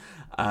that.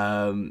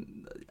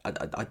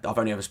 I've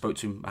only ever spoke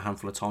to him a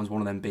handful of times,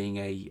 one of them being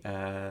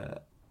an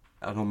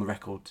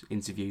on-the-record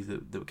interview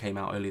that came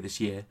out earlier this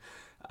year.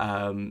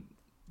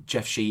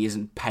 Jeff Shee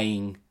isn't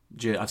paying...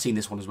 I've seen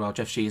this one as well.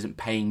 Jeff Shee isn't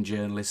paying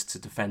journalists to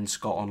defend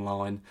Scott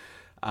online.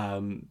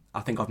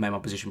 I think I've made my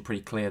position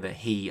pretty clear that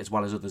he, as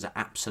well as others, are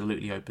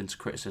absolutely open to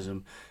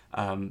criticism.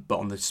 But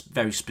on this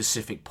very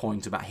specific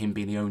point about him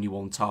being the only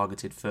one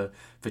targeted for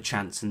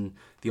chance and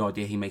the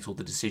idea he makes all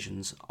the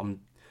decisions,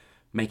 I'm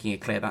making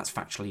it clear that's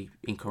factually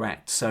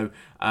incorrect. So,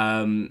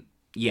 I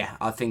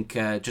think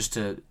just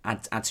to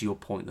add to your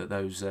point that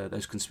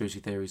those conspiracy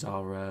theories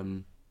are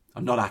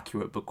not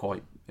accurate but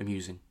quite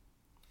amusing.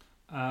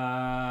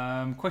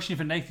 Question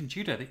for Nathan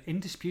Judah, the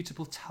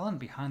indisputable talent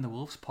behind the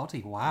Wolves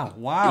poddy.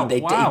 Wow. He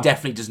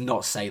definitely does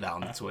not say that on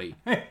the tweet.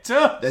 It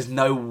does. There's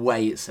no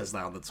way it says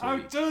that on the tweet. Oh,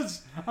 it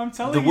does. I'm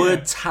telling you. The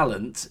word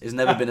talent has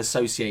never been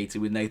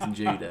associated with Nathan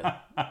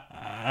Judah.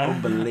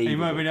 Unbelievable. He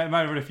might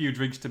have had a few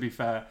drinks, to be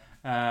fair.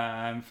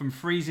 From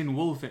Freezing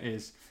Wolf it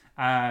is.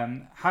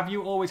 Have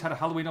you always had a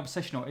Halloween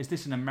obsession, or is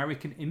this an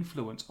American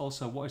influence?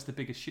 Also, what is the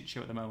biggest shit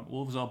show at the moment,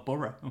 Wolves or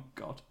Borough? Oh,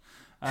 God.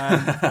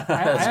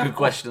 That's a good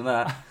question,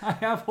 that. I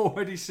have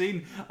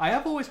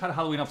always had a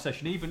Halloween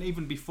obsession,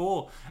 even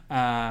before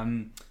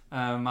my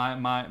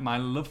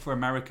love for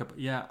America. But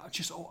yeah, I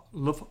just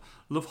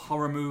love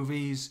horror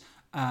movies,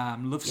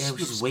 love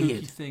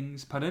spooky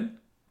things. Pardon?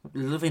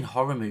 Loving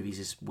horror movies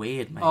is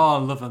weird, mate. Oh, I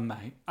love them,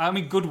 mate. I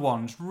mean, good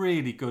ones,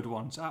 really good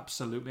ones,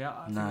 absolutely.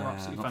 I think they're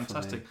absolutely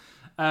fantastic.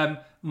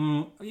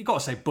 You got to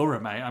say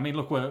Borough, mate. I mean,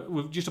 look,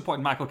 we've just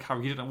appointed Michael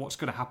Carrick. You don't know what's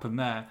going to happen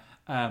there.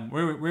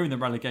 We're in the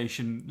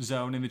relegation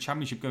zone in the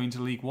Championship, going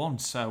to League One.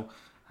 So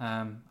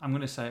I'm going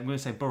to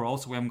say Borough.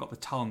 Also, we haven't got the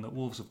talent that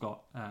Wolves have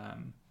got.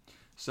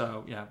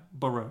 So yeah,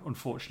 Borough,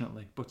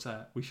 unfortunately, but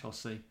we shall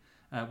see.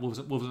 Wolves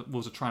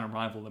are trying to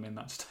rival them in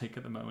that stake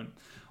at the moment.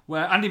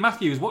 Where Andy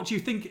Matthews, what do you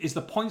think is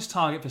the points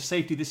target for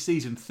safety this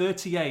season?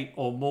 38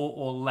 or more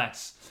or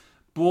less?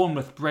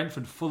 Bournemouth,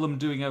 Brentford, Fulham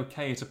doing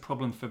okay is a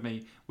problem for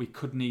me. We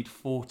could need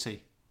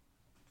 40.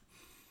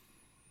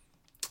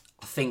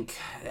 I think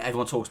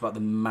everyone talks about the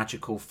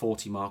magical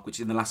 40 mark, which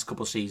in the last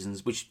couple of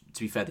seasons, which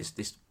to be fair,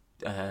 this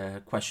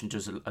question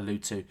does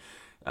allude to,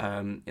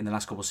 in the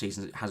last couple of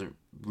seasons it hasn't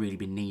really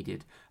been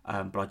needed.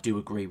 But I do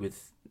agree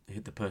with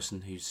the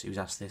person who's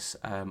asked this.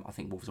 I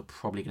think Wolves are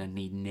probably going to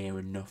need near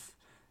enough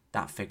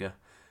that figure,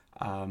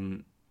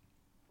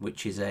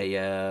 which is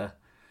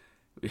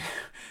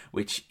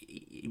which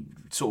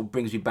sort of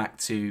brings me back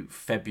to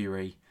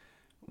February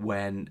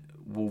when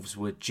Wolves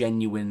were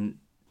genuinely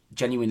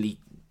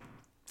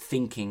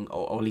thinking,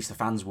 or at least the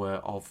fans were,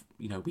 of,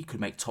 we could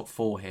make top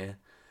four here.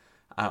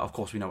 Of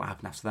course, we know what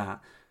happened after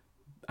that.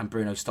 And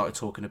Bruno started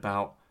talking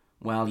about,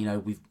 well,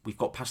 we've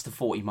got past the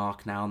 40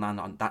 mark now,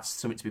 and that's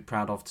something to be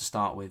proud of to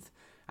start with.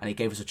 And he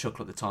gave us a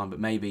chuckle at the time, but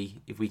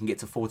maybe if we can get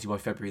to 40 by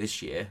February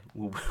this year,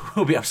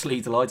 we'll be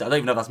absolutely delighted. I don't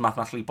even know if that's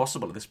mathematically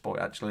possible at this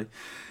point, actually.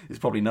 It's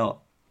probably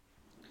not.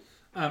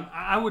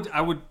 I'm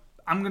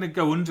going to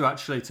go under,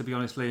 actually, to be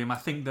honest, Liam. I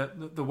think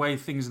that the way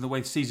things and the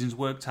way the season's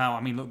worked out,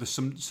 I mean, look, there's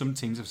some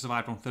teams have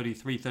survived on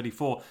 33,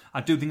 34.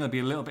 I do think they'll be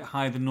a little bit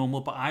higher than normal,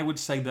 but I would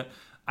say under.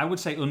 I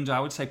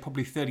would say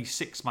probably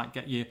 36 might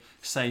get you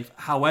safe.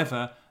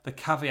 However, the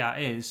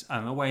caveat is,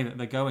 and the way that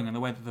they're going and the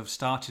way that they've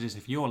started is,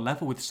 if you're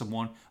level with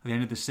someone at the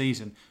end of the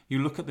season, you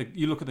look at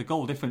the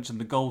goal difference and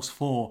the goals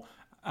for.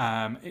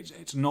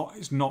 It's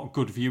not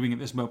good viewing at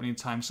this moment in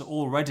time. So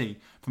already,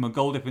 from a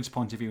goal difference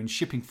point of view, and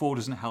shipping forward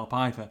doesn't help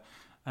either.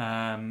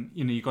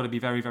 You've got to be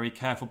very, very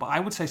careful. But I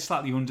would say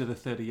slightly under the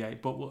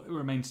 38, but it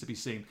remains to be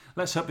seen.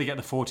 Let's hope they get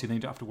the 40, then you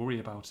don't have to worry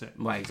about it.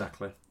 Right,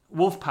 exactly.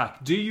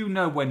 Wolfpack, do you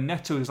know when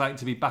Neto is likely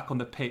to be back on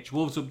the pitch?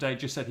 Wolves Update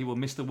just said he will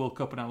miss the World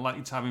Cup, and are we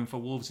likely to have him for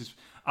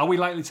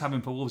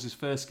Wolves'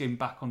 first game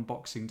back on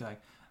Boxing Day?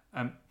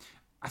 I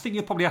think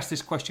you'll probably ask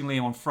this question,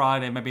 Liam, on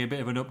Friday, maybe a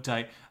bit of an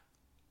update.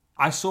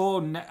 I saw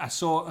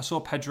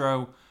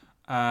Pedro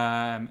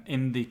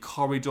in the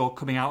corridor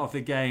coming out of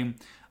the game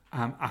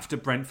after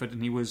Brentford,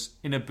 and he was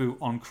in a boot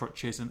on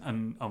crutches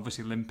and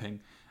obviously limping,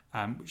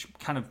 which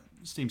kind of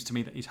seems to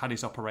me that he's had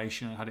his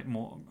operation and had it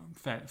more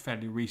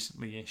fairly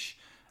recently-ish.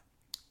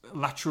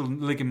 Lateral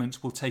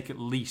ligaments will take at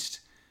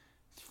least,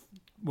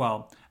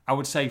 I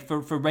would say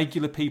for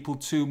regular people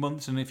 2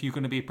 months, and if you're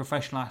going to be a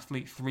professional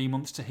athlete, 3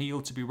 months to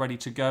heal to be ready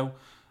to go.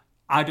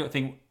 I don't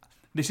think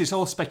this is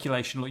all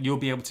speculation. Look, you'll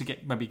be able to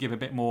maybe give a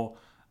bit more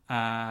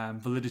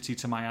validity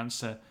to my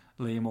answer,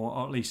 Liam,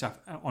 or at least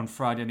on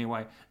Friday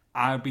anyway.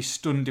 I'd be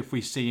stunned if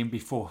we see him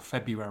before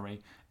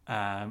February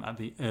at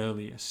the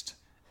earliest.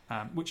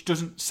 Which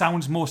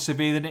sounds more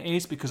severe than it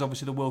is, because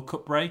obviously the World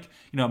Cup break,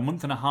 a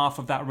month and a half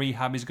of that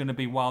rehab is going to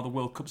be while the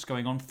World Cup's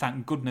going on.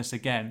 Thank goodness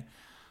again.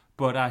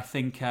 But I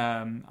think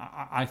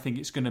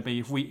it's going to be,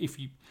 if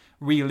you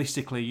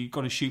realistically, you've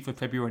got to shoot for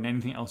February, and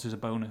anything else is a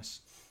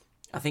bonus.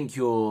 I think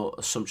your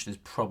assumption is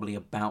probably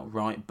about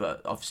right,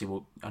 but obviously,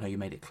 I know you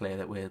made it clear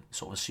that we're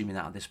sort of assuming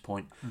that at this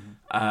point.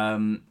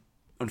 Mm-hmm.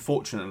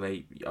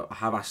 Unfortunately, I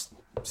have asked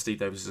Steve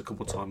Davis a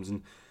couple of times,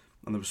 and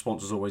the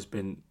response has always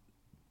been,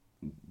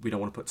 we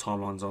don't want to put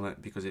timelines on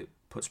it because it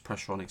puts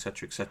pressure on,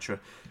 etc., etc.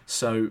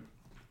 So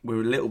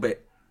we're a little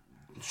bit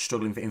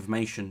struggling for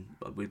information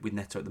with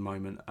Neto at the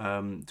moment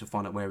to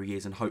find out where he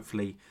is, and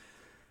hopefully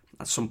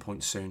at some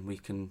point soon we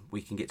can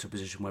get to a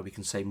position where we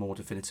can say more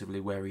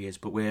definitively where he is.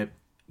 But we're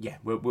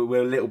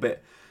a little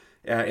bit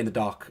in the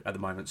dark at the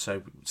moment,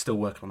 so still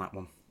working on that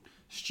one.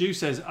 Stu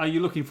says, are you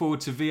looking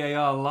forward to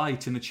VAR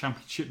light in the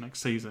Championship next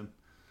season?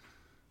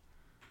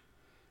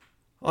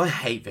 I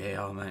hate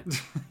VAR,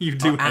 mate. You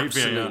do I hate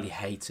absolutely VAR.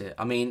 hate it.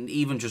 I mean,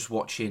 even just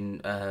watching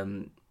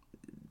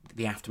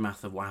the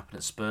aftermath of what happened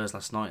at Spurs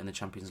last night in the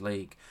Champions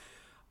League,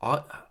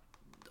 I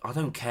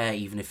don't care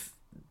even if...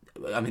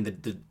 I mean,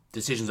 the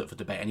decision's up for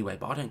debate anyway,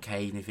 but I don't care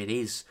even if it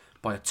is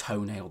by a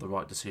toenail the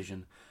right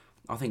decision.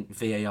 I think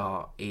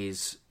VAR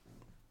is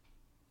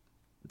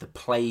the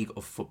plague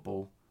of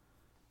football.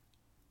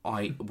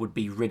 I would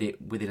be rid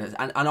it within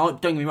and don't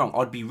get me wrong,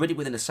 I'd be rid it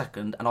within a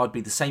second, and I'd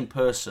be the same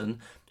person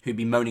who'd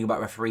be moaning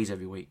about referees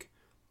every week.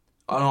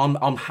 And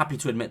I'm happy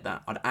to admit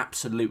that. I'd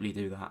absolutely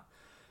do that.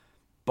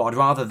 But I'd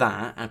rather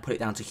that and put it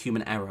down to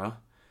human error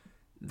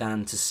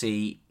than to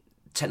see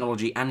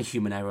technology and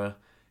human error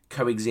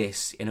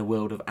coexist in a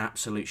world of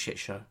absolute shit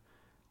show.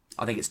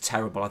 I think it's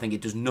terrible. I think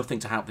it does nothing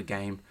to help the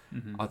game.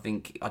 Mm-hmm.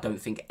 I don't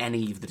think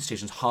any of the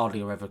decisions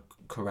hardly are ever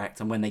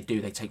correct, and when they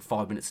do, they take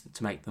 5 minutes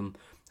to make them.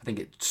 I think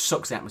it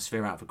sucks the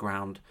atmosphere out of the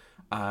ground.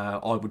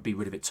 I would be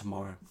rid of it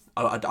tomorrow.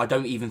 I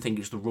don't even think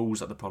it's the rules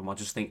that are the problem. I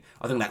think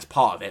that's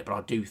part of it, but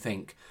I do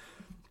think,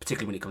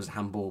 particularly when it comes to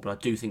handball, but I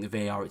do think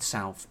the VAR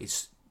itself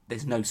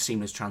there's no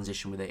seamless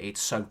transition with it.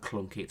 It's so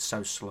clunky. It's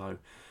so slow.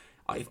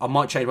 I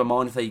might change my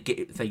mind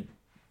if they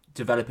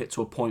develop it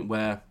to a point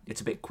where it's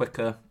a bit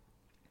quicker,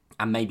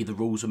 and maybe the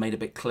rules are made a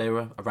bit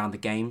clearer around the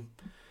game,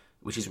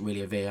 which isn't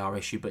really a VAR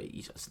issue, but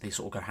they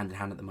sort of go hand in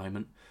hand at the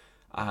moment.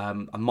 I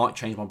might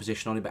change my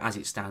position on it, but as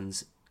it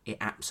stands, it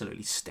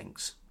absolutely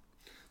stinks.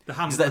 The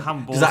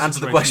handball. Does that answer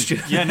the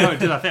question? Yeah, no, it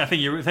did. I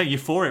think you're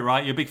for it,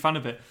 right? You're a big fan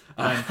of it.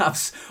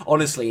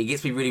 Honestly, it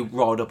gets me really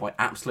riled up. I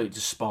absolutely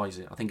despise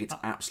it. I think it's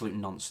absolute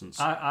nonsense.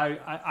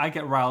 I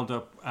get riled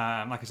up.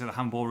 Like I said, the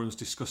handball rule is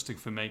disgusting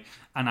for me,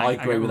 and I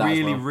agree get with that as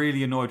really, well.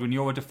 really annoyed when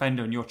you're a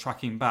defender and you're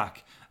tracking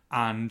back,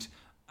 and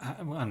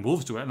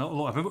Wolves do it, and a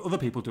lot of other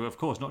people do it, of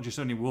course, not just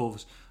only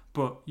Wolves.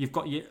 But you've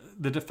got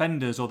the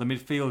defenders or the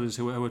midfielders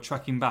who are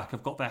tracking back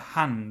have got their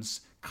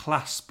hands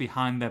clasped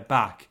behind their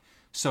back,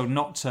 so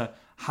not to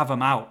have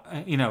them out,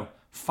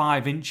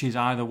 5 inches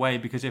either way,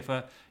 because if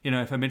a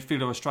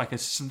midfielder or a striker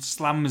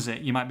slams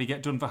it, you might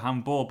get done for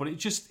handball. But it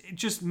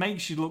just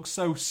makes you look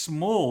so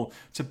small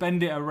to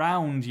bend it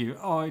around you.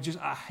 Oh,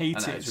 I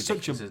hate it. It's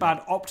such a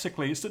bad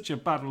optically. It's such a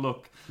bad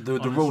look. The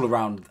rule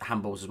around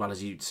handballs, as well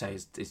as you say,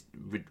 is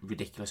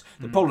ridiculous.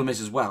 The problem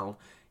is as well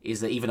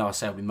is that even though I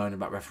say I'll be moaning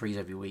about referees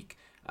every week,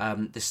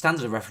 the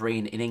standard of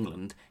refereeing in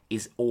England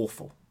is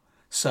awful.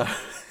 So,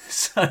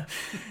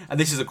 and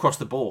this is across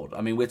the board. I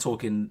mean, we're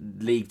talking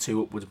League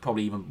 2 upwards,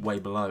 probably even way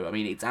below. I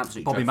mean, it's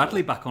absolutely Bobby dreadful.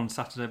 Madley back on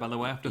Saturday, by the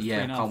way, after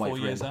 4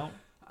 years out.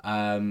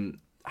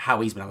 How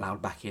he's been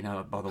allowed back in,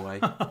 by the way.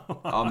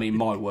 I mean,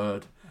 my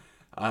word.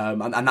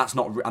 And that's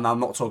not. And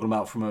I'm not talking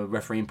about from a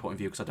refereeing point of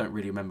view, because I don't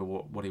really remember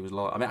what he was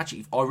like. I mean,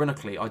 actually,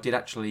 ironically, I did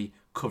actually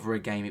cover a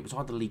game. It was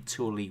either League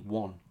 2 or League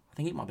 1. I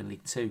think it might have been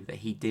League 2 that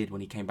he did when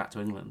he came back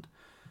to England.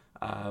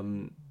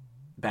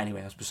 But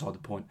anyway, that's beside the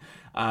point.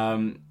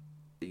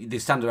 The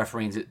standard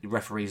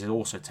referees are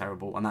also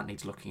terrible, and that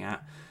needs looking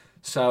at.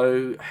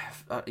 So,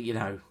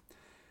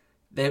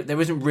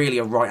 there isn't really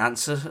a right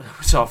answer.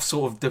 So I've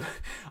sort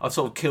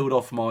of killed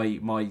off my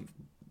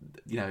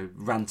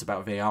rant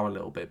about VAR a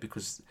little bit,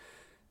 because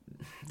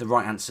the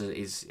right answer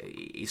is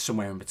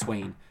somewhere in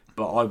between.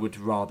 But I would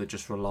rather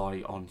just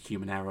rely on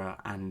human error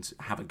and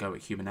have a go at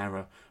human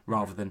error,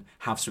 rather than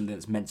have something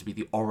that's meant to be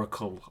the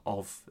oracle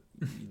of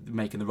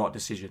making the right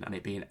decision and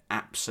it being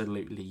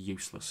absolutely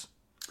useless.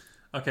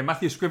 Okay,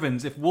 Matthew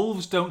Scrivens, if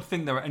Wolves don't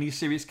think there are any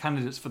serious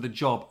candidates for the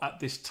job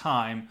at this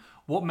time,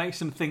 what makes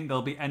them think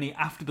there'll be any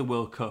after the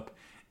World Cup?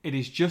 It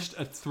is just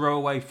a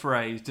throwaway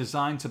phrase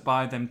designed to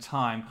buy them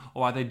time,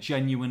 or are they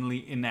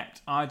genuinely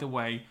inept? Either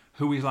way,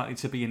 who is likely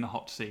to be in the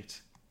hot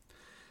seat?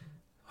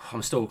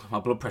 My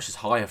blood pressure's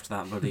high after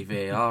that bloody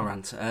VAR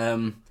rant.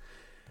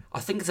 I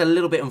think it's a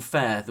little bit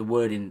unfair, the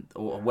wording,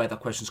 or where that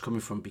question's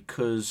coming from,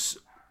 because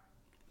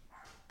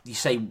you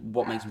say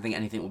what makes them think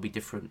anything will be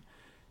different.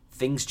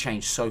 things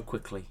change so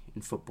quickly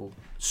in football.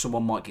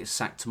 Someone might get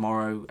sacked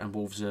tomorrow, and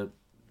Wolves are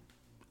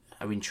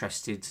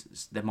interested.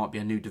 There might be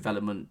a new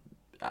development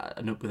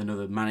with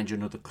another manager,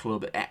 another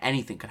club.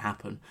 Anything could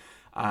happen,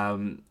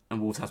 and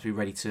Wolves have to be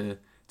ready to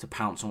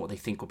pounce on what they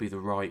think will be the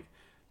right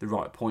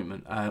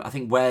appointment. I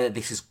think where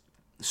this is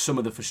some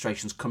of the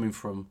frustrations coming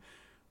from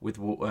with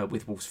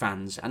Wolves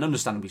fans, and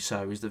understandably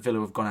so, is that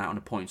Villa have gone out and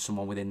appointed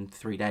someone within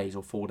 3 days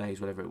or 4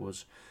 days, whatever it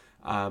was.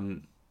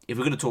 If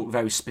we're going to talk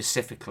very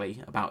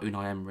specifically about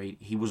Unai Emery,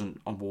 he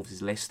wasn't on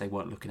Wolves' list. They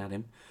weren't looking at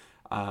him.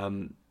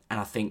 And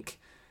I think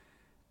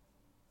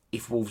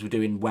if Wolves were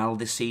doing well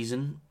this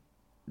season,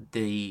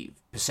 the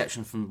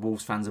perception from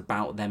Wolves fans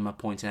about them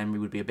appointing Emery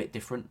would be a bit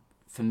different.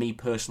 For me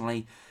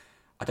personally,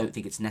 I don't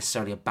think it's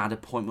necessarily a bad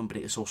appointment, but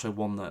it's also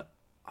one that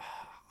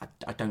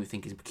I don't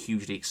think is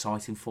hugely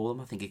exciting for them.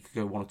 I think it could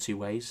go one or two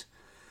ways.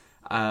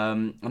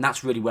 And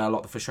that's really where a lot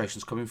of the frustration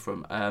is coming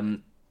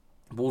from.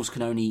 Wolves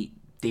can only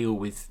deal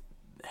with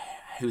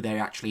who they're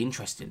actually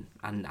interested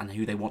in and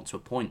who they want to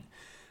appoint.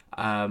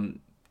 I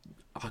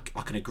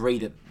can agree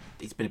that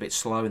it's been a bit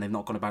slow and they've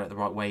not gone about it the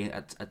right way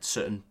at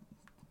certain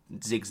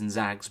zigs and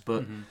zags,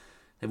 but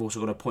they've also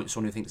got to appoint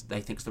someone who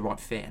they think's the right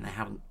fit, and they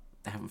haven't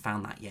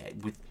found that yet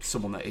with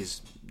someone that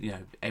is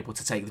able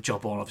to take the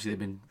job on. Obviously, they've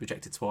been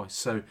rejected twice,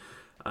 so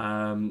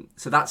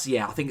that's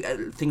I think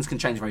things can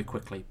change very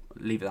quickly.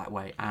 Leave it that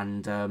way,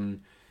 and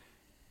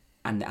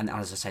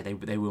as I say,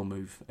 they will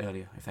move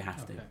earlier if they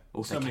have to.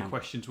 Or so many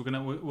questions.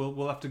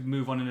 We'll have to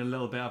move on in a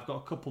little bit. I've got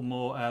a couple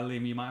more.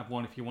 Liam, you might have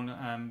one if you want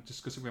to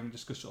discuss it. We haven't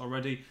discussed it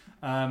already.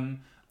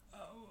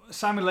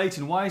 Simon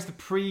Layton, why is the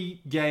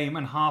pre-game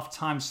and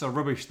half-time so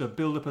rubbish? The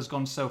build-up has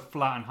gone so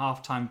flat and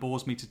half-time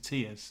bores me to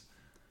tears.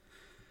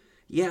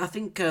 Yeah, I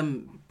think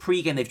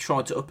pre-game they've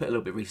tried to up it a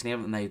little bit recently,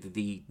 haven't they?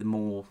 The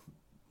more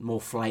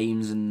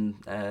flames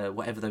and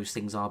whatever those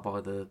things are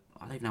I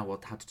don't know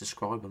how to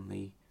describe them.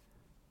 The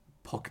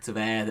pockets of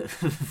air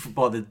that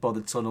by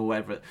the tunnel,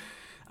 whatever.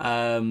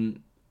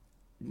 And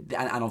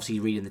obviously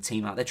reading the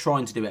team out, they're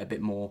trying to do it a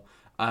bit more.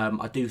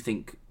 I do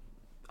think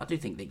that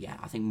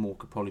I think more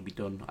could probably be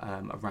done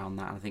around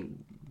that. And I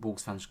think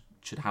Wolves fans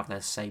should have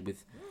their say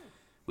with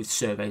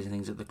surveys and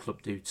things that the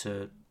club do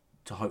to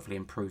hopefully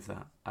improve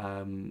that.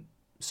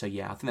 So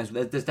yeah, I think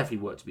there's definitely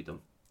work to be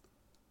done.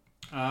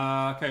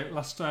 Okay,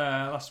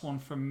 last one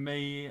from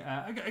me.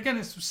 Again,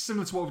 it's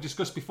similar to what we've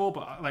discussed before,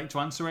 but I'd like to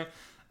answer it.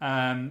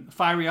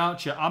 Fiery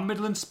Archer, are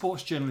Midland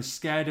sports journalists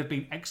scared of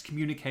being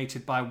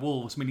excommunicated by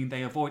Wolves, meaning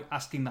they avoid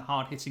asking the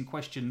hard-hitting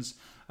questions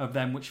of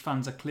them which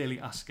fans are clearly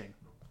asking?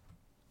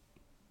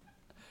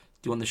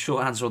 Do you want the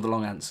short answer or the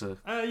long answer?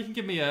 You can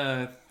give me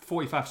a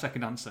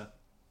 45-second answer.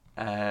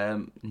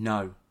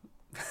 No.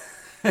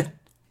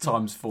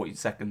 Times 40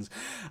 seconds.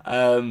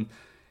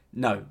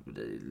 No.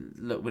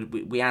 Look,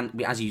 we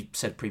as you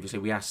said previously,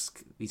 we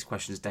ask these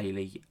questions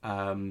daily.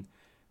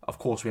 Of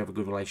course, we have a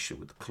good relationship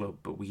with the club,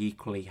 but we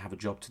equally have a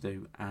job to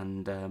do,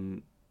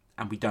 and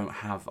we don't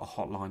have a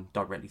hotline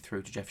directly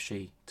through to Jeff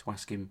Shee to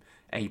ask him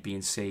A, B,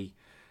 and C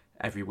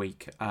every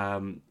week.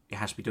 It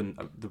has to be done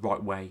the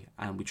right way,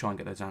 and we try and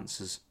get those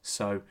answers.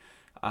 So,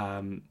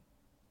 I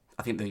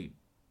think the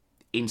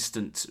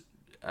instant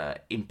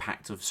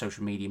impact of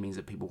social media means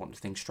that people want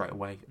things straight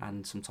away,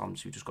 and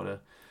sometimes you just got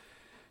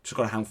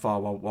to hang fire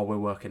while we're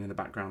working in the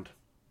background.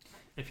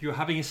 If you were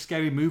having a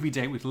scary movie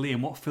date with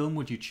Liam, what film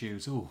would you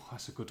choose? Oh,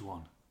 that's a good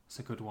one.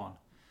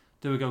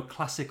 Do we go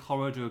classic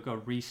horror? Do we go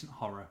recent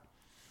horror?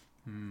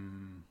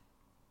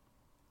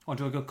 Or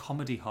do I go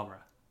comedy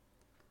horror?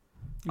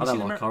 I don't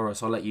like horror,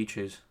 so I'll let you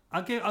choose.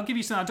 I'll give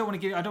you something.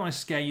 I don't want to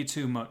scare you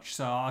too much,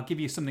 so I'll give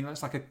you something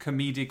that's like a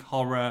comedic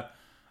horror,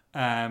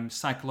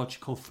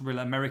 psychological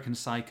thriller, American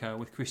Psycho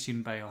with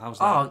Christian Bale. How's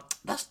that?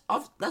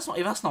 Oh, that's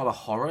not a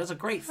horror. It's a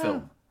great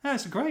film. Yeah,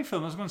 it's a great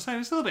film. I was going to say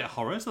it's a little bit of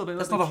horror. It's a little bit.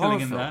 That's not a horror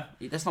film. There.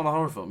 That's not a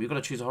horror film. You've got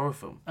to choose a horror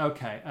film.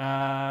 Okay.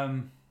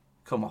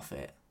 Come off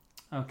it.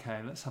 Okay,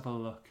 let's have a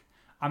look.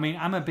 I mean,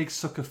 I'm a big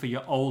sucker for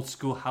your old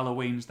school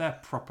Halloweens. They're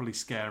properly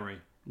scary.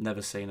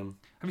 Never seen them.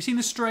 Have you seen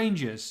The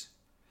Strangers?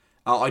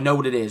 I know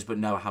what it is, but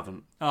no, I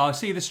haven't. Oh, I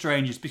see The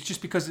Strangers,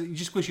 just because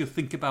you'll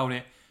think about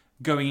it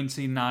going into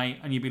the night,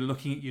 and you'll be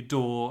looking at your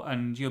door,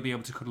 and you'll be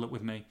able to cuddle up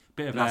with me.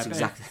 Bit of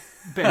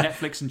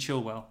Netflix and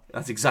Chilwell.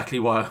 That's exactly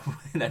why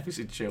Netflix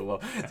and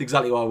Chilwell. That's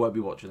exactly why I won't be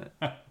watching it.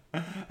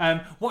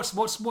 What's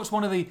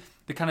one of the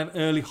kind of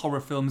early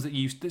horror films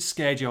that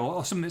scared you,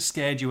 or something that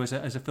scared you as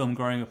a film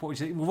growing up? What would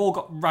you say? We've all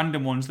got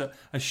random ones that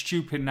are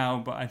stupid now,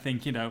 but I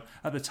think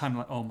at the time,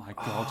 like, oh my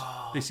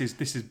god, this is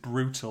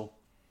brutal.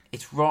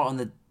 It's right on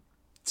the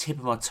tip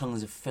of my tongue.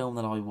 There's a film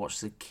that I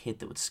watched as a kid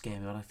that would scare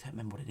me, but I can't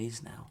remember what it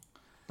is now.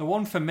 The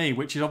one for me,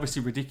 which is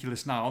obviously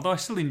ridiculous now, although I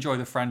still enjoy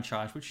the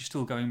franchise, which is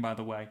still going, by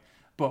the way.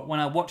 But when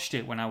I watched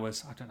it when I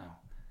was,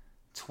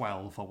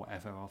 12 or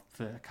whatever, or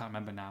 30, I can't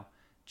remember now,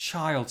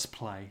 Child's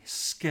Play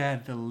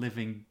scared the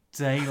living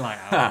daylight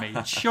out of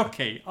me.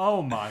 Chucky,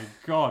 oh my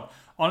God.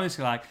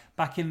 Honestly, like,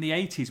 back in the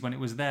 80s when it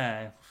was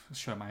there, I'll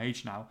show my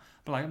age now,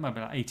 but like, maybe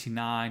like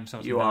 89, so I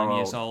was 9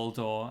 years old,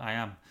 or I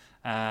am.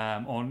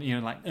 Or,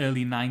 like,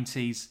 early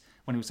 90s,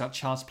 when he was at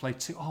Child's Play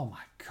 2. Oh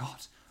my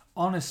God.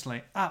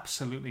 Honestly,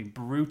 absolutely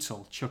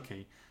brutal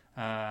Chucky.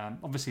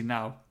 Obviously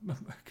now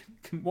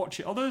can watch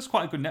it. Although there's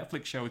quite a good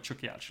Netflix show with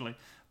Chucky actually.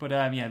 But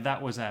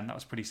that was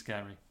pretty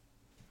scary.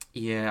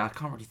 Yeah, I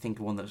can't really think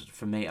of one that's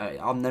for me.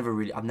 I've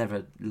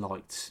never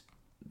liked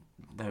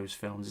those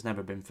films. It's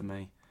never been for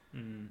me.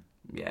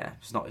 Yeah,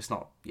 it's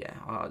not. Yeah,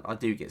 I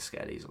do get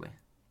scared easily.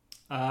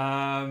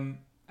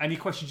 Any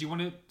questions you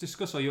want to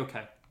discuss? Or are you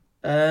okay?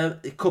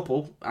 A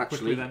couple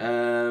actually.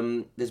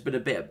 Quickly, there's been a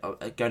bit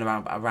going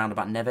around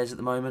about Neves at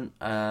the moment,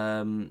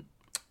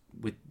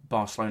 with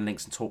Barcelona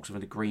links and talks of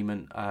an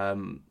agreement.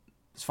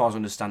 As far as I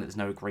understand it, there's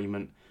no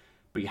agreement,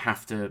 but you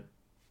have to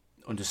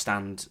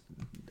understand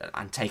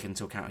and take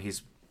into account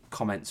his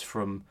comments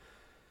from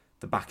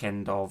the back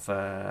end of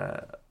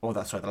the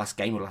last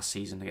game of last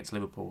season against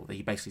Liverpool. That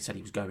he basically said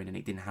he was going and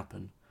it didn't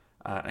happen,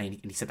 and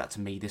he said that to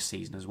me this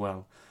season as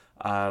well.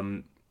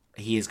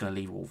 He is going to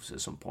leave Wolves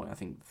at some point. I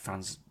think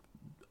fans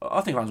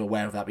are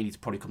aware of that, but he needs to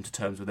probably come to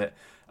terms with it.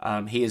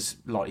 He is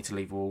likely to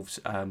leave Wolves,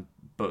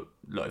 but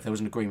look, if there was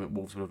an agreement,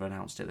 Wolves would have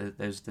announced it.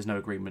 There's no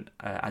agreement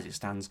as it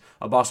stands.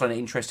 Are Barcelona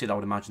interested? I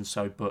would imagine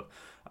so, but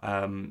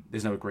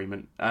there's no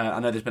agreement. I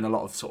know there's been a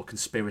lot of sort of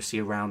conspiracy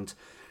around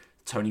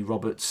Tony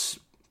Roberts'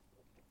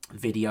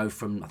 video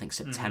from I think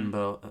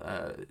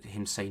September,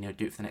 him saying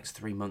do it for the next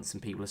 3 months,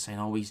 and people are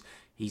saying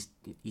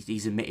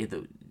he's admitted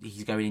that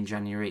he's going in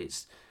January.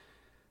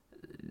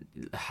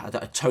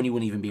 Tony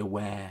wouldn't even be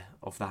aware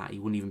of that. He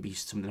wouldn't even be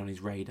something on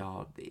his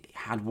radar.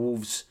 Had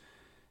Wolves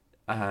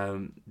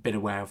been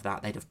aware of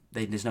that,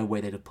 there's no way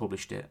they'd have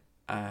published it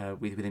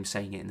with him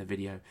saying it in the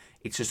video.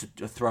 It's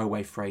just a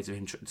throwaway phrase of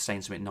him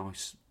saying something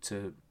nice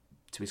to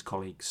his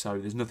colleagues. So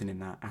there's nothing in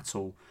that at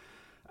all.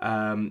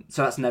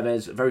 So that's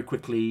Neves. Very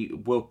quickly,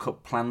 World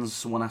Cup plans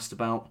someone asked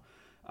about.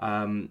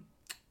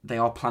 They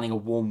are planning a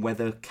warm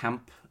weather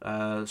camp,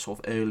 sort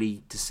of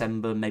early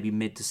December, maybe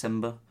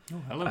mid-December.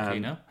 Oh, hello,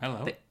 Kino.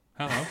 Hello.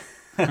 Hello.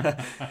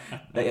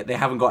 They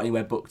haven't got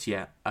anywhere booked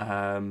yet,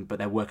 but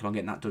they're working on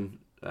getting that done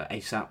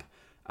ASAP.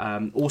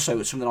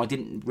 Also, something I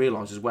didn't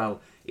realise as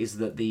well is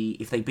that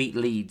if they beat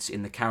Leeds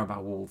in the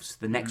Carabao Wolves,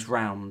 the next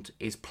round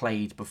is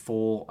played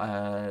before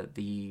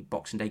the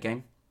Boxing Day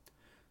game.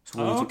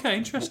 So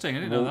Interesting. I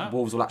didn't know that.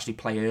 Wolves will actually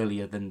play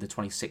earlier than the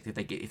 26th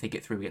if they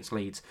get through against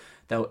Leeds.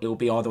 It will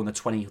be either on the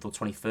 20th or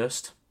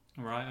 21st.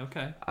 Right.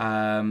 Okay.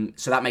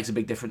 So that makes a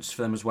big difference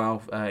for them as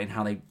well in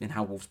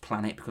how Wolves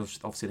plan it, because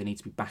obviously they need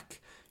to be back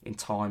in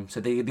time.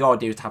 So the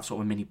idea is to have sort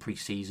of a mini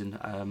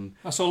pre-season.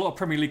 I saw a lot of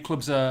Premier League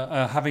clubs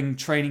are having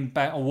training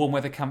or warm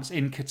weather camps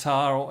in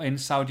Qatar or in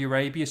Saudi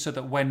Arabia, so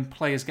that when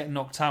players get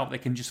knocked out, they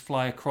can just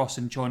fly across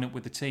and join up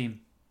with the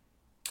team.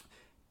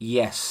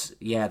 Yes.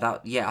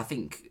 I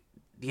think.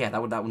 Yeah,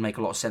 that would make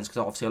a lot of sense, because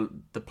obviously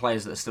the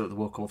players that are still at the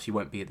World Cup obviously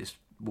won't be at this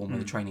warm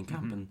weather training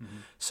camp, and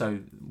so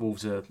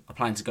Wolves are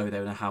planning to go there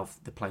and have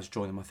the players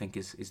join them. I think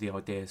is the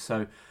idea.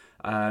 So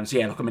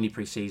yeah, like a mini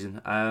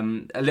pre-season.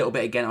 A little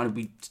bit again.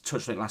 We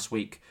touched on it last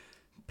week.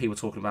 People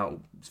talking about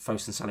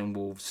Fosun selling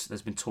Wolves.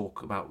 There's been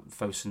talk about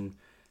Fosun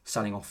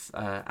selling off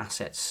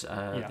assets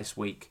this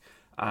week.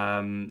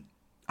 I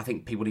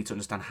think people need to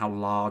understand how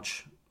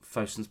large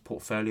Fosun's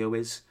portfolio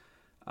is,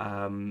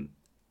 and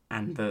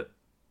that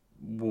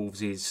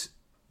Wolves is,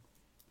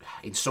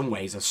 in some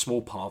ways, a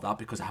small part of that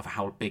because of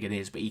how big it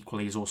is, but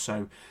equally is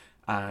also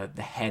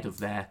the head of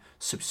their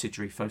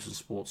subsidiary, Fosun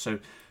Sports. So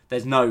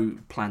there's no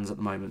plans at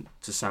the moment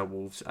to sell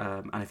Wolves,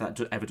 and if that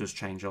ever does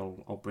change,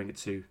 I'll bring it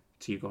to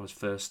you guys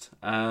first.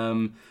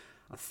 I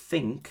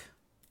think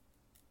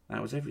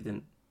that was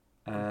everything.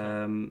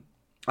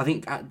 I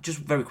think just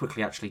very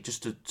quickly, actually,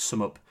 just to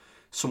sum up,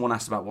 someone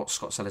asked about what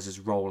Scott Sellers'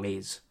 role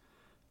is,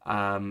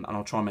 and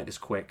I'll try and make this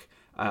quick.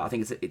 I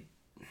think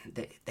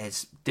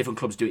there's different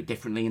clubs do it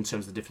differently in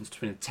terms of the difference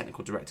between a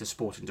technical director,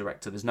 sporting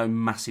director. There's no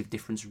massive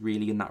difference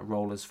really in that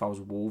role as far as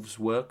Wolves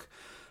work,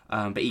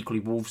 but equally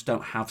Wolves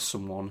don't have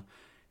someone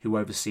who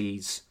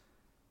oversees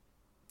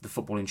the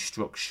footballing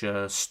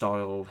structure,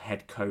 style,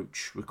 head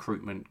coach,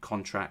 recruitment,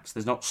 contracts.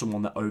 There's not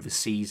someone that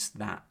oversees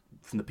that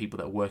from the people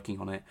that are working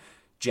on it.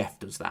 Jeff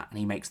does that, and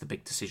he makes the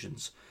big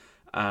decisions.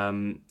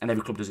 And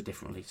every club does it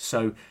differently.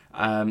 So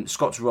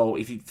Scott's role,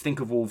 if you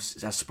think of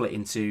Wolves as split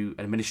into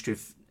I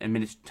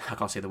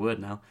can't say the word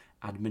now,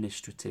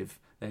 administrative,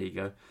 there you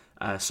go,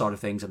 side of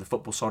things, and the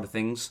football side of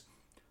things.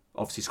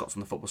 Obviously Scott's on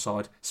the football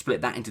side.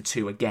 Split that into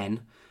two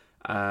again,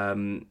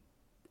 and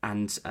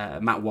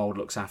Matt Wild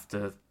looks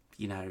after,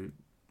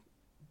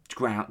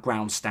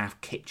 ground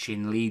staff,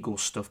 kitchen, legal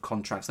stuff,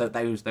 contracts,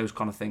 those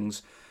kind of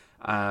things.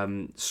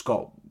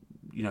 Scott,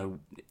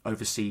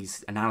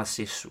 oversees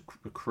analysis,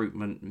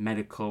 recruitment,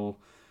 medical,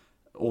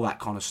 all that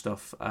kind of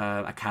stuff,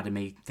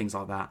 academy, things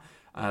like that.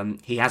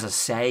 He has a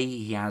say,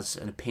 he has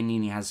an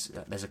opinion,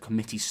 there's a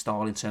committee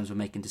style in terms of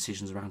making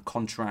decisions around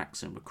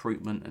contracts and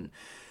recruitment,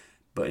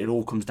 but it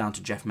all comes down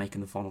to Jeff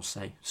making the final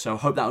say. So I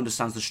hope that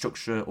understands the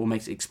structure, or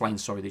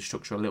explains the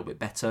structure a little bit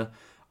better.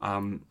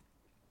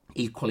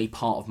 Equally,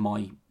 part of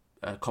my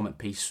comment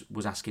piece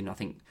was asking, I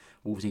think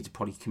Wolves need to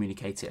probably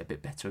communicate it a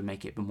bit better and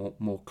make it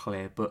more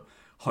clear, but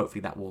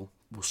hopefully that will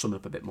will sum it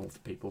up a bit more for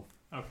people.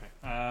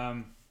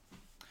 Okay.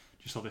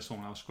 Just saw this one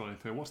when I was scrolling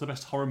through. What's the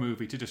best horror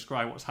movie to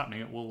describe what's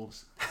happening at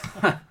Wolves?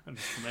 I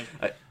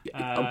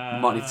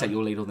might need to take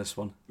your lead on this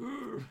one.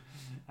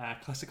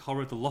 Classic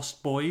horror, The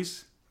Lost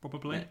Boys,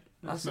 probably. Yeah,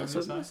 that's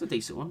a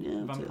decent one.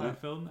 Yeah, vampire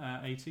film,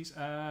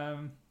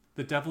 80s.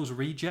 The Devil's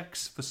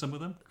Rejects for some of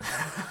them.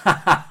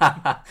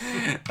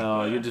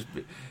 Oh, you're just.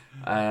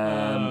 We've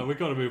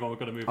got to move on.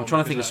 I'm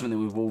trying to think of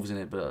something with wolves in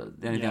it, but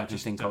the only thing I can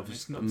think of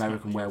is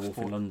American Werewolf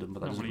in London.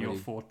 But that doesn't really.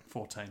 Your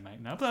forte, mate.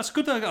 No, but that's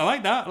good. I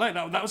like that.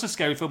 That was a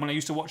scary film when I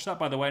used to watch that.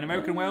 By the way, an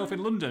American Werewolf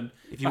in London.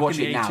 If you watch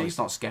it now, it's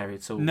not scary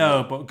at all.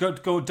 No, but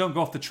don't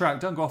go off the track.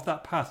 Don't go off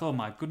that path. Oh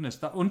my goodness,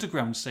 that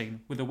underground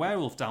scene with the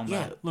werewolf down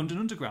there, London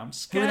Underground.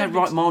 Who in their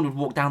right mind would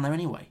walk down there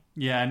anyway?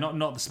 Yeah,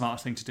 not the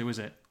smartest thing to do, is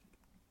it?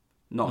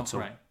 Not at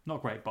all.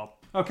 Not great, Bob.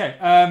 Okay,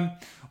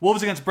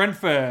 Wolves against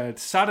Brentford,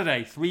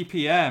 Saturday, 3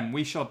 p.m.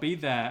 We shall be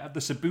there at the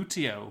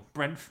Sabutio,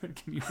 Brentford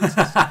Community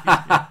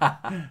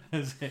Stadium,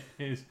 as it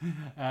is.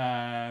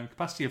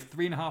 Capacity of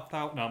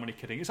 3,500. No, I'm only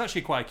kidding. It's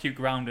actually quite a cute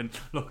ground, and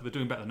look, they're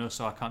doing better than us,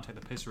 so I can't take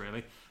the piss,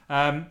 really.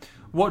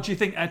 What do you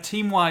think,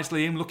 team-wise,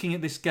 Liam, looking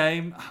at this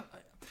game?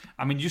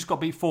 I mean, you just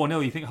got beat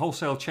 4-0. You think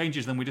wholesale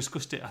changes, then we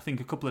discussed it, I think,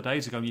 a couple of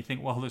days ago, and you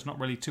think, well, there's not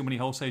really too many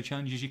wholesale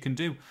changes you can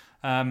do.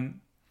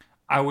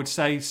 I would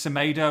say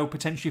Semedo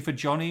potentially for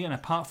Johnny, and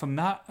apart from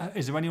that,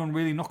 is there anyone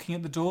really knocking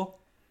at the door?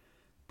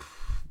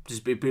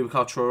 Just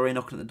Boubacar Traoré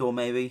knocking at the door,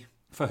 maybe.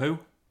 For who?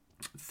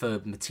 For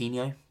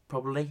Moutinho,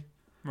 probably.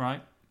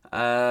 Right.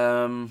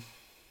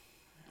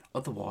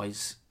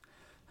 Otherwise,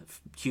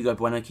 Hugo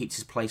Bueno keeps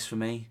his place for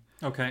me.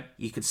 Okay.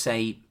 You could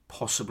say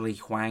possibly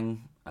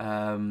Hwang.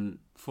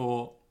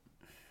 For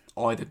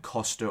either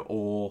Costa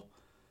or,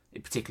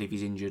 particularly if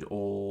he's injured,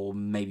 or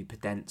maybe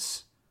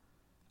Podence.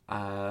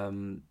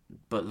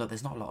 But look,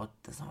 there's not a lot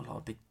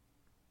of big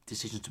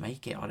decisions to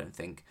make it. I don't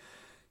think.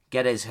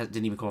 Guedes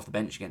didn't even come off the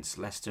bench against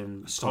Leicester.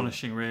 And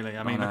astonishing, really.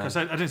 I mean, because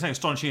I didn't say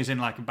astonishing as in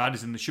like bad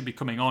as in they should be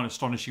coming on.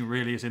 Astonishing,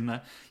 really, as in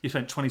that you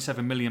spent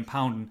 £27 million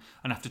and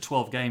after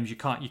 12 games you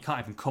can't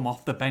even come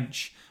off the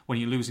bench when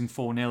you're losing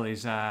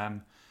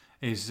 4-0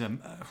 is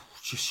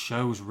just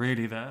shows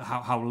really that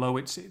how low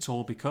it's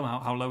all become.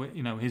 How low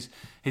his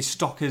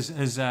stock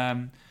has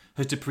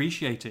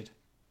depreciated.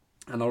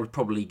 And I would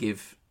probably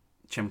give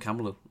Chem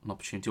Campbell an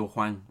opportunity, or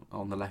Hwang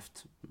on the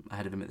left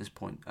ahead of him at this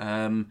point.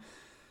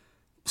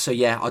 So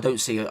yeah, I don't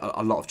see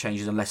a lot of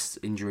changes unless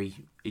injury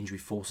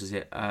forces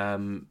it.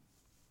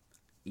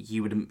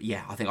 You would,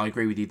 I think I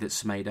agree with you that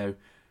Semedo,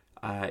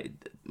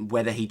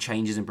 whether he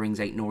changes and brings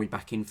Aït-Nouri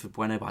back in for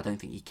Bueno, but I don't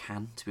think he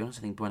can. To be honest,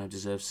 I think Bueno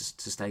deserves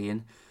to stay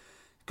in.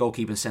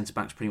 Goalkeeper and centre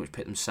backs pretty much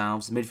pick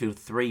themselves. The midfield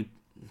three,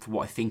 for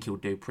what I think he'll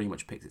do, pretty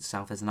much picked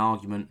itself. There's an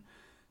argument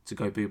to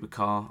go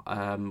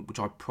Boubacar, which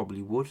I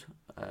probably would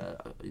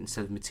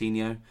instead of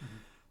Moutinho. Mm-hmm.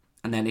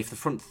 And then if the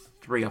front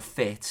three are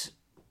fit,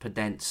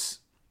 Podence,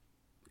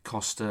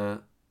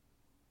 Costa,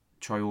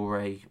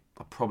 Traoré,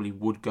 I probably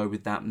would go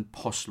with that and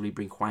possibly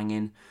bring Hwang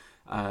in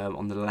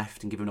on the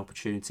left and give him an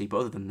opportunity. But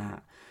other than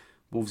that,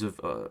 Wolves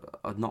haven't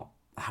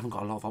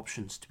got a lot of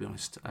options, to be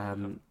honest.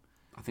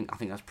 I think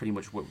that's pretty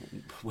much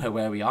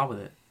where we are with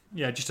it.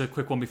 Yeah, just a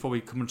quick one before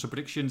we come on to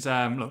predictions.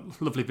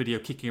 Lovely video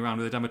kicking around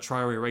with Adama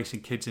Traoré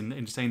racing kids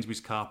in Sainsbury's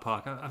car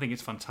park. I think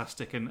it's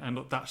fantastic, and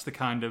look, that's the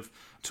kind of,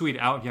 tweet it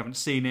out if you haven't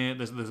seen it.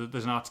 There's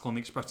an article on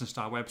the Express and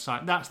Star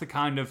website. That's the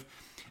kind of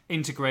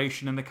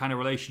integration and the kind of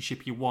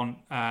relationship you want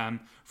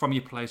from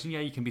your players. And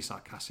yeah, you can be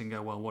sarcastic and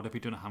go, well, what have you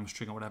done, a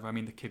hamstring or whatever? I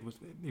mean, the kid was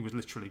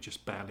literally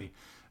just barely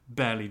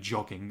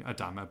jogging,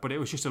 Adama, but it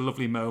was just a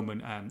lovely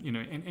moment.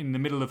 In the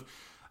middle of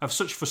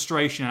such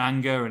frustration and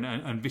anger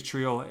and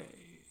vitriol,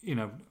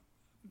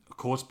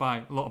 caused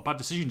by a lot of bad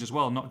decisions as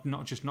well,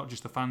 not just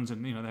the fans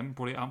and them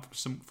brought it out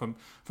from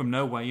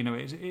nowhere.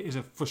 It is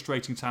a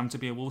frustrating time to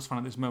be a Wolves fan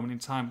at this moment in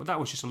time, but that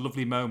was just a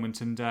lovely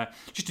moment and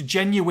just a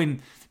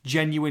genuine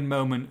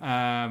moment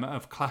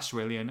of class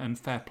really, and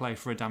fair play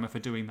for Adama for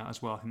doing that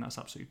as well. I think that's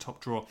absolutely top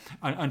draw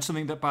and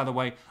something that, by the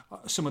way,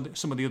 some of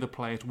the other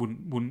players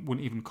wouldn't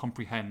even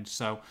comprehend.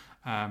 So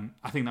I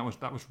think that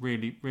was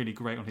really, really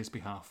great on his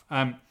behalf.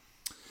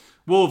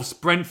 Wolves,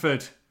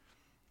 Brentford.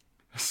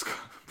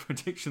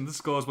 Prediction, the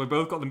scores, we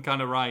both got them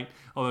kind of right,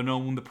 although no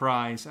one won the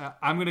prize.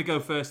 I'm going to go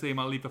first, Liam.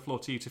 I'll leave the floor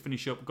to you to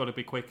finish up. Got to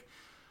be quick.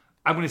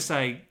 I'm going to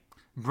say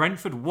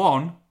Brentford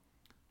 1,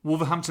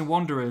 Wolverhampton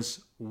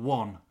Wanderers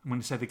 1. I'm going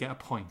to say they get a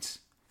point.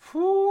 I'm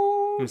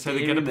going to say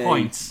they get a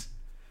point.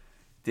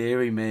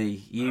 Deary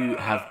me, you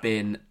have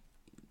been...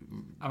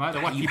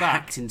 You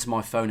hacked into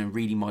my phone and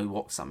reading my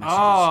WhatsApp messages.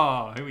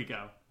 Oh, here we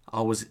go.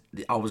 I was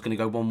going to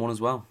go 1-1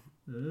 as well.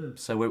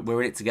 So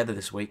we're in it together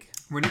this week.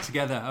 We're in it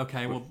together.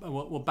 Okay,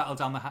 we'll battle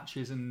down the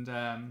hatches and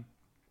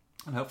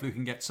hopefully we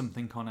can get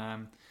something on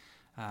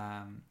a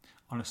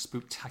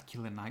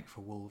spooktacular night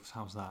for Wolves.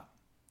 How's that?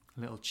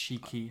 A little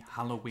cheeky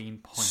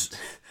Halloween point.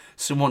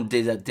 Someone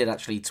did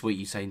actually tweet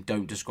you saying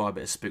don't describe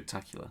it as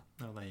spooktacular.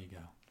 Oh, there you go.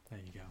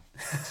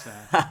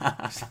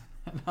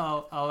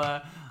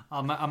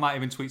 I might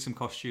even tweet some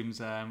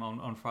costumes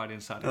on Friday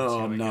and Saturday.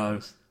 Oh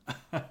no.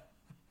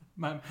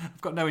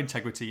 I've got no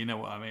integrity. You know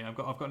what I mean. I've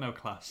got no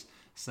class.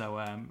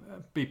 So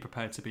be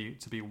prepared to be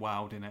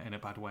wowed in a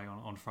bad way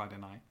on Friday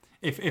night.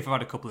 If I've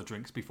had a couple of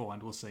drinks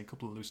beforehand, we'll see, a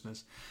couple of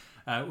looseners.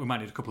 We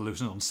might need a couple of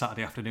looseners on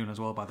Saturday afternoon as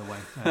well, by the way,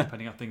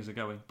 depending how things are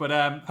going.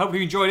 But hope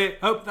you enjoyed it.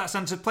 Hope that's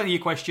answered plenty of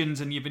your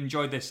questions and you've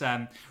enjoyed this.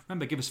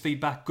 Remember, give us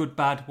feedback, good,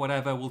 bad,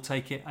 whatever. We'll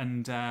take it.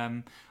 And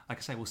like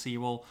I say, we'll see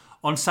you all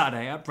on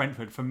Saturday at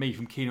Brentford. From me,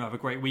 from Keno, have a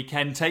great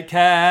weekend. Take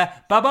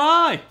care.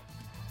 Bye-bye.